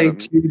would say Um,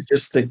 too,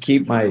 just to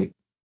keep my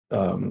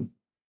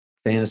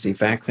fantasy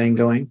fact thing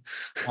going,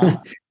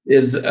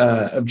 is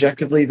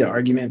objectively the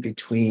argument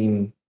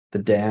between the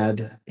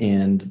dad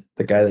and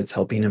the guy that's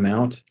helping him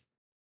out.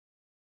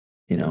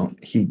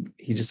 He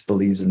just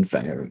believes in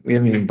fire. We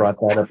haven't even brought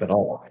that up at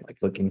all, like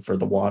looking for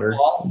the water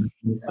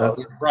and stuff.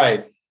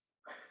 Right.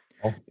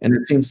 And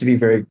it seems to be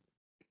very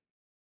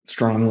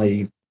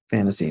strongly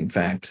fantasy and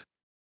fact.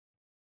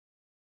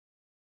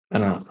 I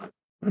don't know.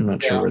 I'm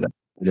not sure Yeah. where that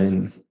fit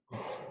in.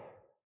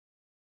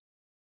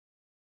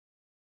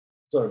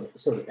 Sort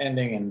of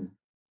ending in.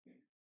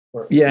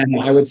 Yeah, and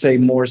I would say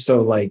more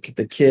so like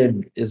the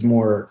kid is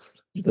more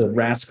the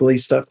rascally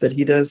stuff that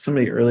he does.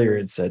 Somebody earlier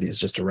had said he's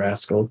just a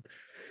rascal.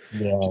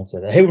 Yeah, I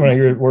said I hate when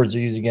your words are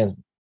used against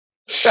me.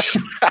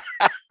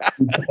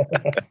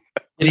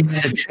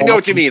 I know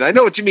what you mean. I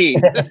know what you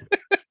mean.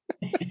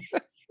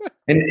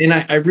 And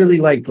I really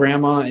like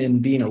grandma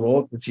in being a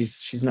role, but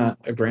she's not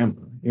a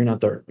grandma. You're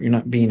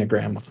not being a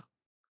grandma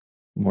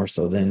more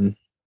so than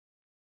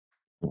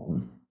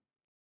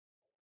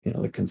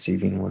the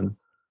conceiving one.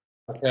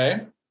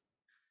 Okay.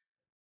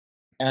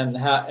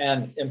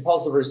 And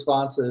impulsive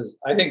responses.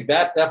 I think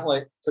that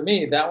definitely, to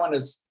me, that one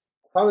is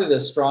probably the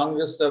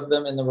strongest of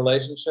them in the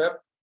relationship.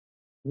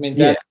 I mean,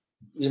 that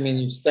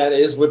that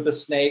is with the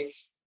snake.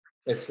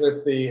 It's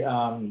with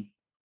the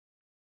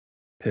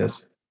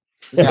Piss.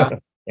 yeah.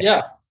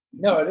 Yeah.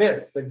 No, it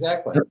is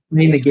exactly.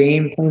 Playing the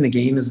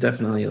game is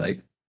definitely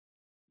like,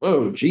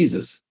 oh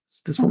Jesus,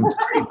 this woman's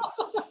great.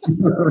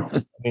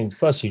 I mean,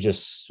 plus he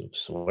just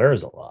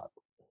swears a lot.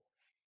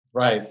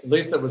 Right. At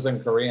least it was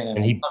in Korean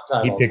And he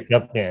subtitled. picked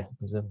up, yeah.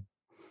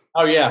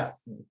 Oh yeah,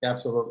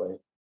 absolutely.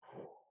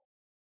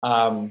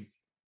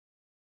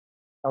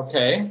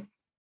 Okay.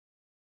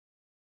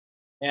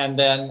 And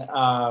then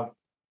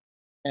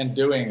and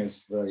doing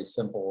is very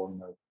simple in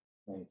the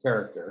main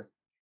character.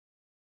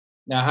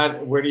 Now,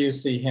 where do you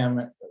see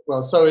him?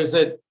 Well, so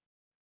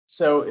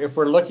if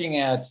we're looking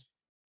at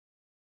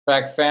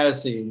fact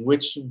fantasy,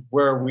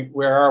 where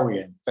are we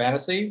in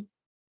fantasy?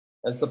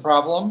 That's the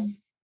problem.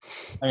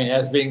 I mean,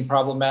 as being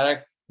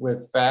problematic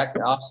with fact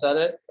offset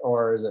it,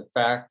 or is it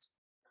fact?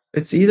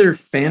 It's either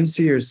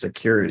fantasy or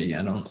security.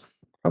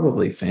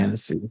 Probably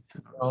fantasy.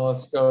 Well,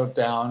 let's go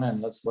down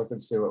and let's look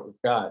and see what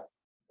we've got.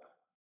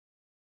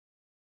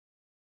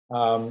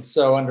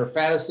 So under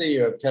fantasy,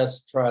 you have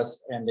test,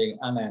 trust, ending,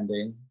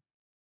 unending.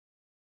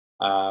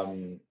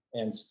 And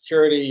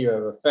security, you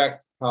have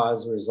effect,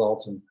 cause,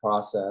 result, and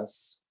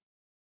process.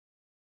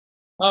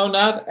 Oh,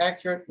 not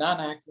accurate,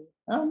 non-accurate.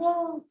 Oh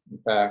no, in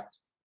fact.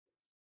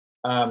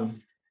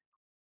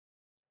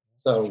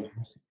 So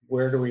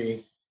where do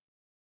we?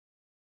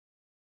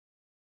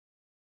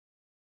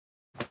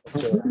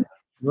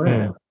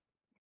 Hmm.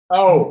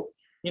 Oh,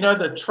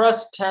 the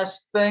trust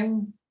test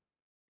thing.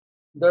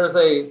 There's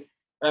a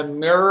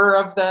mirror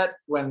of that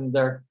when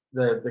the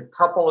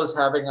couple is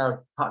having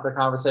the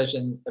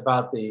conversation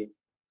about the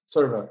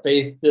sort of a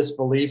faith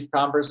disbelief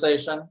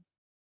conversation.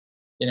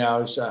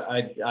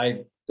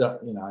 I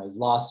don't, I've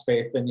lost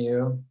faith in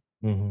you.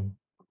 Mhm.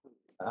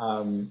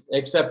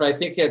 Except I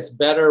think it's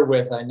better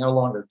with I no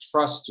longer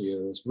trust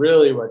you is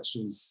really what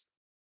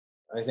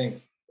I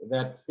think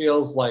that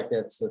feels like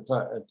it's a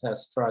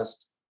test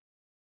trust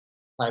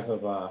type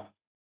of a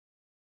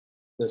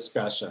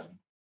discussion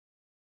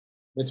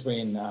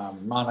between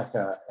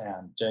Monica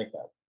and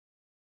Jacob.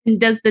 And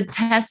does the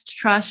test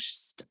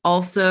trust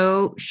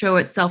also show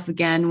itself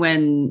again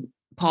when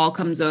Paul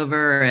comes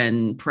over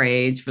and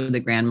prays for the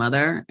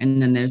grandmother? And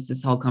then there's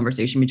this whole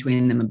conversation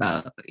between them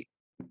about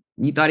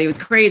you thought he was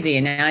crazy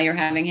and now you're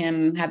having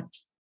him have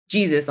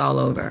Jesus all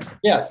over.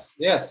 Yes,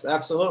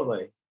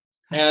 absolutely.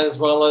 As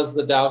well as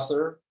the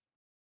douser,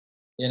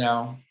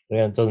 Yeah,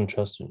 it doesn't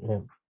trust it. Yeah.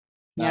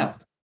 Yeah.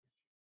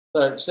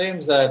 So it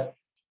seems that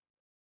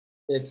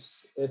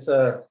it's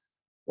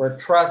where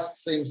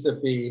trust seems to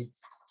be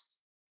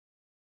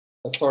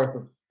a sort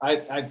of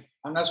I'm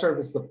not sure if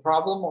it's the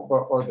problem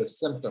or the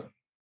symptom,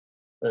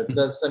 but it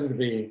does seem to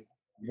be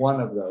one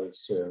of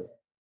those two.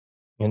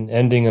 And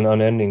ending and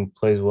unending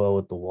plays well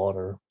with the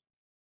water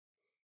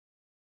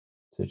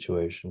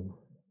situation.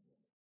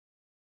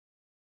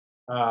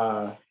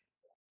 So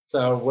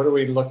what are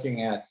we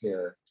looking at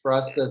here?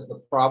 Trust as the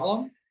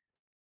problem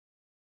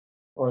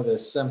or the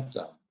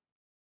symptom?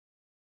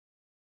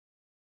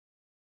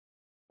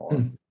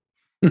 Or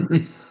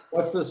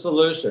what's the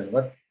solution?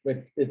 What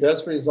it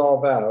does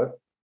resolve out,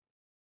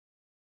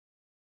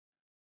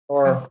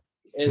 or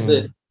is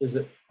it? I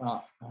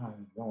don't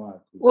want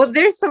to Well,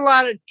 there's a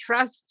lot of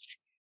trust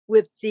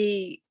with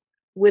the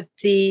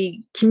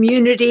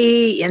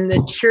community in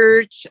the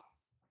church.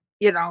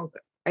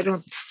 I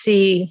don't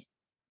see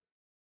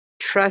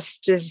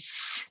trust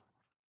as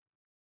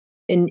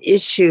an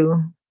issue.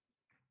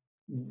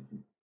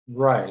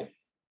 right.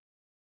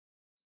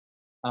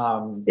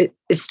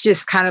 It's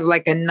just kind of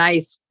like a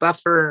nice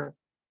buffer.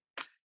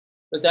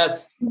 But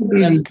that's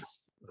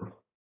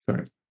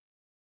Sorry.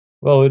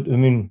 Well, I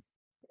mean,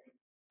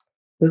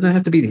 Doesn't it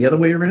have to be the other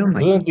way around?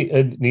 Like,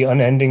 isn't the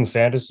unending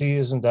fantasy,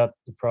 isn't that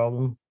the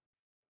problem?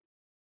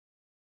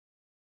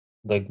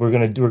 Like we're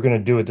gonna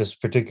do it this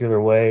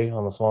particular way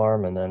on the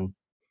farm, and then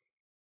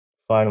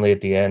finally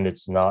at the end,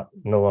 it's no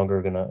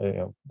longer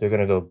gonna. They're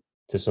gonna go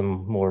to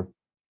some more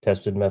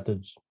tested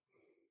methods.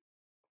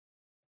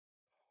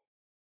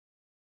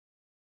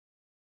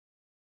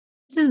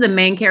 This is the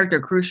main character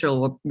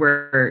crucial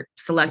we're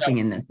selecting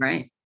in this,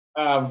 right?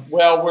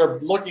 well, we're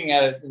looking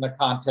at it in the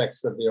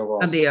context of the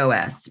overall. Of the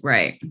OS,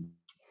 right.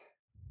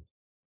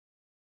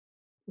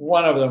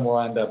 One of them will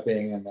end up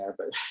being in there,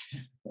 but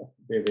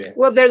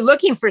Well, they're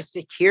looking for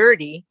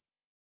security.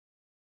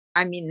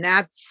 I mean,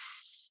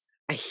 that's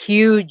a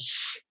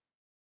huge.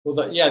 Well,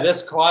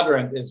 this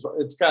quadrant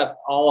it's got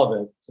all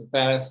of it. It's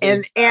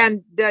fantasy.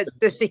 And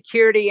the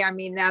security, I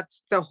mean,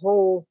 that's the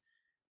whole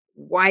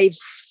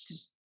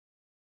wife's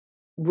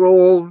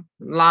role,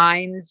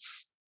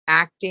 lines,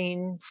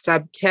 acting,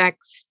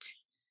 subtext.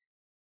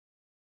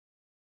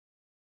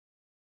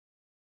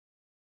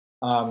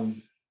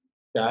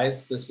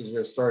 Guys, this is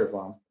your story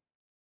form.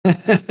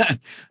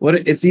 what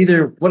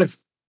if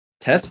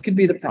Tess could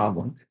be the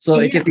problem? So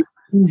it could be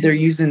they're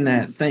using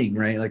that thing,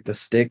 right? Like the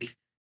stick,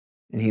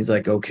 and he's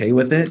like okay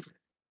with it.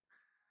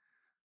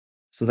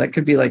 So that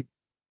could be like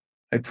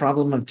a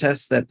problem of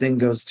Tess that then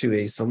goes to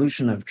a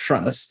solution of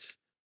trust.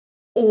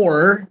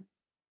 Or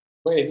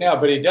wait, no,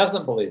 but he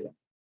doesn't believe it.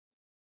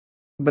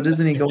 But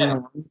isn't he going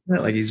along with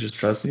it? Like he's just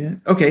trusting it?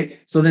 Okay.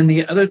 So then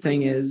the other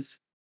thing is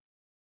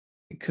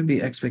it could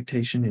be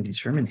expectation and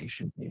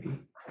determination, maybe.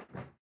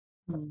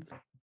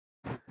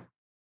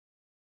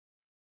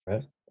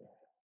 Right.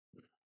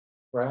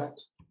 Right.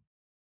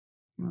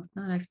 Well, it's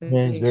not Yeah,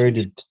 expectation. it's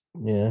very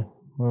yeah.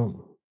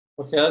 Well,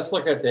 okay, let's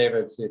look at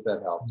David, see if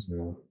that helps.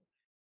 yeah.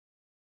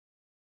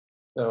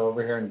 So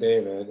over here in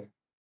David.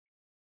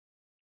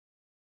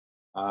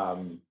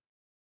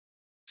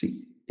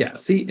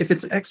 See, if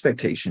it's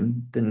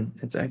expectation, then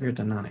it's accurate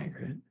to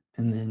non-accurate.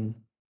 And then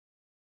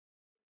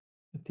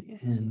at the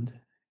end,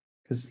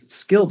 because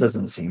skill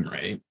doesn't seem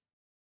right.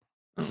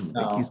 I don't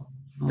think he's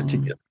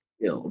particularly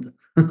skilled.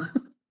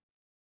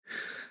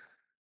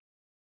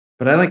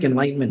 But I like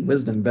enlightenment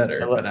wisdom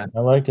better. I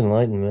like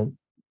enlightenment.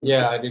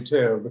 Yeah, I do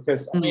too.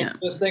 Because I mean,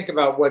 just think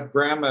about what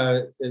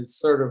grandma is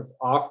sort of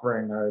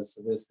offering us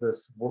is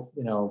this,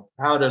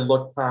 how to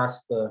look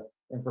past the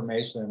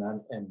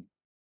information and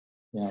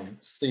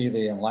see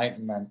the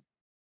enlightenment.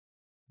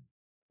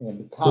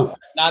 Become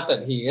not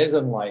that he is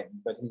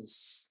enlightened, but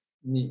he's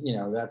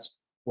that's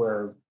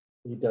where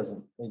he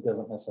doesn't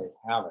necessarily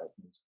have it.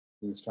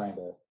 He's trying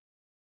to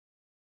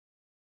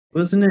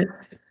Wasn't it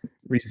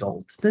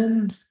result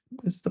then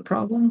is the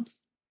problem?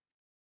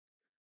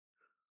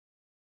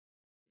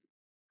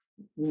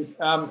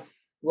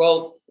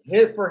 Well,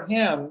 for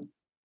him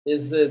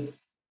is that,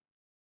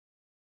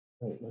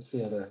 wait, what's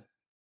the other?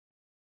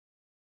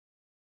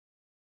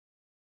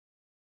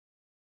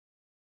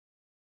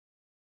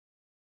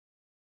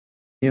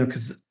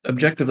 Because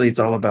objectively it's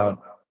all about,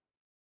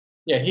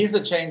 Yeah, he's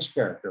a change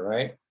character,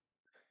 right?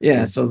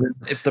 yeah. So then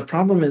if the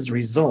problem is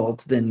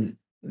result, then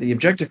the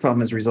objective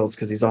problem is results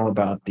because he's all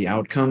about the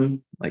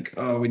outcome. Like,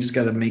 oh, we just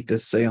got to make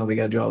this sale, we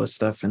got to do all this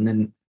stuff, and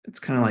then it's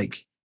kind of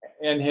like,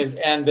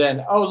 And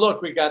then, oh,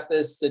 look, we got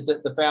this,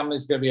 the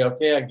family's gonna be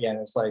okay again.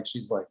 It's like,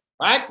 she's like,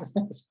 what?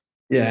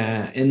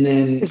 yeah, and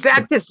then Is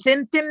that the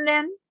symptom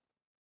then?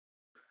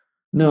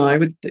 no, I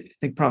would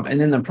think problem,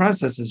 and then the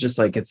process is just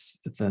like it's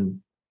a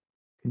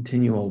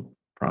continual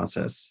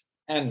process.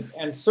 And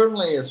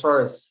certainly as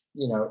far as,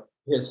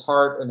 his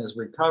heart and his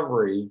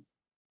recovery,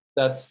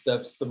 that's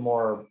the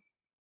more,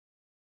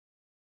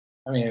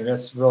 I mean,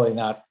 that's really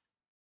not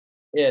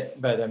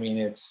it, but I mean,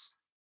 it's,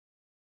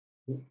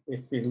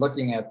 if you're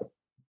looking at the,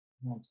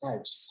 oh, God,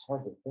 it's just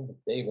hard to think of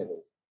David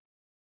as,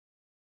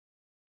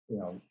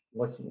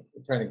 looking,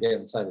 trying to get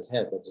inside his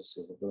head. That just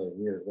is a really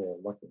weird way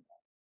of looking at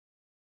it.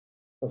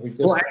 But we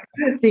just, Well, I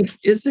kind of think,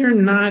 is there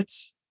not,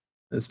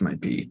 this might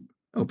be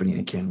opening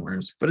a can of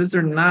worms, but is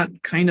there not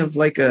kind of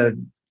like a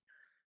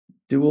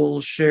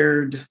dual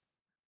shared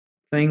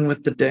thing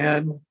with the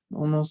dad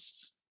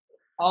almost?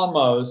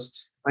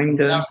 almost,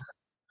 Kind of.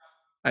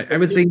 I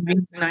would say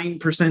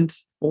 99%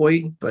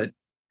 boy, but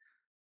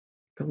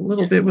a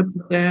little bit with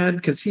the dad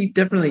because he's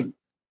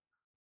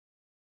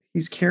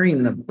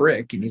carrying the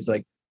brick and he's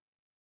like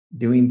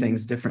doing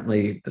things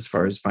differently as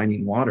far as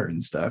finding water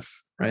and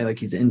stuff, right? Like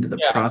he's into the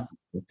Yeah. process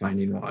of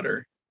finding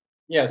water.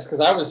 yes, because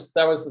that was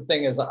the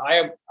thing is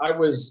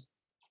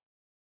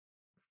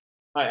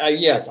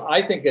yes,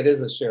 I think it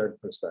is a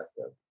shared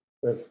perspective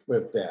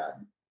with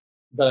dad,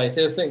 but I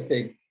do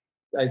think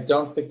I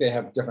don't think they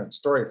have different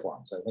story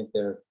forms. I think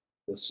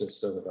it's just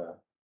sort of a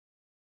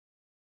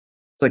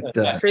It's like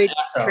the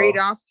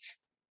Trade-off.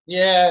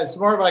 yeah, it's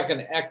more of like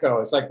an echo.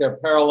 It's like they're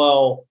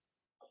parallel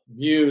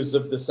views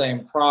of the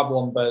same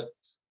problem, but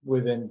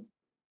within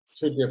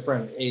two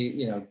different,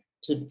 an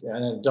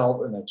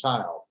adult and a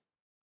child.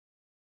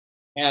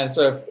 And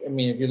so, I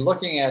mean, if you're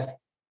looking at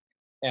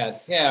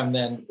him,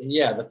 then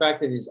yeah, the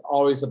fact that he's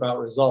always about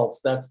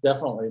results, that's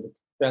definitely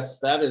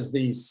that is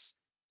the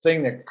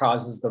thing that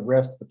causes the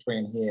rift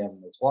between he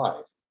and his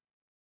wife.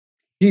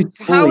 he's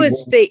How fully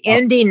is the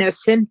ending a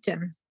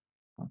symptom?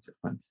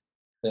 consequence.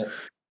 That,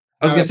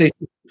 I was gonna say,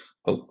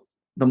 oh,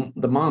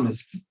 the mom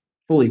is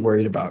fully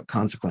worried about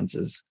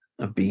consequences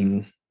of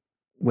being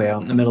way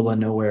out in the middle of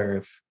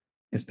nowhere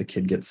if the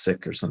kid gets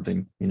sick or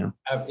something,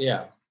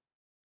 yeah.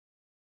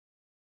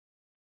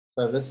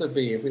 So this would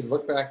be, if we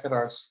look back at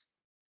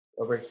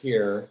over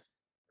here,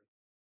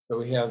 so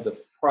we have the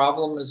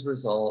problem as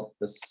result,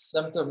 the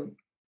symptom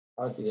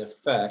are the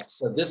effects.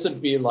 So this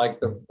would be like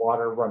the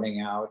water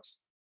running out.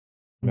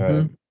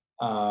 Right.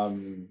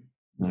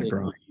 Not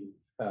growing.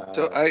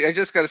 So I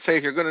just got to say,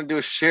 if you're going to do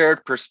a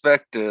shared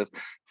perspective,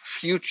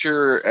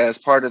 future as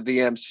part of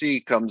the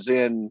MC comes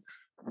in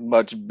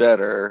much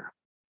better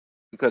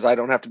because I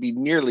don't have to be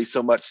nearly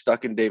so much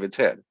stuck in David's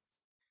head.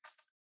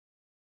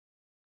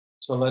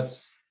 So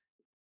let's,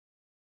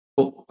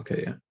 Oh,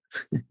 okay,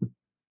 yeah.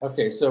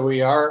 okay, so we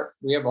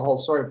have a whole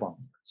story point.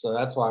 So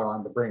that's why I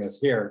wanted to bring us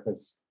here,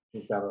 because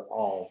we've got it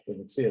all, we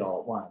can see it all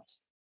at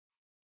once.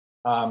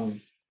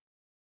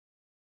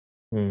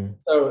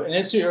 So an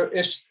issue,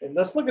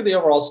 let's look at the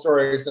overall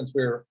story since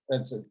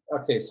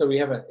okay, so we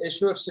have an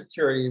issue of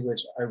security,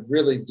 which I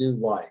really do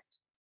like.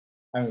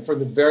 I mean, from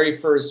the very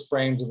first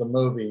frames of the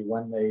movie,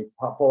 when they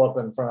pull up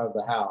in front of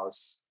the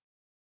house,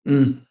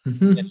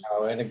 Mm-hmm.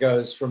 and it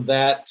goes from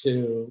that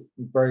to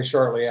very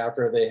shortly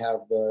after they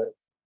have the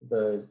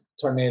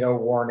tornado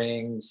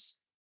warnings.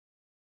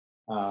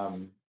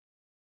 And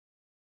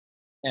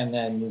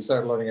then we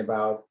start learning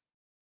about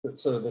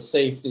sort of the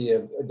safety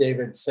of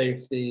David's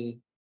safety.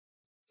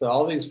 So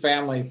all these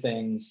family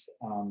things,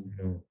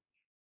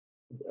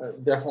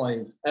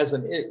 definitely as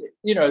an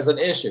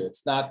issue.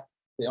 It's not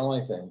the only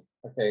thing.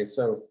 Okay,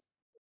 so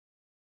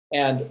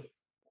and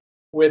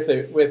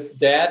with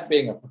dad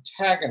being a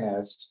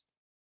protagonist,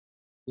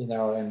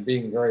 and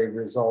being very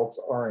results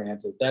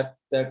oriented, that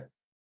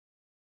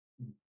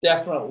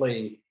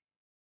definitely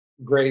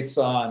grates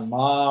on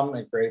mom.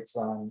 It grates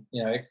on,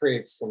 it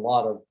creates a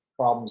lot of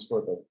problems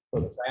for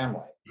the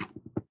family.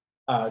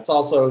 It's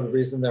also the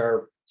reason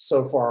they're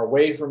so far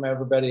away from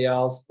everybody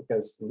else,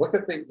 because look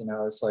at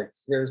it's like,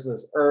 here's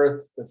this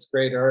earth, this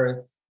great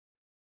earth.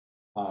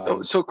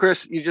 So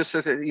Chris, you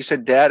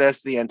said dad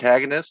as the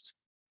antagonist?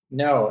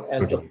 No,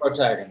 as the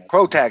protagonist.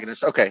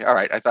 Protagonist. Okay, all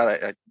right. I thought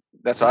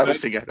that's what I was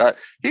thinking.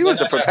 He was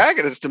the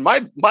protagonist in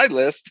my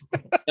list.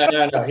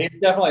 No. He's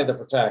definitely the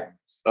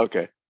protagonist.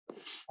 Okay.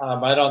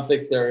 I don't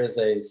think there is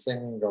a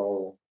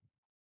single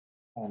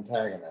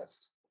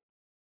antagonist.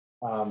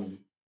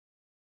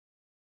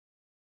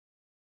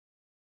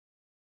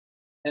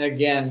 and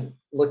again,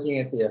 looking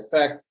at the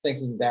effect,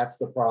 thinking that's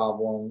the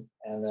problem,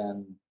 and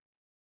then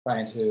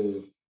trying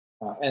to,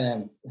 and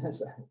then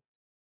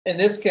in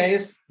this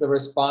case, the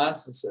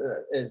response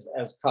is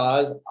as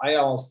cause. I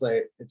almost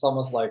say it's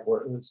almost like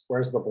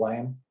where's the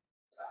blame?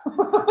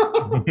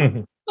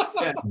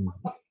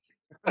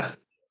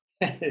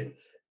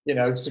 You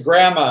know, it's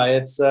grandma,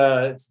 it's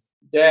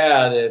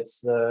dad,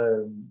 it's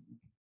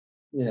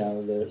you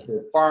know,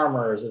 the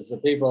farmers, it's the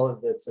people,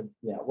 it's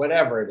you know,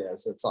 whatever it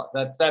is. It's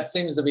that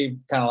seems to be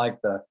kind of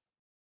like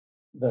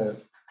the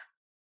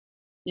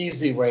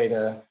easy way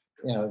to,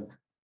 you know,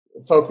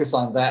 focus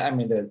on that. I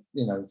mean,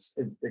 you know,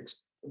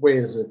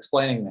 ways of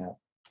explaining that.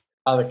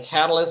 The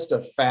catalyst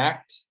of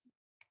fact.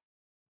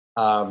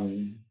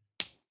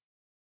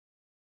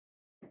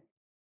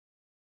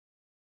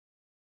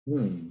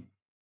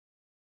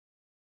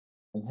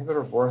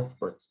 Inhibitor worth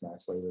works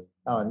nicely.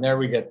 Oh, and there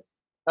we get,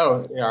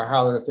 oh, yeah,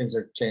 how other things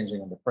are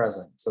changing in the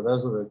present. So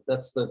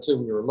that's the two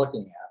we were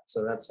looking at.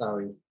 So that's how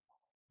we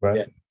Right.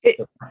 get the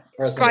It's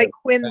present like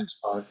when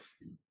benchmark.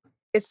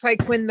 it's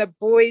like when the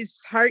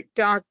boy's heart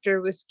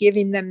doctor was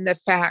giving them the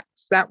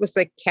facts. That was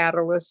a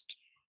catalyst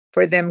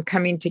for them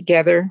coming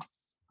together.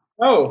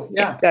 Oh,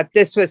 yeah. That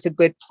this was a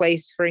good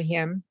place for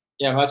him.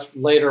 Yeah, much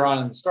later on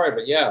in the story,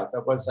 but yeah,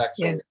 that was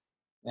actually,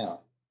 yeah.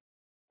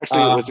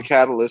 Actually, it was a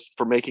catalyst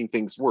for making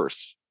things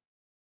worse.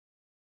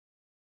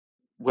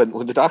 When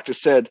the doctor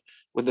said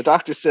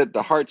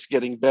the heart's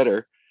getting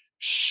better,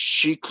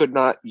 she could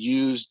not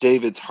use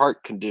David's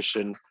heart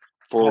condition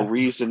for That's a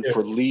reason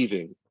for good.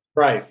 leaving.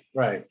 Right.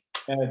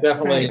 And it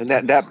definitely, And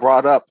that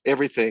brought up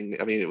everything.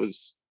 I mean, it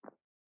was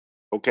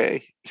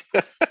okay.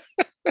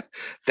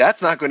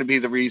 That's not going to be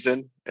the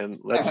reason. And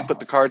let's put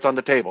the cards on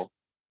the table.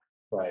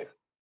 right.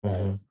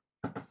 Mhm.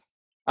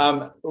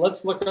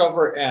 Let's look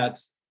over at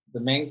the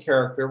main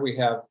character. We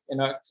have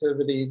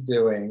inactivity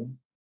doing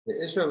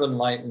the issue of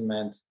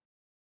enlightenment,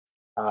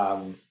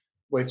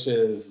 which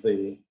is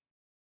the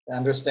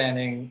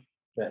understanding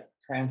that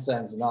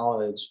transcends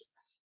knowledge.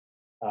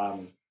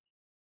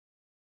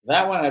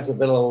 That one has a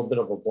little bit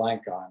of a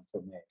blank on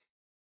for me.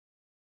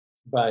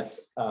 But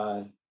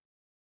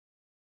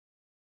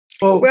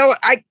Well,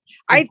 I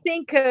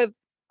think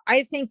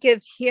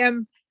of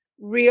him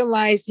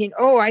realizing,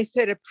 oh, I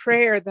said a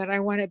prayer that I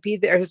want to be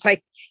there. It's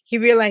like he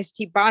realized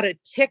he bought a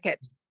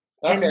ticket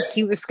and okay,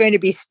 he was going to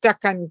be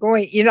stuck on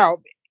going, you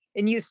know,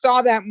 and you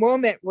saw that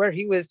moment where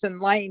he was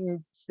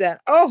enlightened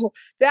that, oh,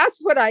 that's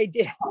what I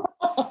did.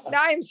 Now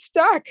I'm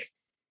stuck.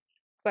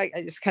 Like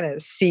I just kind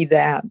of see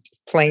that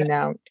playing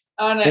out.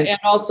 and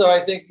also I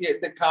think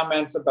the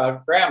comments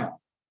about grandma.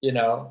 You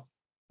know,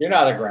 you're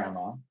not a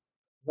grandma.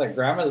 It's like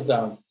grandmas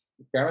know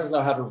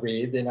how to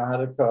read. They know how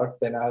to cook.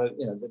 They know how to,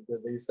 you know, do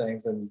these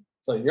things, and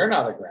so you're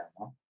not a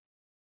grandma.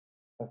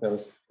 I thought that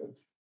was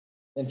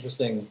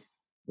interesting.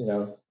 You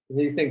know,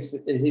 he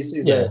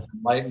sees that as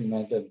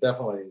enlightenment, and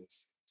definitely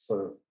is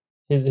sort of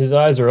His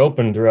eyes are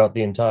open throughout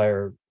the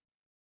entire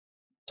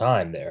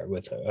time there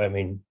with her. I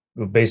mean,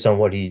 based on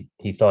what he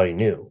thought he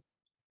knew,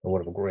 and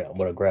what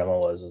a grandma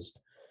was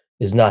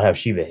is not how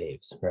she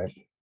behaves, right?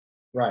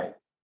 right.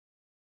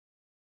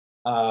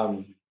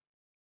 I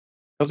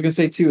was gonna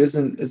say too,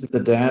 isn't the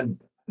dad?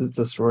 It's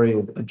a story,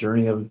 a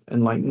journey of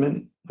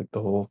enlightenment, like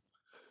the whole.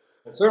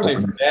 Certainly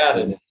for dad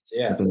it is,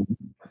 yes.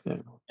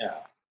 Yeah.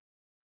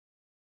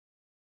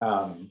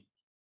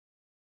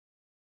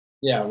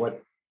 Yeah.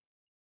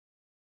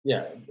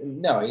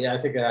 Yeah, I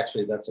think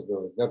actually that's a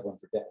really good one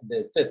for dad.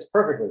 It fits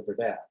perfectly for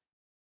dad.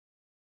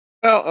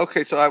 Well,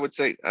 okay, so I would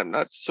say I'm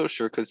not so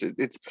sure because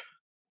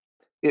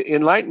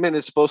enlightenment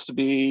is supposed to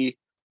be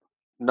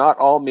not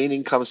all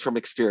meaning comes from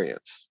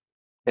experience.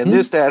 And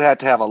this dad had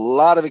to have a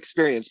lot of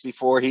experience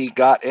before he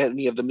got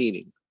any of the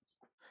meaning.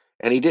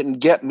 And he didn't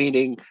get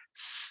meaning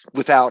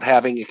without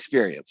having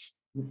experience.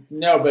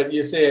 No, but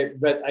you see,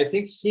 but I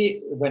think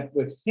he went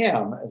with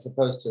him as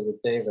opposed to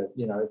with David.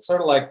 You know, it's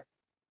sort of like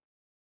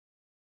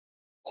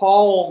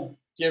Paul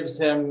gives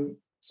him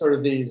sort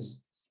of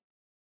these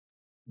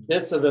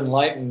bits of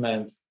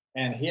enlightenment,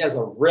 and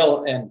Jacob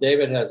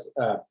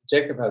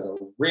has a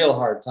real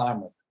hard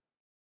time with it.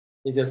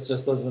 He just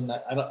doesn't.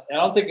 I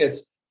don't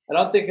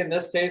think in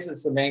this case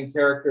it's the main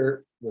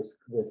character with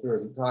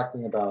we're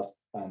talking about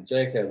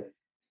Jacob.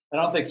 I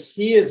don't think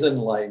he is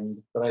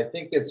enlightened, but I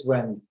think it's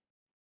when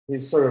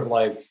he's sort of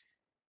like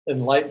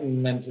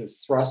enlightenment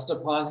is thrust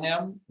upon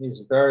him. He's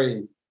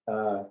very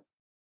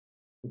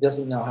he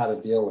doesn't know how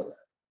to deal with it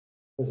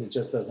because it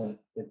just doesn't.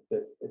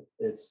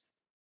 It's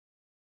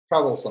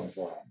troublesome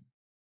for him.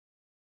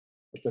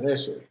 It's an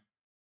issue.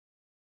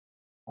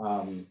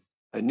 I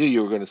knew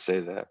you were going to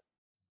say that.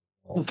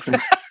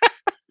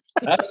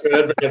 That's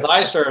good because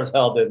I sure as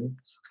hell didn't.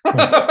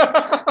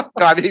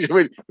 No, I mean,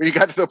 when you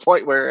got to the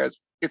point where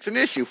it's an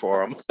issue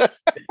for him.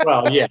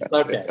 Well, yes,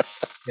 okay,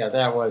 yeah,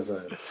 that was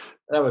a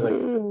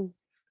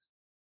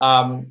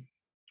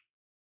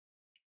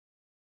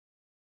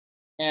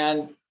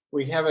and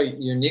we have a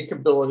unique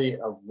ability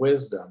of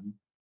wisdom.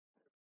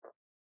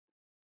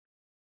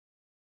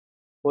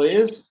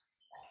 Please.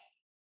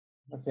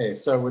 Okay,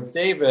 so with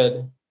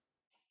David,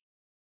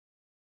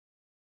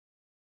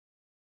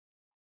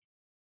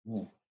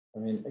 Yeah. I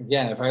mean,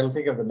 again, if I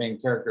think of the main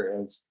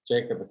character as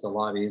Jacob, it's a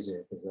lot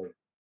easier because I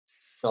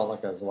felt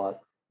like I was a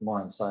lot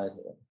more inside of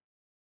it.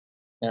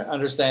 And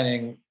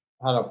understanding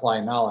how to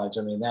apply knowledge,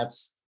 I mean,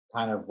 that's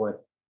kind of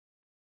what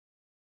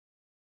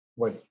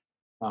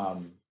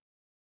um,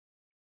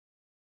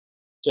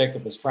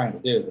 Jacob is trying to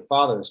do. The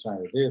father is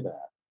trying to do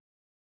that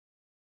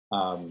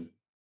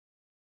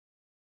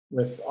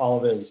with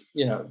all of his,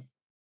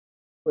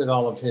 with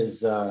all of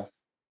his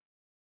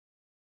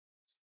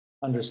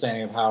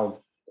understanding of how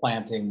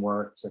planting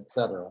works,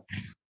 etc.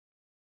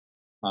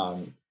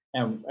 And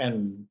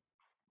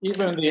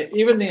even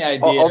the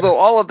idea, Although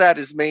all of that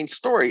is main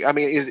story, I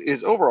mean,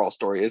 is overall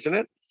story, isn't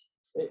it?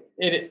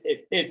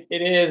 it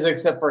is,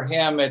 except for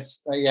him.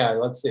 It's yeah.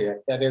 Let's see.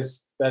 That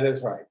is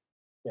right.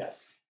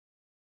 Yes.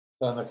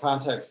 So in the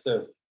context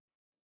of,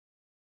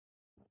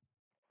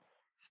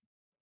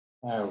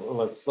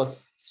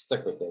 let's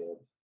stick with David.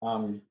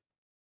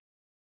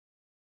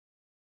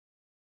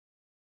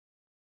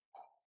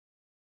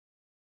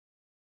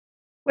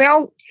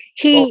 Well,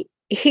 he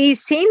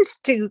seems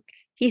to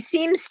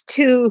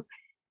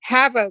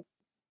have a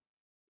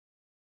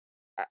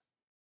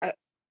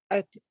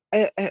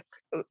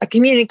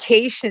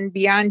communication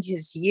beyond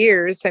his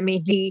years. I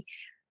mean,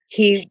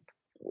 he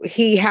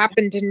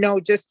happened to know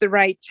just the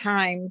right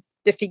time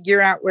to figure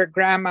out where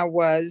grandma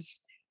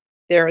was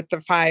there at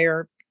the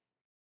fire.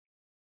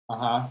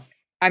 I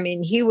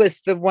mean, he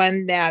was the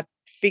one that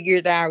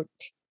figured out,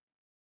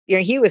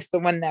 he was the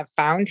one that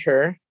found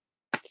her.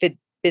 If it had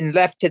been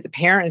left to the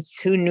parents,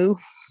 who knew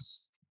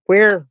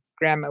where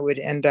grandma would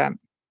end up.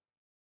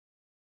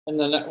 And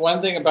then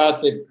one thing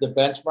about the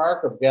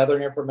benchmark of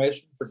gathering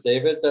information for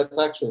David, that's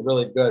actually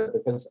really good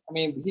because, I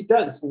mean, he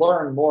does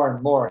learn more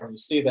and more. And you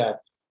see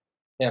that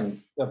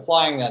him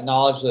applying that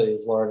knowledge that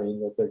he's learning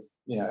with the,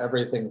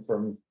 everything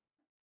from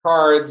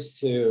cards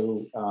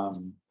to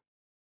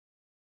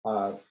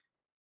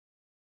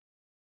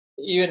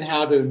even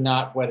how to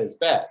not wet his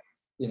bed,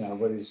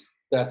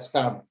 that's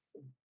kind of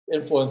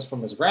influence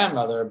from his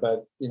grandmother.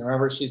 But,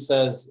 remember she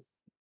says,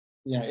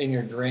 in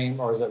your dream,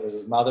 or was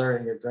his mother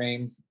in your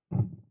dream?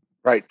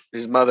 Right.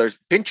 His mother's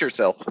pinch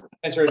yourself.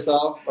 Pinch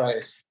yourself,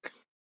 right.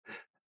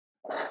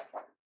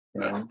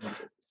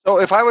 So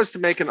if I was to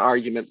make an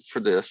argument for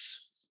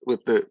this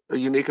with a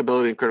unique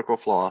ability and critical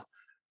flaw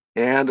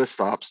and a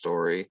stop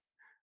story,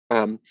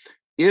 in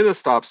a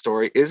stop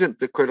story, isn't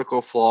the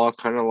critical flaw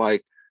kind of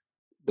like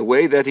the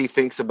way that he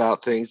thinks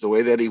about things, the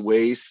way that he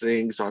weighs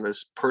things on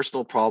his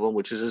personal problem,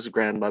 which is his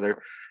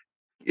grandmother,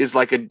 is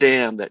like a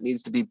dam that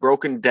needs to be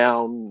broken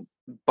down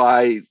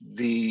by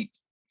the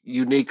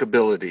unique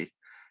ability.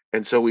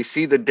 And so we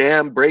see the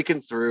dam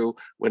breaking through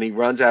when he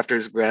runs after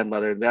his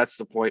grandmother, and that's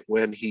the point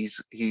when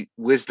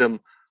wisdom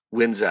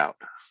wins out.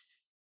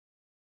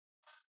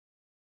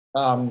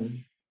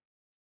 And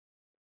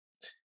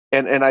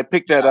I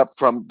picked that up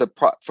from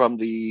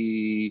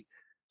the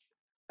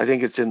I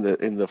think it's in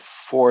the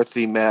four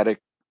themes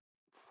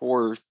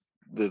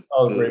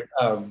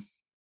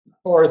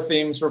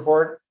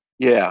report.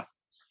 Yeah,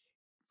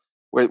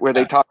 where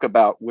they talk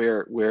about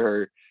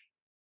where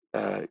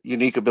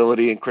unique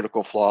ability and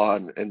critical flaw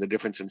and the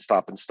difference in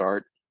stop and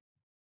start.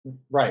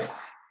 Right.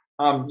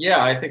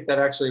 Yeah, I think that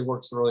actually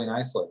works really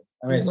nicely.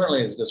 I mean, it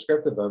certainly is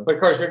descriptive of, but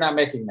of course, you're not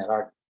making that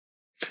argument.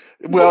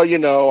 Well,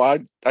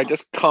 I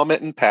just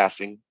comment in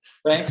passing.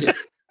 Thank you.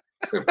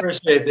 We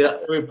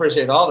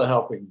appreciate all the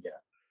help we can get.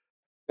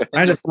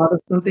 I'd have thought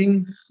of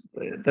something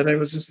that I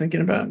was just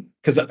thinking about,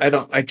 because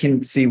I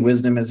can see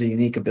wisdom as a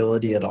unique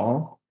ability at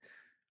all.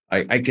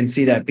 I can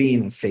see that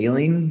being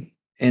failing.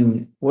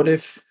 And what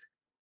if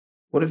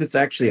it's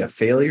actually a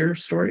failure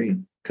story?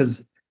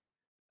 Because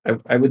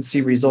I would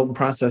see result and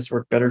process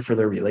work better for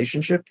their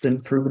relationship than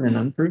proven and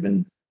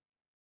unproven.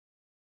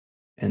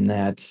 And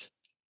that,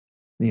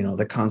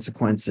 the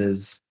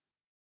consequences,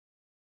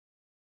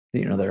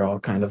 they're all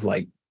kind of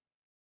like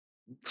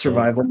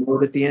survival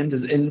mode at the end,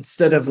 is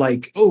instead of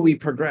like, oh, we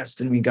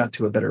progressed and we got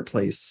to a better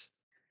place.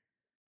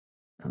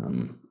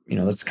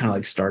 That's kind of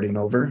like starting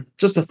over.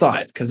 Just a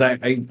thought, because I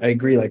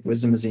agree, like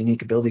wisdom as a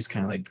unique ability is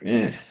kind of like,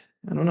 I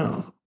don't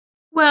know.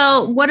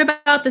 Well, what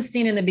about the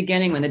scene in the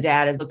beginning when the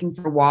dad is looking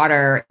for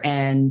water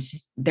and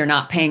they're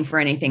not paying for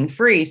anything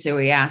free? So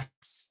he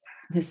asks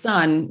his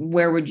son,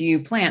 where would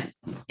you plant?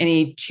 And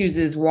he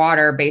chooses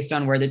water based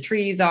on where the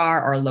trees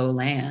are or low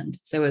land.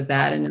 So is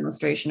that an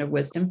illustration of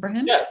wisdom for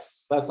him?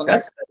 Yes, that's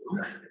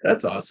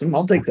awesome.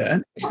 I'll take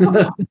that.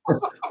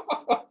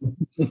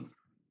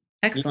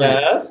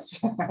 Excellent. Yes,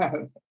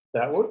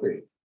 that would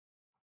be.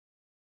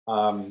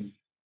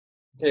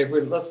 Okay,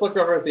 let's look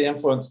over at the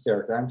influence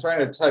character. I'm trying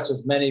to touch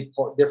as many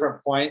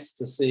different points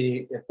to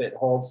see if it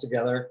holds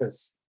together,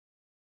 because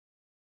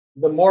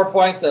the more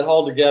points that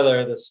hold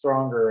together, the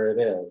stronger it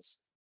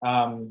is.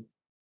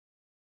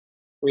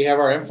 We have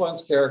our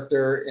influence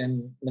character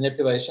in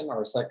manipulation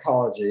or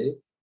psychology,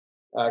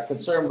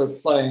 concerned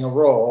with playing a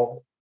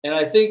role. And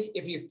I think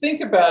if you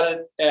think about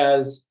it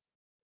as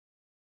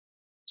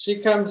she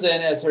comes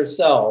in as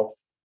herself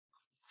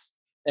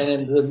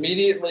and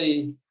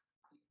immediately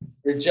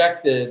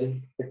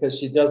rejected because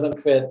she doesn't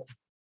fit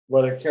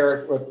what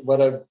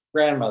a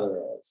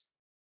grandmother is.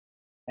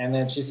 And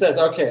then she says,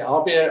 "Okay,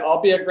 I'll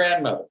be a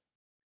grandmother."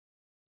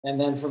 And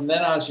then from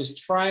then on, she's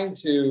trying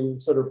to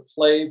sort of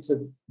play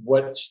to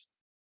what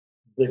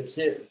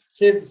the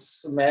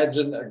kids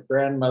imagine a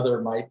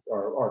grandmother might,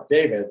 or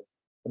David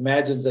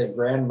imagines a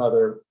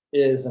grandmother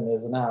is and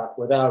is not,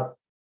 without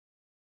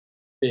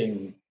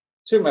being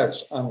too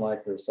much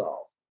unlike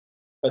herself.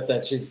 But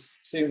that she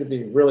seemed to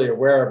be really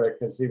aware of it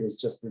because he was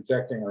just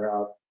rejecting her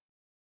out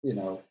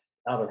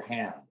of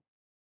hand.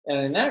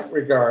 And in that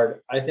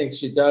regard, I think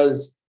she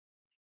does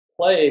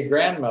play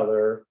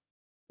grandmother,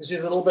 because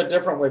she's a little bit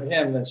different with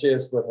him than she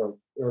is with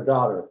her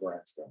daughter, for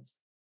instance.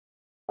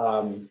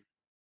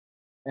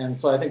 And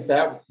so I think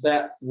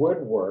that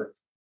would work.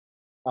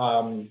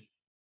 You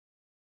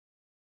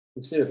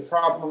see the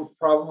problem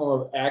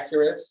of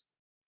accurate.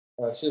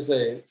 She's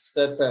a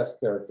steadfast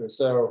character.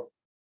 So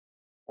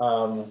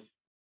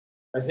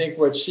I think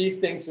what she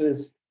thinks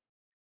is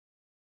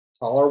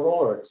tolerable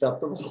or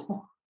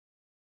acceptable,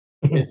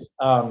 it's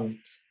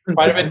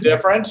quite a bit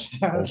different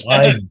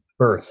Wide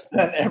berth.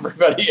 than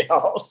everybody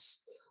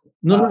else.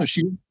 No,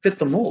 she fit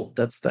the mold.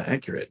 That's the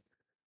accurate.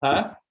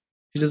 Huh?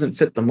 She doesn't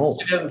fit the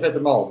mold. She doesn't fit the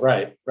mold,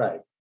 right?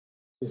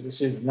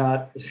 She's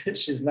not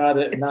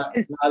in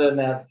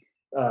that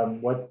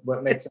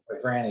what makes her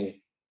a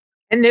granny.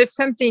 And there's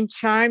something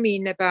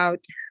charming about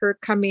her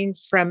coming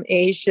from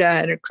Asia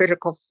and a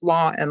critical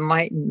flaw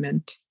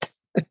enlightenment.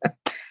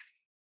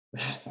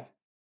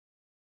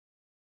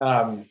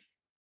 Well,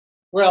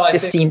 I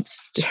Just think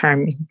seems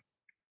charming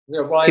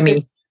well, to I me.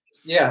 think,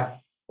 yeah.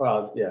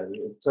 Well, yeah,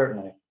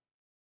 certainly.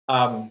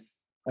 I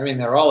mean,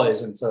 they're all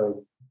Asian,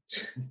 so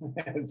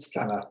it's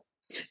kind of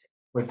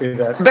would do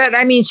that. But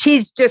I mean,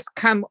 she's just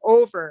come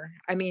over.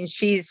 I mean,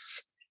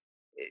 she's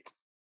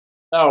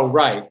Oh,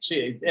 right.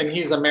 And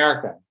he's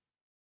American.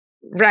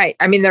 right.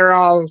 I mean, they're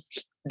all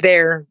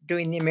there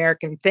doing the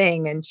American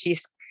thing, and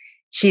she's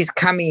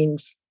coming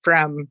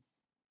from,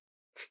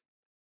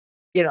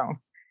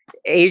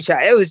 Asia.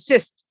 It was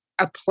just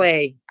a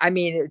play. I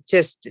mean, it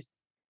just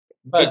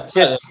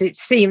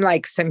seemed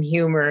like some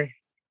humor,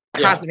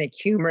 cosmic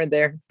humor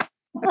there.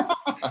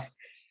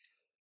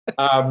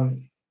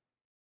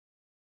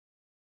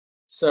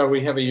 So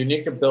we have a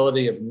unique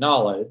ability of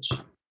knowledge.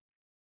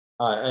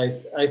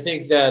 I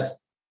think that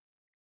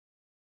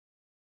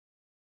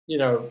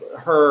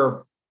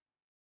her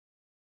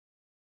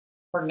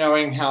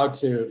knowing how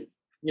to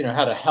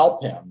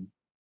help him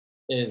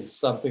is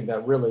something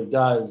that really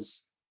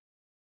does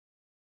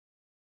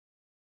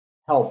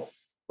help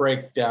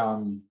break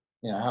down,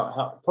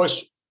 how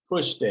push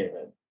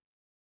David.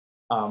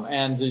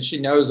 And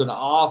she knows an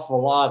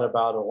awful lot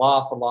about an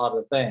awful lot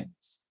of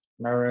things.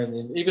 Remember,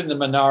 even the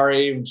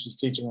Minari, when she's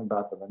teaching him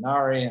about the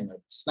Minari and the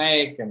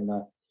snake and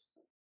the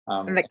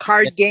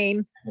card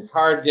game. The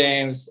card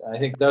games, I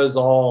think those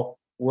all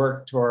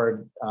work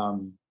toward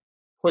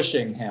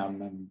pushing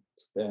him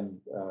and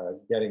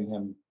getting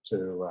him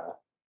to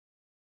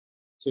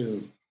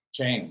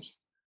change.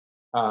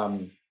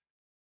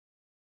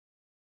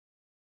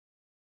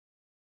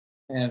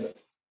 And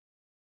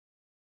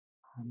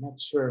I'm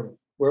not sure,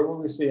 where will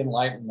we see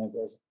enlightenment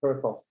as a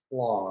critical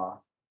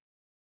flaw?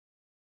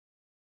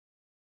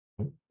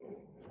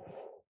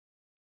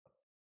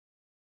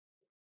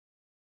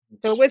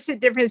 So what's the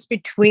difference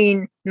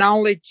between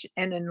knowledge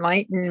and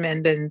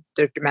enlightenment in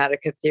the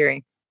Dogmatica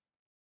theory?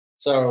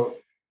 So,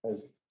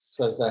 as it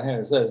says down here,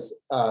 it says,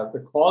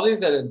 the quality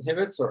that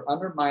inhibits or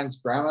undermines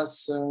Grandma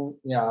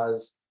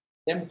Soonia's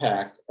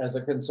impact as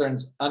it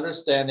concerns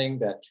understanding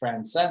that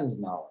transcends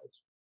knowledge.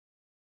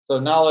 So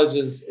knowledge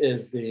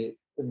is the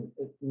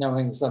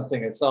knowing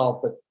something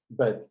itself,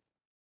 but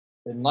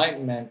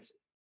enlightenment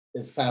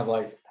is kind of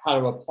like how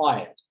to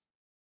apply it.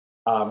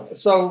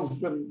 So,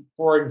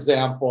 for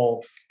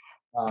example,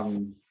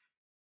 I'm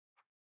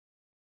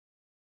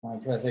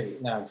trying to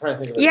think now. I'm trying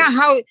to think of it.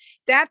 How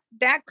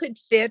that could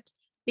fit,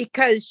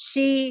 because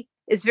she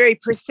is very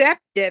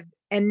perceptive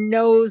and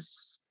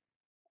knows,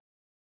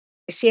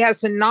 she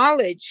has the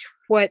knowledge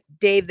what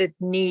David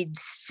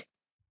needs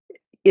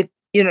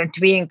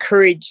to be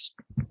encouraged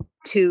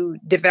to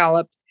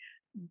develop,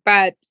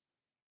 but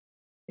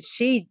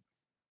she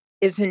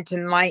isn't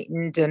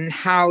enlightened in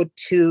how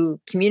to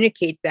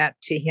communicate that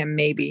to him,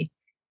 maybe.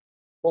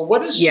 Well,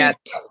 what does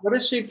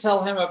she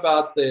tell him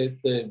about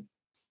the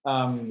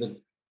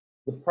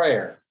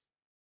prayer?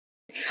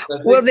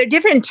 Well, there are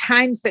different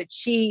times that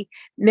she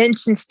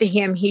mentions to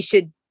him he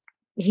should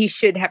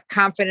have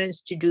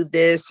confidence to do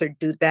this or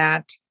do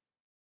that.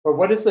 But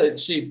what is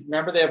it?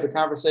 Remember they have the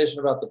conversation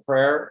about the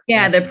prayer?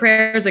 Yeah, the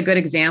prayer is a good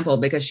example,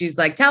 because she's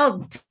like,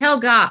 tell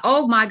God,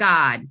 oh my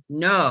God,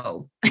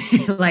 no.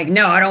 Like,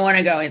 no, I don't want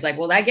to go. He's like,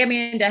 will that get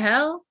me into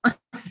hell?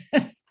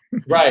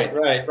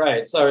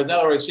 Right. So in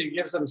other words, she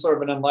gives him sort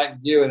of an enlightened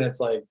view, and it's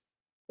like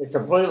it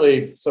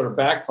completely sort of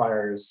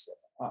backfires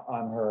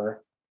on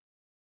her,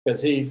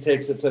 because he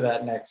takes it to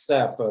that next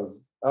step of,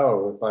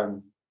 oh, if I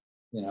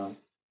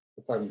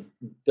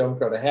don't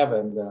go to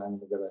heaven, then I'm going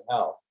to go to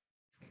hell.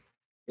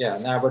 Yeah,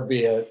 and that would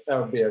be a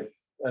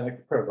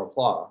critical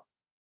flaw.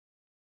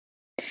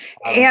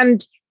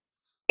 And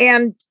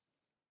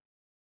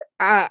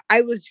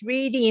I was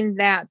reading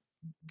that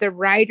the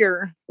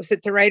writer, was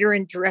it the writer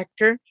and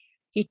director?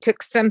 He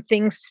took some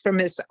things from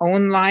his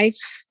own life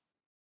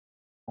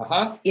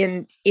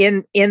in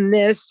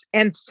this,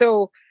 and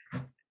so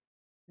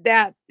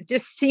that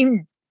just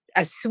seemed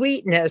a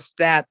sweetness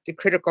that the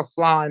critical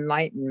flaw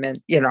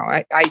enlightenment.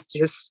 I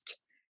just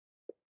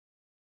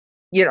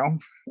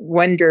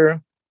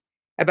wonder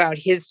about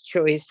his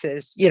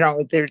choices.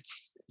 There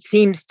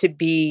seems to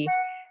be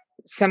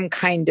some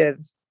kind of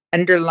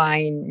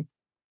underlying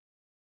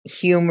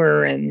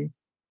humor and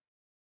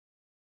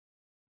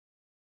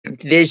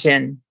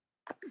vision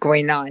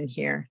going on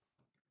here.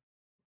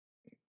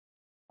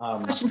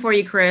 Question for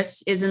you,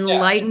 Chris. Is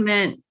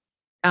enlightenment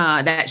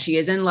that she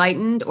is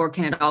enlightened, or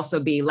can it also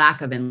be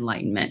lack of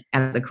enlightenment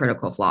as a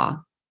critical flaw?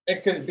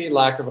 It could be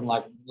lack of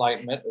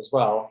enlightenment as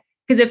well.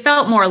 Because it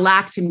felt more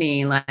lack to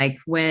me, like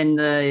when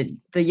the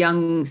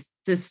young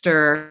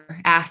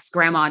sister asks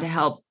grandma to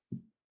help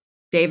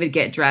David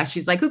get dressed.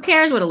 She's like, who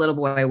cares what a little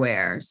boy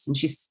wears? And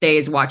she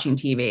stays watching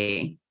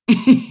TV.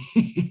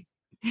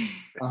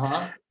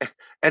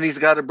 And he's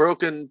got a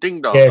broken ding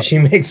dong. Yeah, she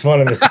makes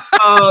fun of it.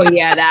 Oh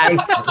yeah,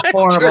 that's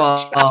horrible.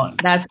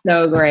 That's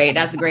so great.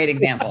 That's a great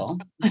example.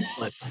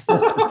 Right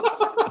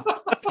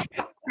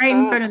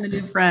in front of the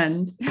new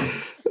friend.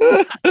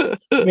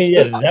 I mean,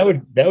 yeah,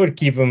 that would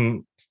keep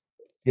him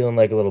feeling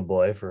like a little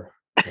boy for.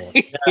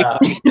 Yeah,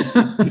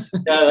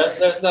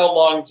 there's no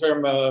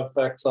long-term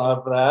effects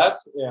of that.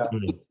 Yeah.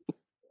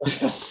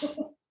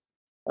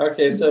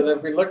 Okay, so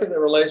if we look at the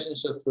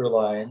relationship through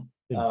line,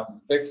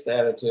 fixed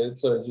attitude.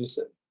 So as you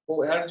said,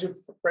 how did you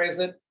phrase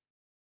it?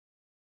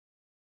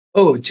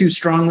 Oh, two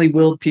strongly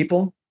willed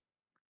people.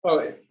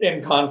 Oh,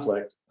 in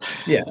conflict.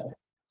 Yeah.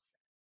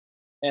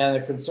 And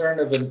the concern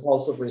of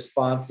impulsive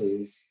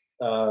responses.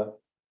 Well,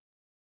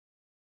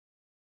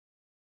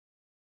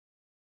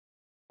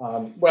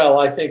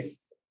 I think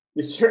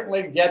you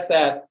certainly get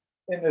that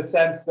in the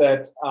sense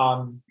that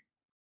kind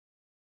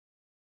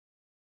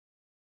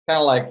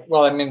of like,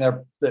 well, I mean,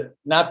 they're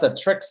not the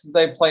tricks that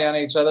they play on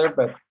each other,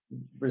 but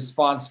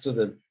response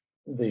to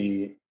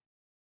the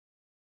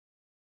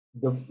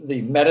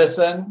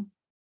medicine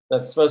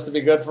that's supposed to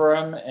be good for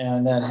him,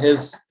 and then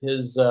his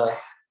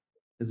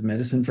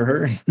medicine for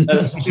her.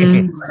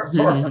 Medicine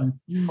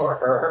for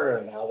her,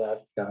 and how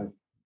that kind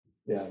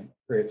of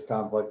creates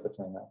conflict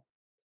between them.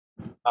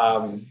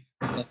 An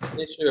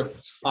issue of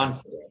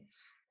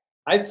confidence.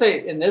 I'd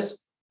say in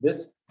this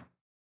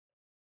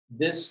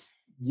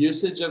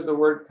usage of the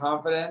word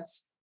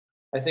confidence,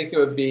 I think it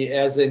would be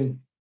as in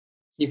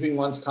keeping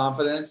one's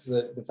confidence,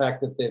 that the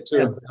fact that the two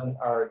of them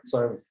are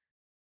sort of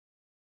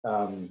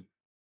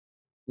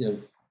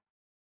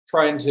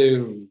trying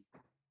to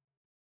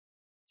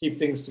keep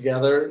things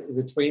together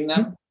between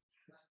them.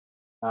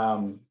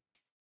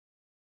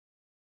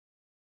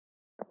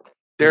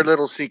 Their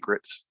little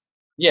secrets.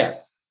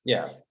 Yes.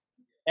 Yeah.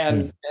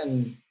 And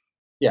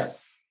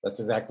yes, that's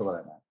exactly what I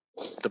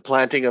meant. The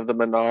planting of the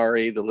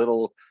Minari, the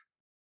little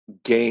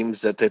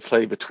games that they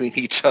play between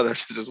each other.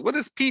 She says, what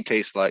does pee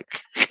taste like?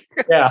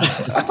 Yeah.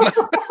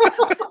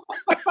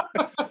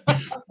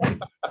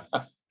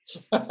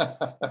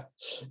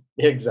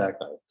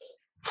 Exactly.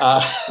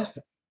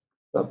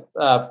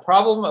 The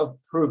problem of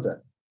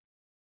proven.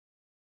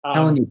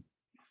 Telling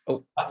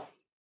you,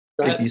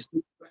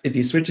 if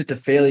you switch it to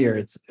failure,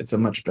 it's a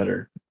much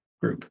better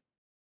group.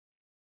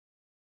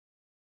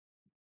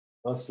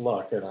 Let's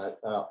look, and I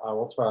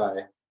will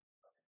try.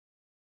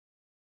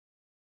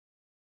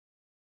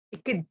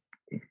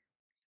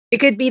 It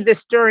could be the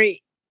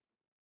story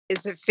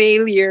is a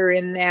failure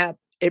in that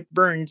it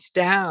burns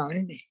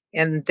down,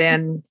 and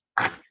then.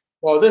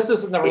 Well, this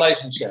isn't the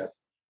relationship.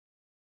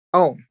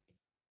 Oh.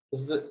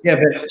 But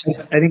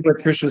I think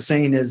what Chris was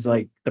saying is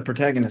like the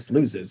protagonist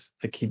loses,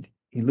 like he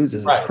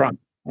loses his crop,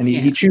 and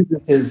he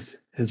chooses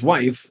his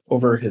wife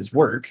over his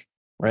work,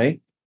 right?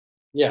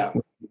 Yeah,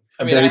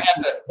 I mean,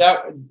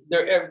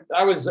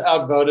 I was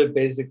outvoted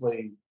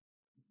basically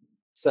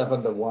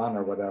 7-1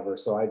 or whatever,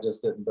 so I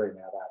just didn't bring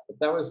that up. But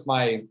that was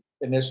my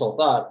initial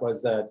thought,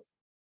 was that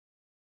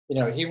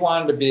he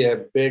wanted to be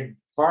a big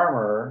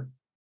farmer,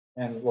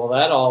 and well,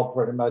 that all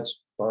pretty much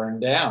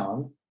burned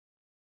down.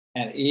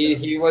 And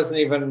he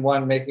wasn't even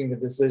one making the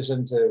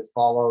decision to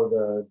follow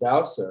the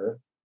dowser.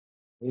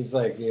 He's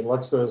like, he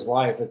looks to his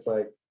wife. It's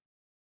like,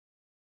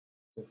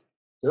 just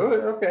do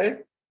it, okay.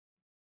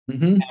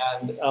 Mm-hmm.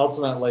 And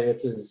ultimately,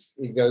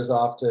 he goes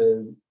off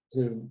to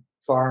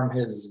farm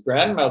his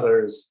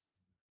grandmother's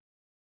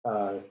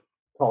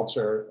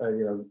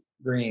culture,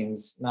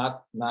 greens,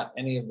 not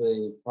any of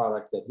the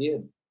product that he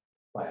had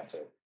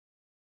planted.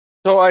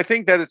 So I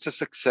think that it's a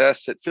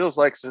success. It feels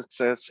like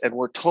success, and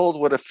we're told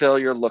what a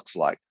failure looks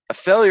like. A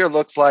failure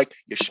looks like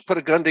you should put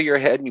a gun to your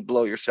head and you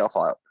blow yourself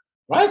out.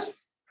 What?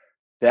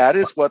 That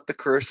is what the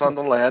curse on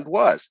the land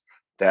was.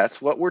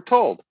 That's what we're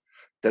told.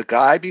 The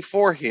guy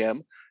before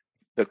him,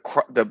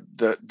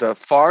 the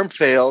farm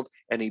failed,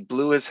 and he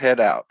blew his head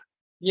out.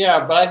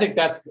 Yeah, but I think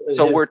that's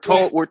So we're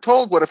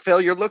told what a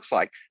failure looks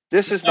like.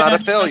 This is not a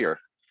failure.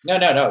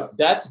 No.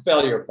 That's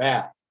failure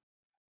bad.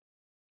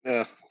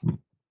 Yeah.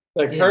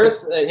 The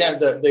curse, yeah,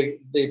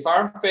 the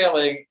farm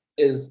failing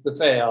is the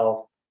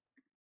fail.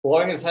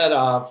 Blowing his head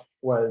off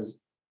was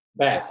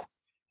bad.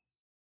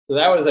 So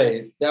that was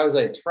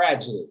a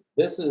tragedy.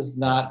 This is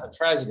not a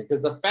tragedy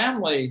because the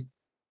family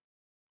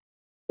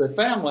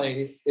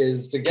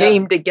is together.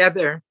 Came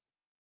together.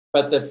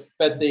 But the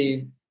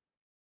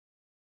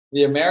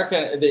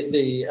American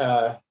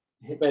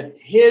but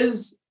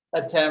his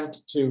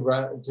attempt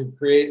to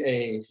create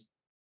a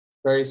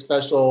very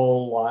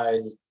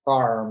specialized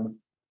farm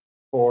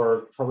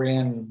for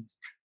Korean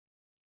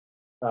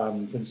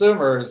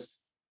consumers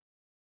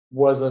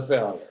was a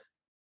failure.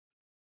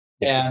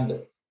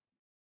 And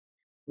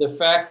the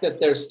fact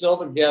that they're still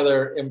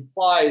together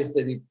implies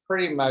that he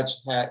pretty much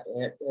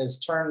has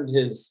turned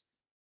his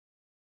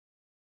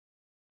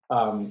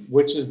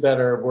which is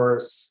better or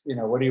worse,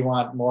 what do you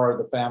want more,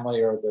 the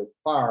family or the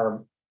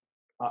farm,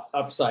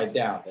 upside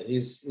down, that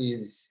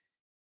he's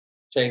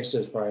changed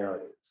his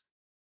priorities.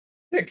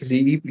 Yeah, because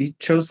he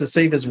chose to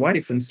save his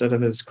wife instead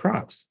of his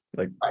crops.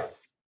 Like, Right.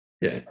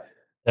 Yeah.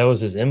 That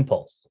was his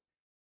impulse.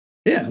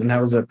 Yeah, and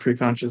that was a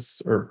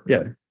preconscious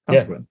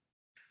consequence.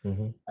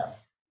 Mhm.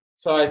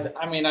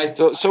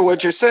 So So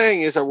what you're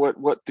saying is that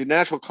what the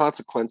natural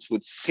consequence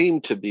would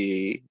seem to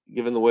be,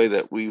 given the way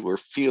that we were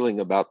feeling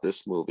about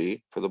this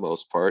movie for the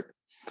most part,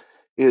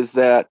 is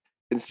that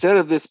instead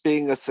of this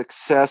being a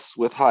success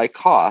with high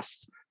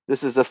costs,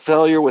 this is a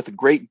failure with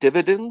great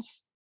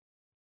dividends.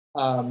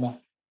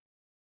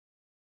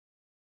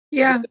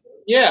 Yeah.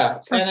 Yeah,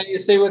 and then you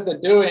see what they're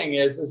doing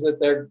is that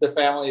the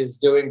family is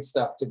doing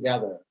stuff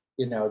together.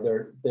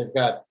 They've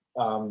got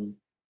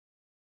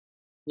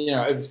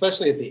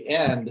especially at the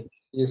end,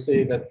 you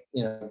see that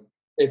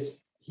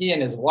it's he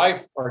and his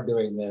wife are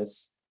doing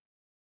this,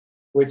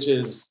 which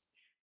is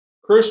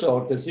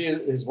crucial because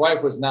his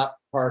wife was not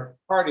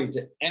party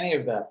to any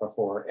of that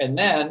before. And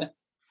then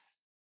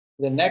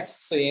the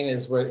next scene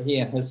is where he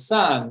and his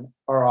son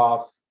are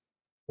off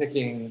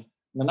picking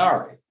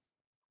Minari.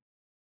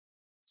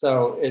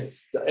 So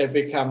it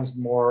becomes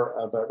more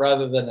of a,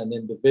 rather than an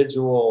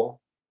individual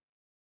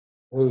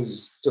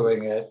who's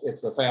doing it,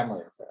 it's a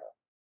family affair.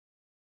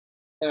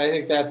 And I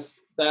think that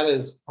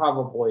is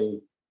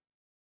probably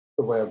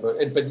the way.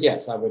 But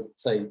yes, I would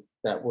say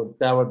that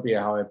would be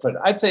how I put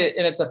it. I'd say,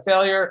 and it's a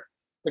failure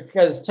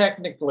because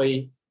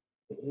technically,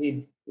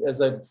 he as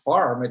a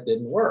farm, it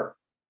didn't work.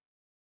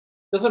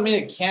 Doesn't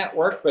mean it can't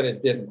work, but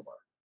it didn't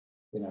work.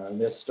 In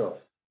this story.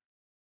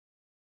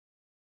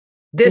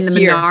 And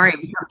the year. Minari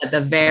becomes at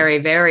the very,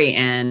 very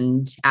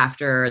end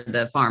after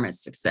the farm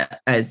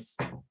has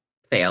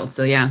failed.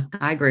 So yeah,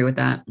 I agree with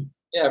that.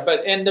 Yeah,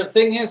 and the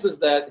thing is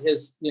that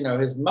his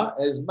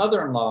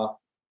mother-in-law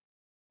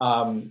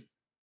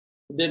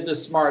did the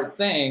smart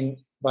thing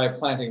by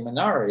planting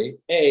Minari.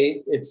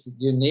 It's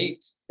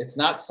unique. It's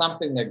not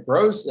something that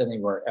grows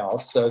anywhere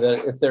else. So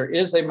that if there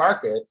is a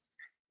market,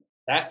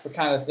 that's the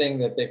kind of thing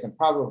that they can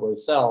probably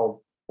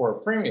sell for a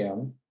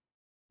premium.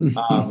 It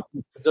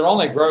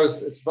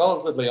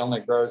supposedly only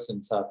grows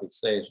in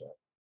Southeast Asia.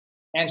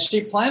 And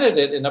she planted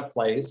it in a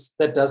place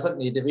that doesn't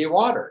need to be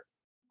watered.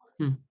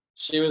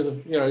 She was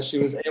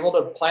able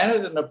to plant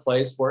it in a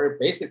place where it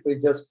basically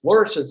just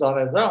flourishes on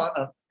its own.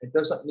 It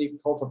doesn't need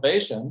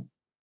cultivation,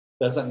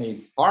 doesn't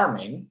need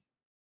farming,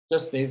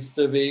 just needs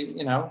to be,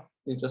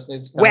 it just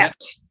needs to come Wet.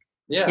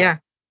 in. Yeah.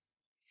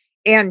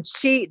 And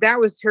that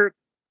was her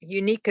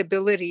unique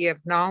ability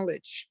of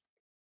knowledge.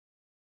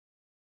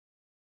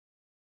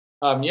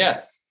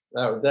 Yes,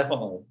 that would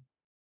definitely.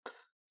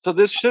 So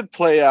this should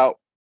play out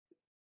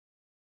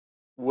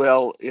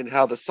well in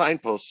how the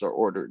signposts are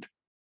ordered.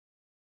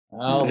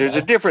 There's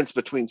a difference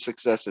between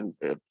success and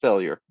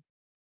failure.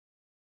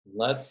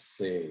 Let's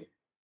see.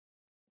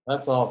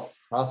 Let's all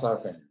cross our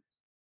fingers.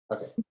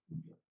 Okay.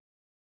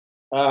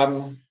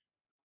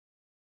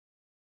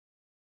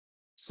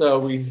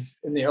 So in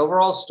the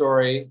overall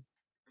story,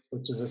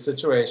 which is a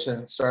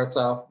situation, starts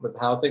off with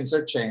how things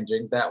are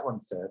changing. That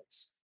one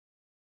fits.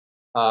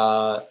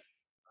 The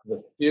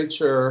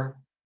future,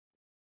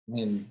 I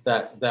mean,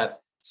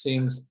 that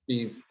seems to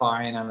be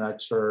fine. I'm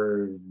not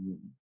sure,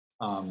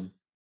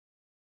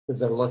 because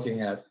they're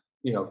looking at,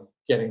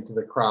 getting to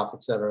the crop,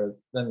 et cetera.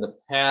 Then the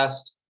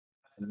past,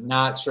 I'm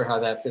not sure how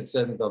that fits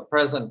in. The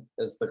present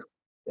as the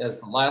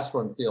last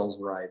one feels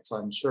right. So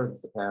I'm sure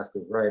that the past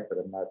is right, but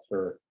I'm not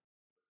sure.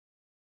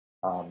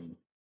 Or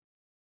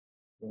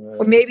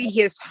maybe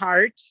his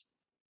heart.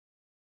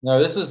 No,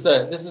 this is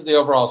the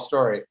overall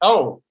story.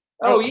 Oh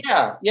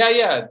yeah.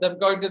 Them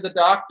going to the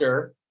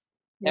doctor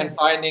and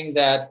finding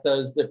that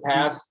the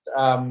past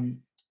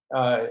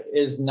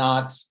is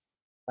not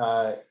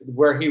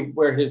where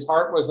his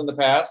heart was in the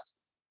past.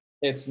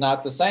 It's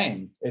not the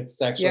same.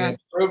 It's actually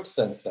improved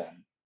since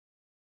then.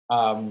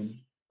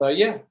 So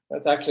yeah,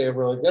 that's actually a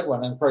really good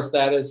one. And of course,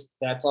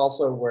 that's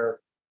also where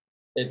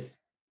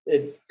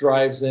it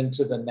drives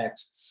into the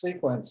next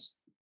sequence,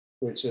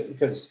 which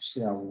because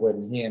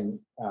when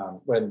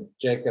when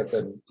Jacob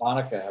and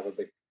Monica have a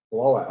big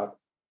blowout,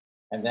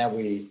 and then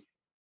we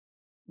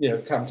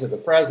come to the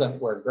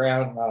present where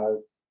Grandma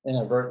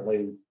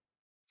inadvertently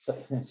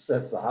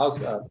sets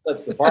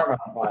the barn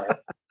on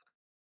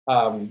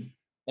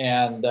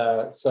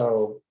fire.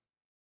 So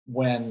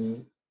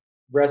when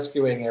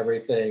rescuing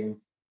everything,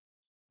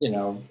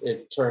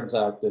 it turns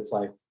out it's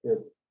like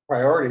the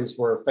priorities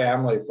were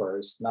family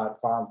first, not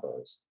farm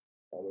first,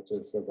 which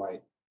is the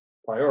right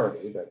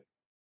priority. But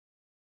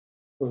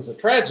if it was a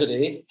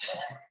tragedy,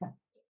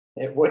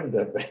 it wouldn't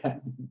have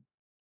been.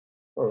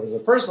 Or it was a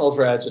personal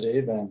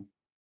tragedy, then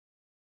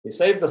he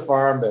saved the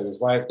farm, but his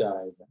wife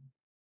died.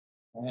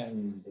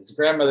 And his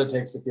grandmother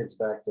takes the kids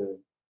back to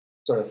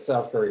sort of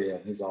South Korea,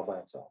 and he's all by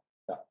himself.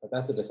 Yeah, but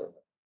that's a different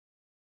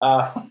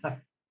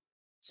one.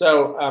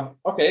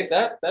 Okay,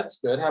 that's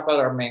good. How about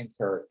our main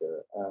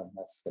character?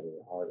 That's going to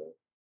be harder.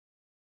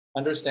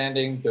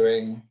 Understanding,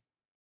 doing,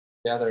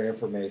 gathering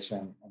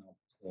information, and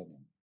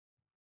obtaining,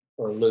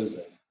 or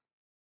losing.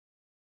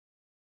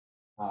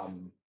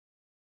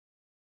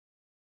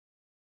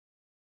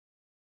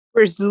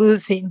 Where's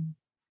losing?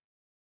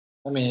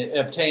 I mean,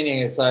 obtaining,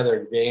 it's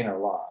either gain or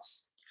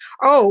loss.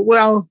 Oh,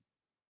 well.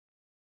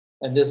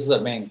 And this is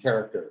a main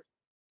character.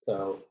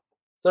 So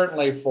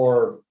certainly if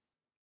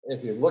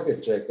you look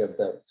at Jacob,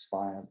 that's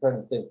fine. I'm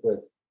trying to think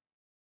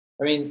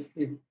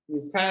you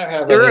kind of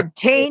have. They're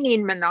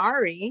obtaining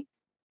Minari.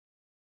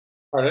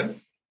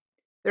 Pardon?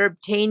 They're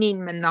obtaining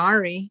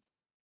Minari.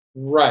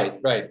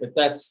 Right. But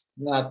that's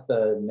not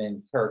the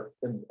main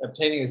character.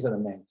 Obtaining isn't a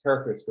main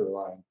character through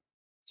line.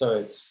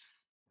 So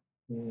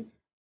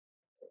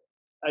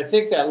I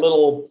think that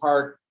little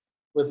part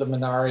with the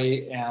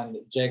Minari and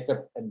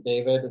Jacob and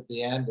David at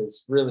the end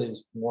is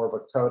really more of a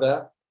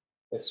coda.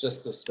 It's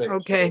just a speak.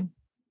 Okay.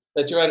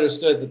 That you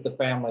understood that the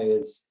family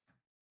is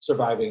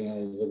surviving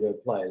and is a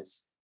good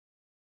place.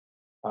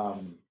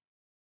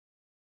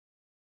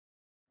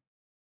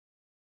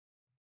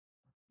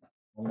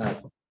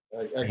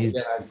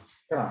 It's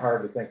kind of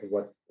hard to think of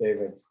what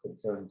David's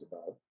concerns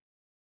about.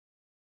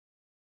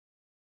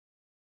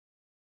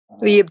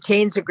 So he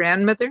obtains a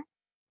grandmother?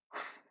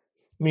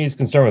 I mean, he's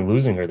concerned with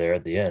losing her there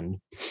at the end.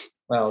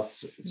 Well,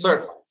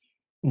 certainly.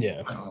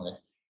 Yeah.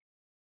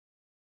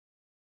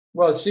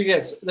 Well, she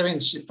gets,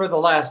 for the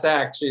last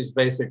act, she's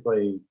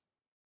basically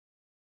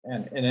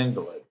an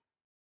invalid.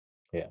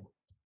 Yeah.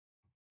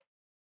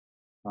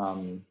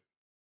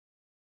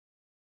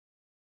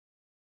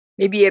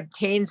 Maybe he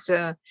obtains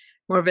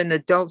more of an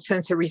adult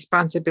sense of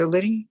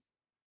responsibility.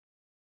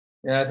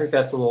 Yeah, I think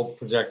that's a little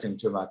projecting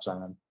too much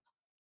on him.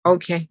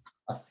 Okay.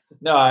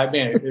 No, I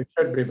mean it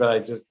could be, but I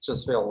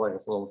just feel like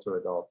it's a little too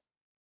adult.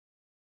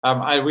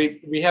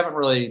 We haven't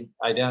really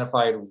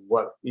identified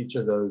what each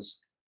of those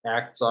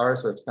acts are,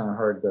 so it's kind of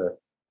hard to.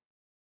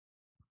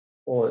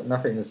 Or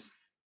nothing's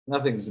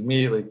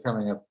immediately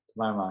coming up to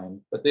my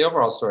mind, but the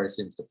overall story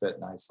seems to fit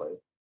nicely.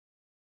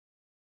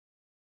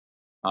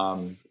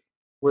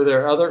 Were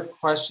there other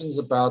questions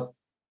about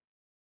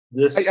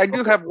this? I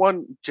do have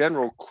one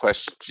general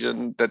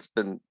question that's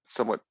been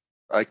somewhat,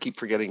 I keep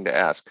forgetting to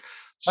ask.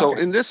 So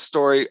Okay. in this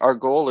story, our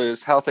goal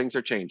is how things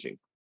are changing.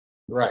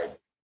 Right.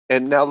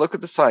 And now look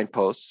at the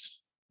signposts.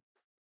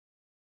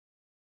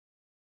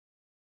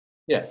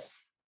 Yes.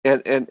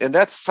 And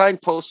that's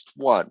signpost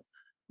 1.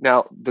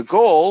 Now the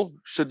goal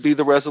should be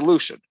the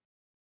resolution.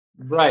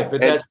 Right,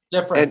 but that's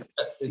different.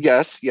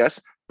 Yes.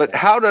 But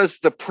how does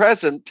the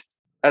present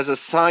as a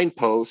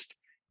signpost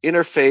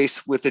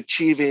interface with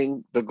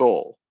achieving the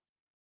goal?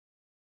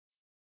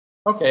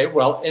 Okay,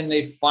 well, in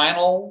the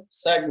final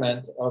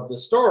segment of the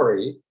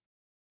story,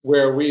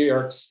 where we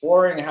are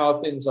exploring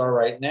how things are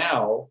right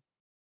now,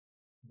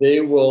 they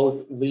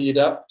will lead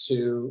up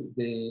to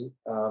the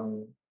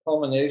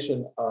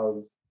culmination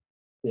of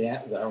I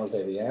don't want to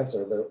say the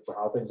answer, but for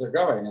how things are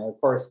going. And of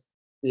course,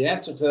 the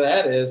answer to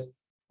that is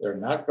they're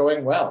not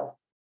going well.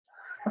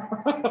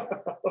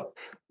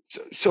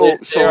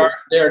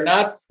 They're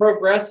not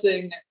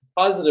progressing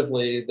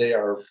positively. They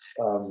are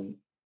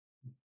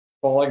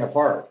falling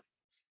apart.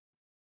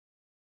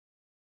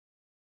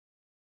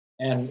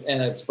 And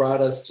it's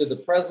brought us to the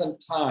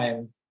present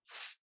time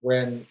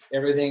when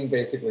everything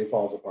basically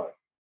falls apart.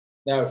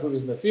 Now, if it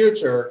was in the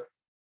future,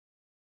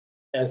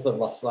 as the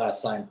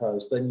last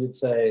signpost, then you'd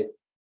say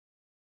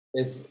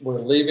we're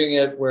leaving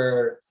it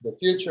where the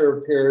future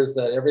appears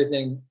that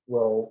everything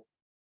will.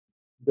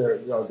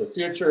 The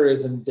future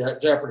is in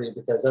jeopardy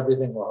because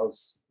everything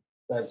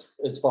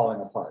is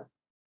falling apart.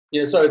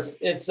 So it's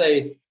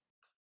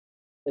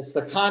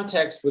the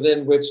context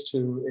within which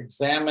to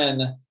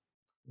examine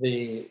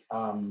the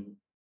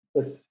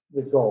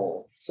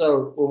goal.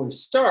 So when we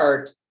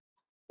start,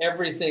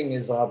 everything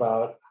is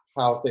about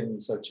how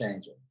things are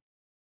changing.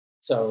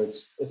 So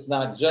it's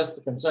not just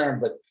the concern,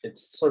 but it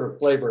sort of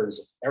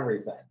flavors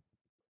everything.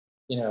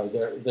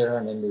 They're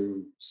in a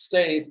new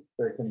state.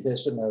 Their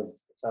condition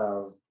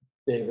of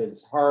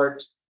David's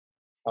heart,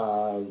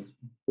 the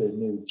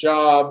new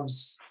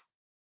jobs,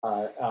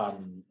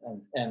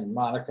 and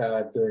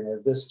Monica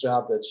doing this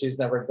job that she's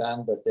never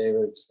done, but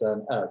David's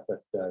done,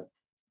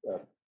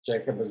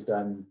 Jacob has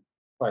done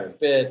quite a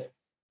bit.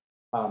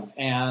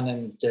 Anne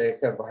and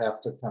Jacob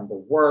have to come to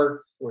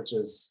work, which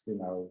is,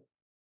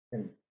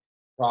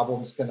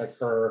 problems can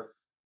occur.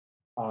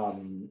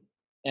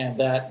 And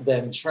that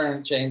then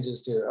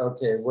changes to,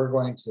 okay, we're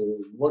going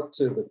to look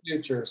to the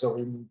future, so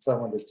we need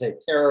someone to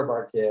take care of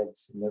our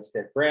kids, and let's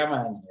get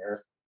grandma in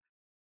here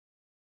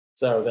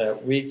so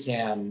that we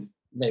can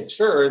make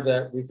sure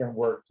that we can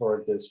work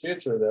toward this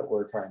future that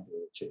we're trying to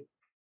achieve.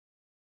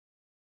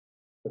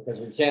 Because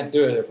we can't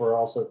do it if we're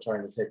also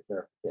trying to take care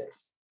of the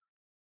kids.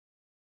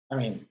 I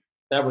mean,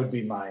 that would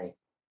be my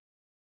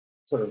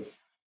sort of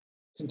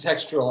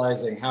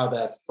contextualizing how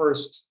that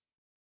first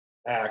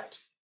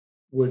act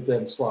would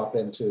then swap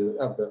into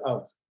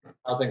of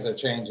how things are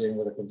changing,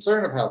 with a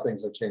concern of how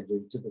things are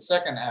changing, to the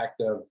second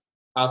act of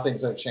how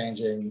things are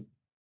changing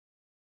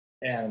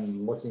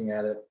and looking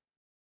at it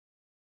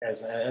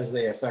as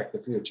they affect the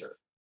future.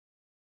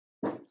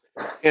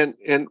 And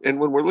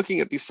when we're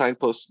looking at these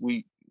signposts,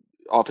 we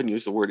often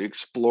use the word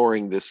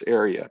exploring this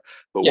area.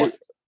 But Yes.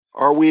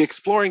 are we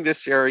exploring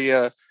this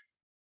area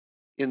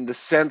in the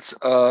sense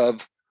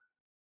of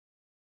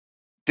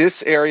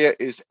this area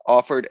is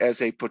offered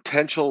as a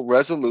potential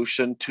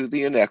resolution to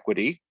the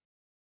inequity,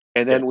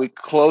 and then we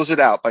close it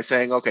out by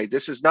saying, okay,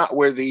 this is not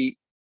where the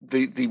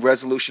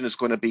resolution is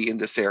going to be in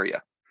this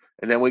area.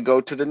 And then we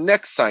go to the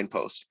next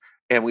signpost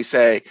and we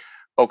say,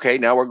 okay,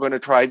 now we're going to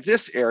try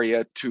this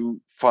area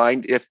to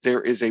find if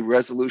there is a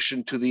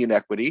resolution to the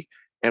inequity.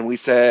 And we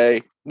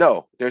say,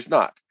 no, there's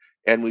not.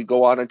 And we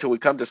go on until we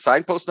come to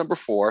signpost number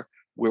 4,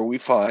 where we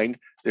find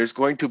there's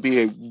going to be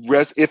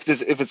if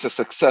it's a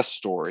success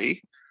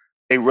story,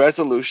 a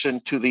resolution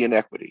to the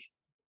inequity.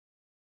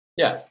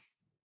 Yes.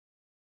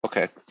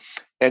 Okay.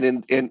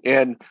 And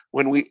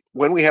when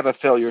we have a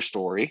failure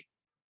story,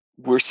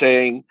 we're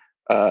saying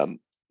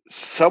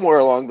somewhere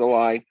along the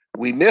line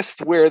we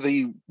missed where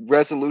the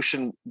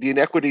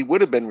inequity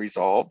would have been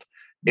resolved.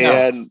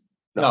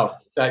 No,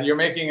 that you're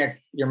making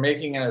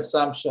an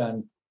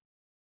assumption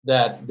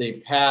that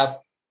the path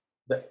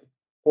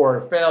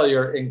for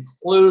failure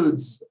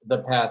includes the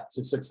path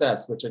to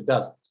success, which it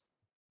doesn't.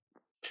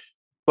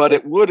 But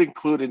it would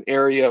include an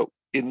area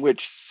in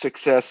which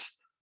success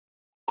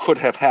could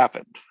have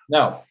happened.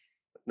 No,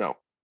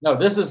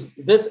 this is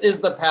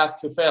the path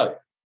to failure.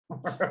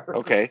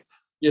 Okay.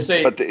 You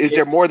see, but is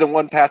there more than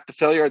one path to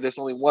failure, or there's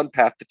only one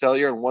path to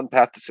failure and one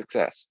path to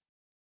success?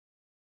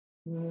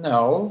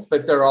 No,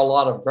 but there are a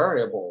lot of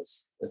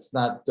variables. It's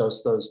not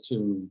just those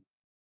two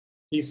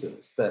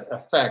pieces that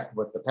affect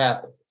what the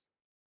path is.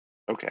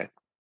 Okay.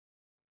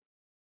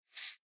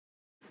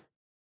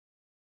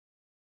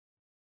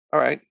 All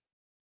right.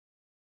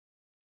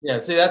 Yeah,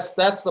 see,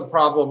 that's the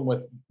problem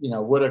with,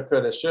 woulda,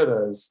 coulda,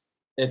 shouldas.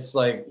 It's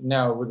like,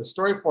 no, with the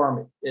story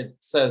form, it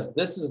says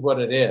this is what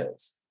it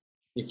is.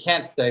 You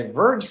can't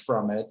diverge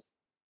from it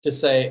to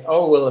say,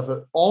 oh, well, if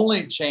it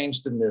only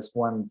changed in this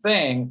one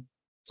thing,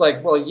 it's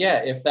like, well, yeah,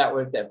 if that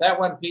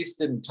one piece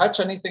didn't touch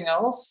anything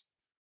else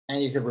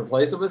and you could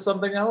replace it with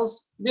something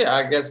else, yeah,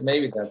 I guess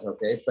maybe that's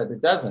okay, but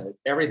it doesn't.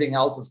 Everything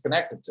else is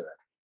connected to it.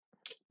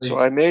 So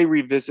I may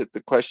revisit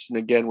the question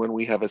again when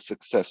we have a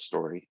success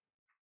story.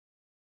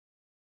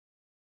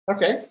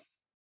 Okay.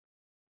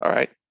 All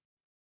right.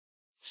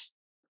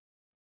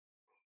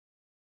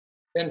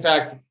 In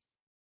fact,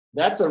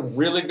 that's a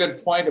really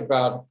good point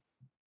about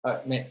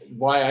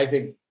why I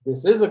think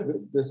this is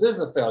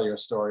a failure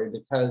story,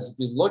 because if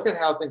you look at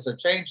how things are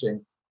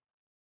changing,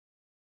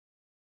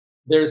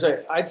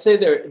 I'd say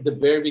there at the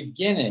very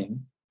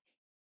beginning,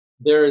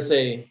 there is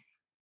a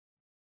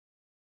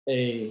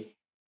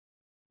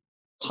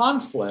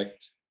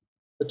conflict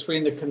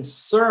between the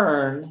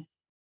concern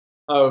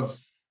of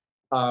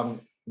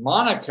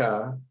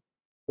Monica,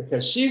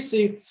 because she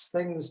sees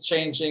things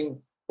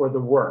changing for the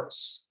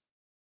worse,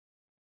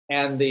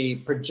 and the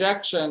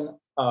projection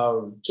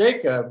of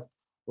Jacob,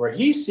 where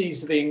he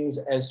sees things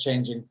as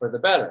changing for the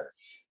better.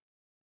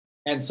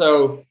 And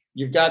so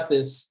you've got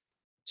this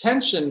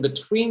tension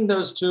between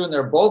those two, and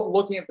they're both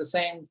looking at the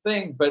same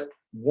thing, but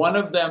one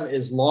of them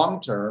is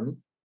long-term,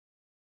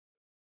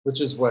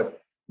 which is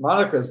what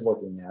Monica's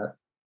looking at,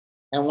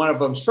 and one of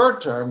them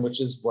short-term,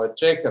 which is what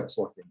Jacob's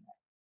looking at.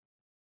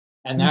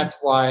 And that's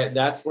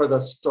where the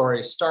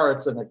story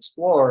starts and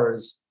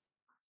explores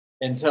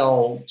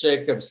until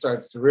Jacob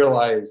starts to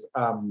realize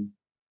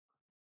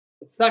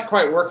it's not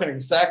quite working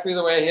exactly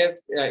the way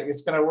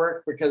it's going to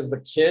work, because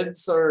the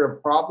kids are a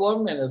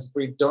problem, and if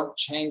we don't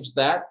change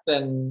that,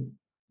 then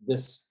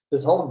this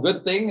whole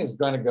good thing is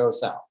going to go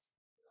south.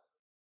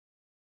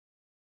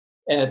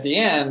 And at the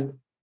end,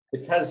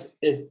 because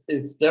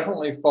it's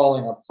definitely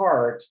falling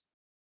apart,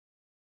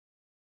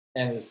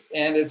 and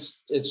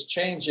it's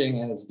changing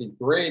and it's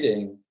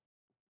degrading,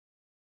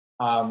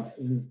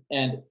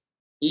 and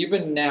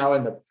even now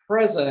in the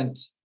present,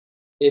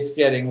 it's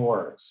getting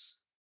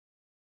worse.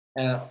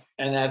 And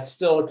that's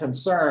still a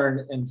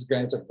concern, and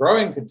it's a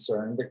growing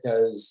concern,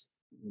 because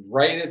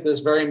right at this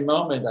very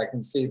moment, I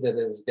can see that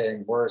it is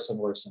getting worse and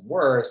worse and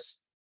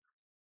worse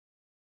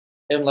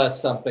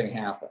unless something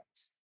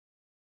happens.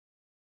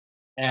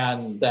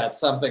 And that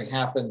something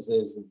happens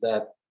is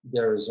that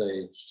there's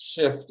a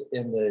shift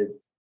in the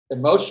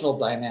emotional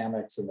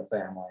dynamics in the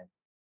family.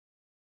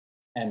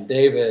 And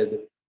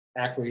David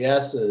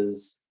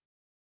acquiesces.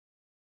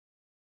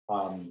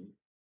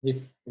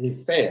 He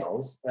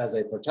fails as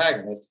a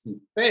protagonist. He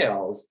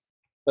fails,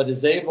 but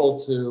is able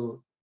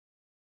to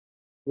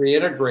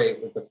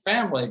reintegrate with the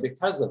family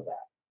because of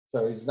that.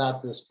 So he's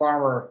not this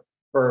farmer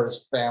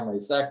first, family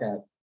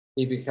second.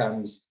 He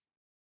becomes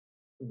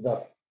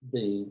a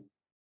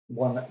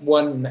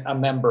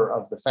member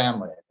of the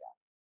family again.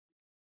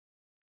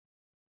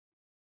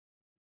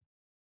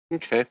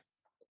 Okay.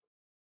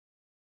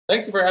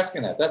 Thank you for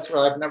asking that. That's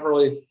what I've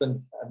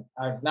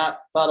I've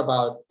not thought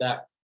about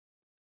that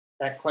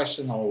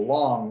question in a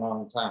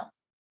long time.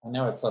 I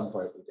know at some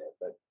point we did,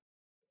 but it's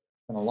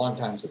been a long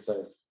time since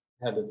I've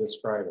had to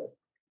describe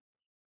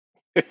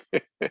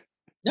it.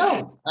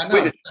 No, I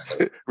know.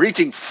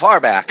 Reaching far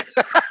back.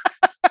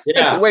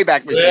 Yeah. Way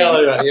back machine.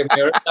 Really,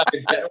 we're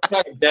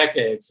talking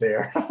decades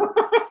here.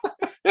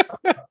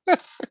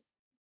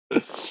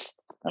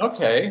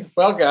 Okay.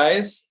 Well,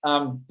 guys,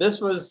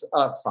 this was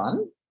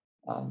fun.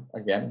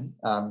 Again,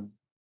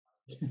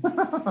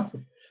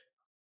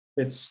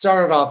 it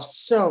started off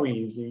so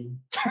easy.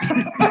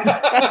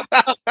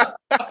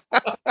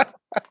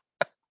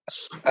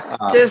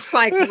 Just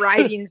like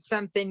writing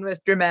something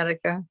with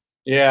Dramatica.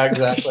 Yeah,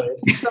 exactly.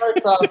 It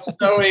starts off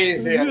so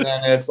easy, and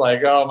then it's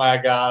like, oh my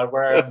God,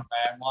 where am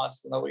I? I'm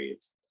lost in the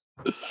weeds.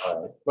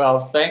 All right.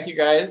 Well, thank you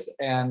guys,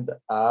 and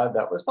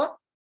that was fun.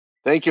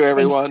 Thank you,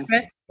 everyone.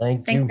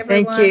 Thank Thanks, you.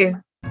 everyone. Thank you.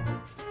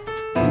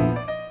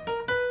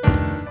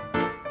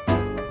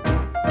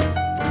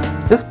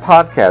 This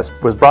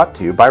podcast was brought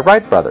to you by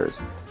Wright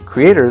Brothers,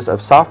 creators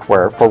of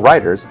software for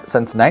writers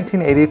since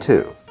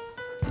 1982.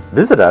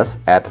 Visit us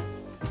at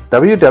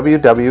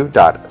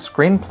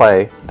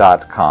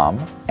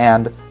www.screenplay.com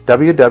and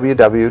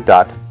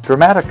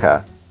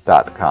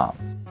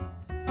www.dramatica.com.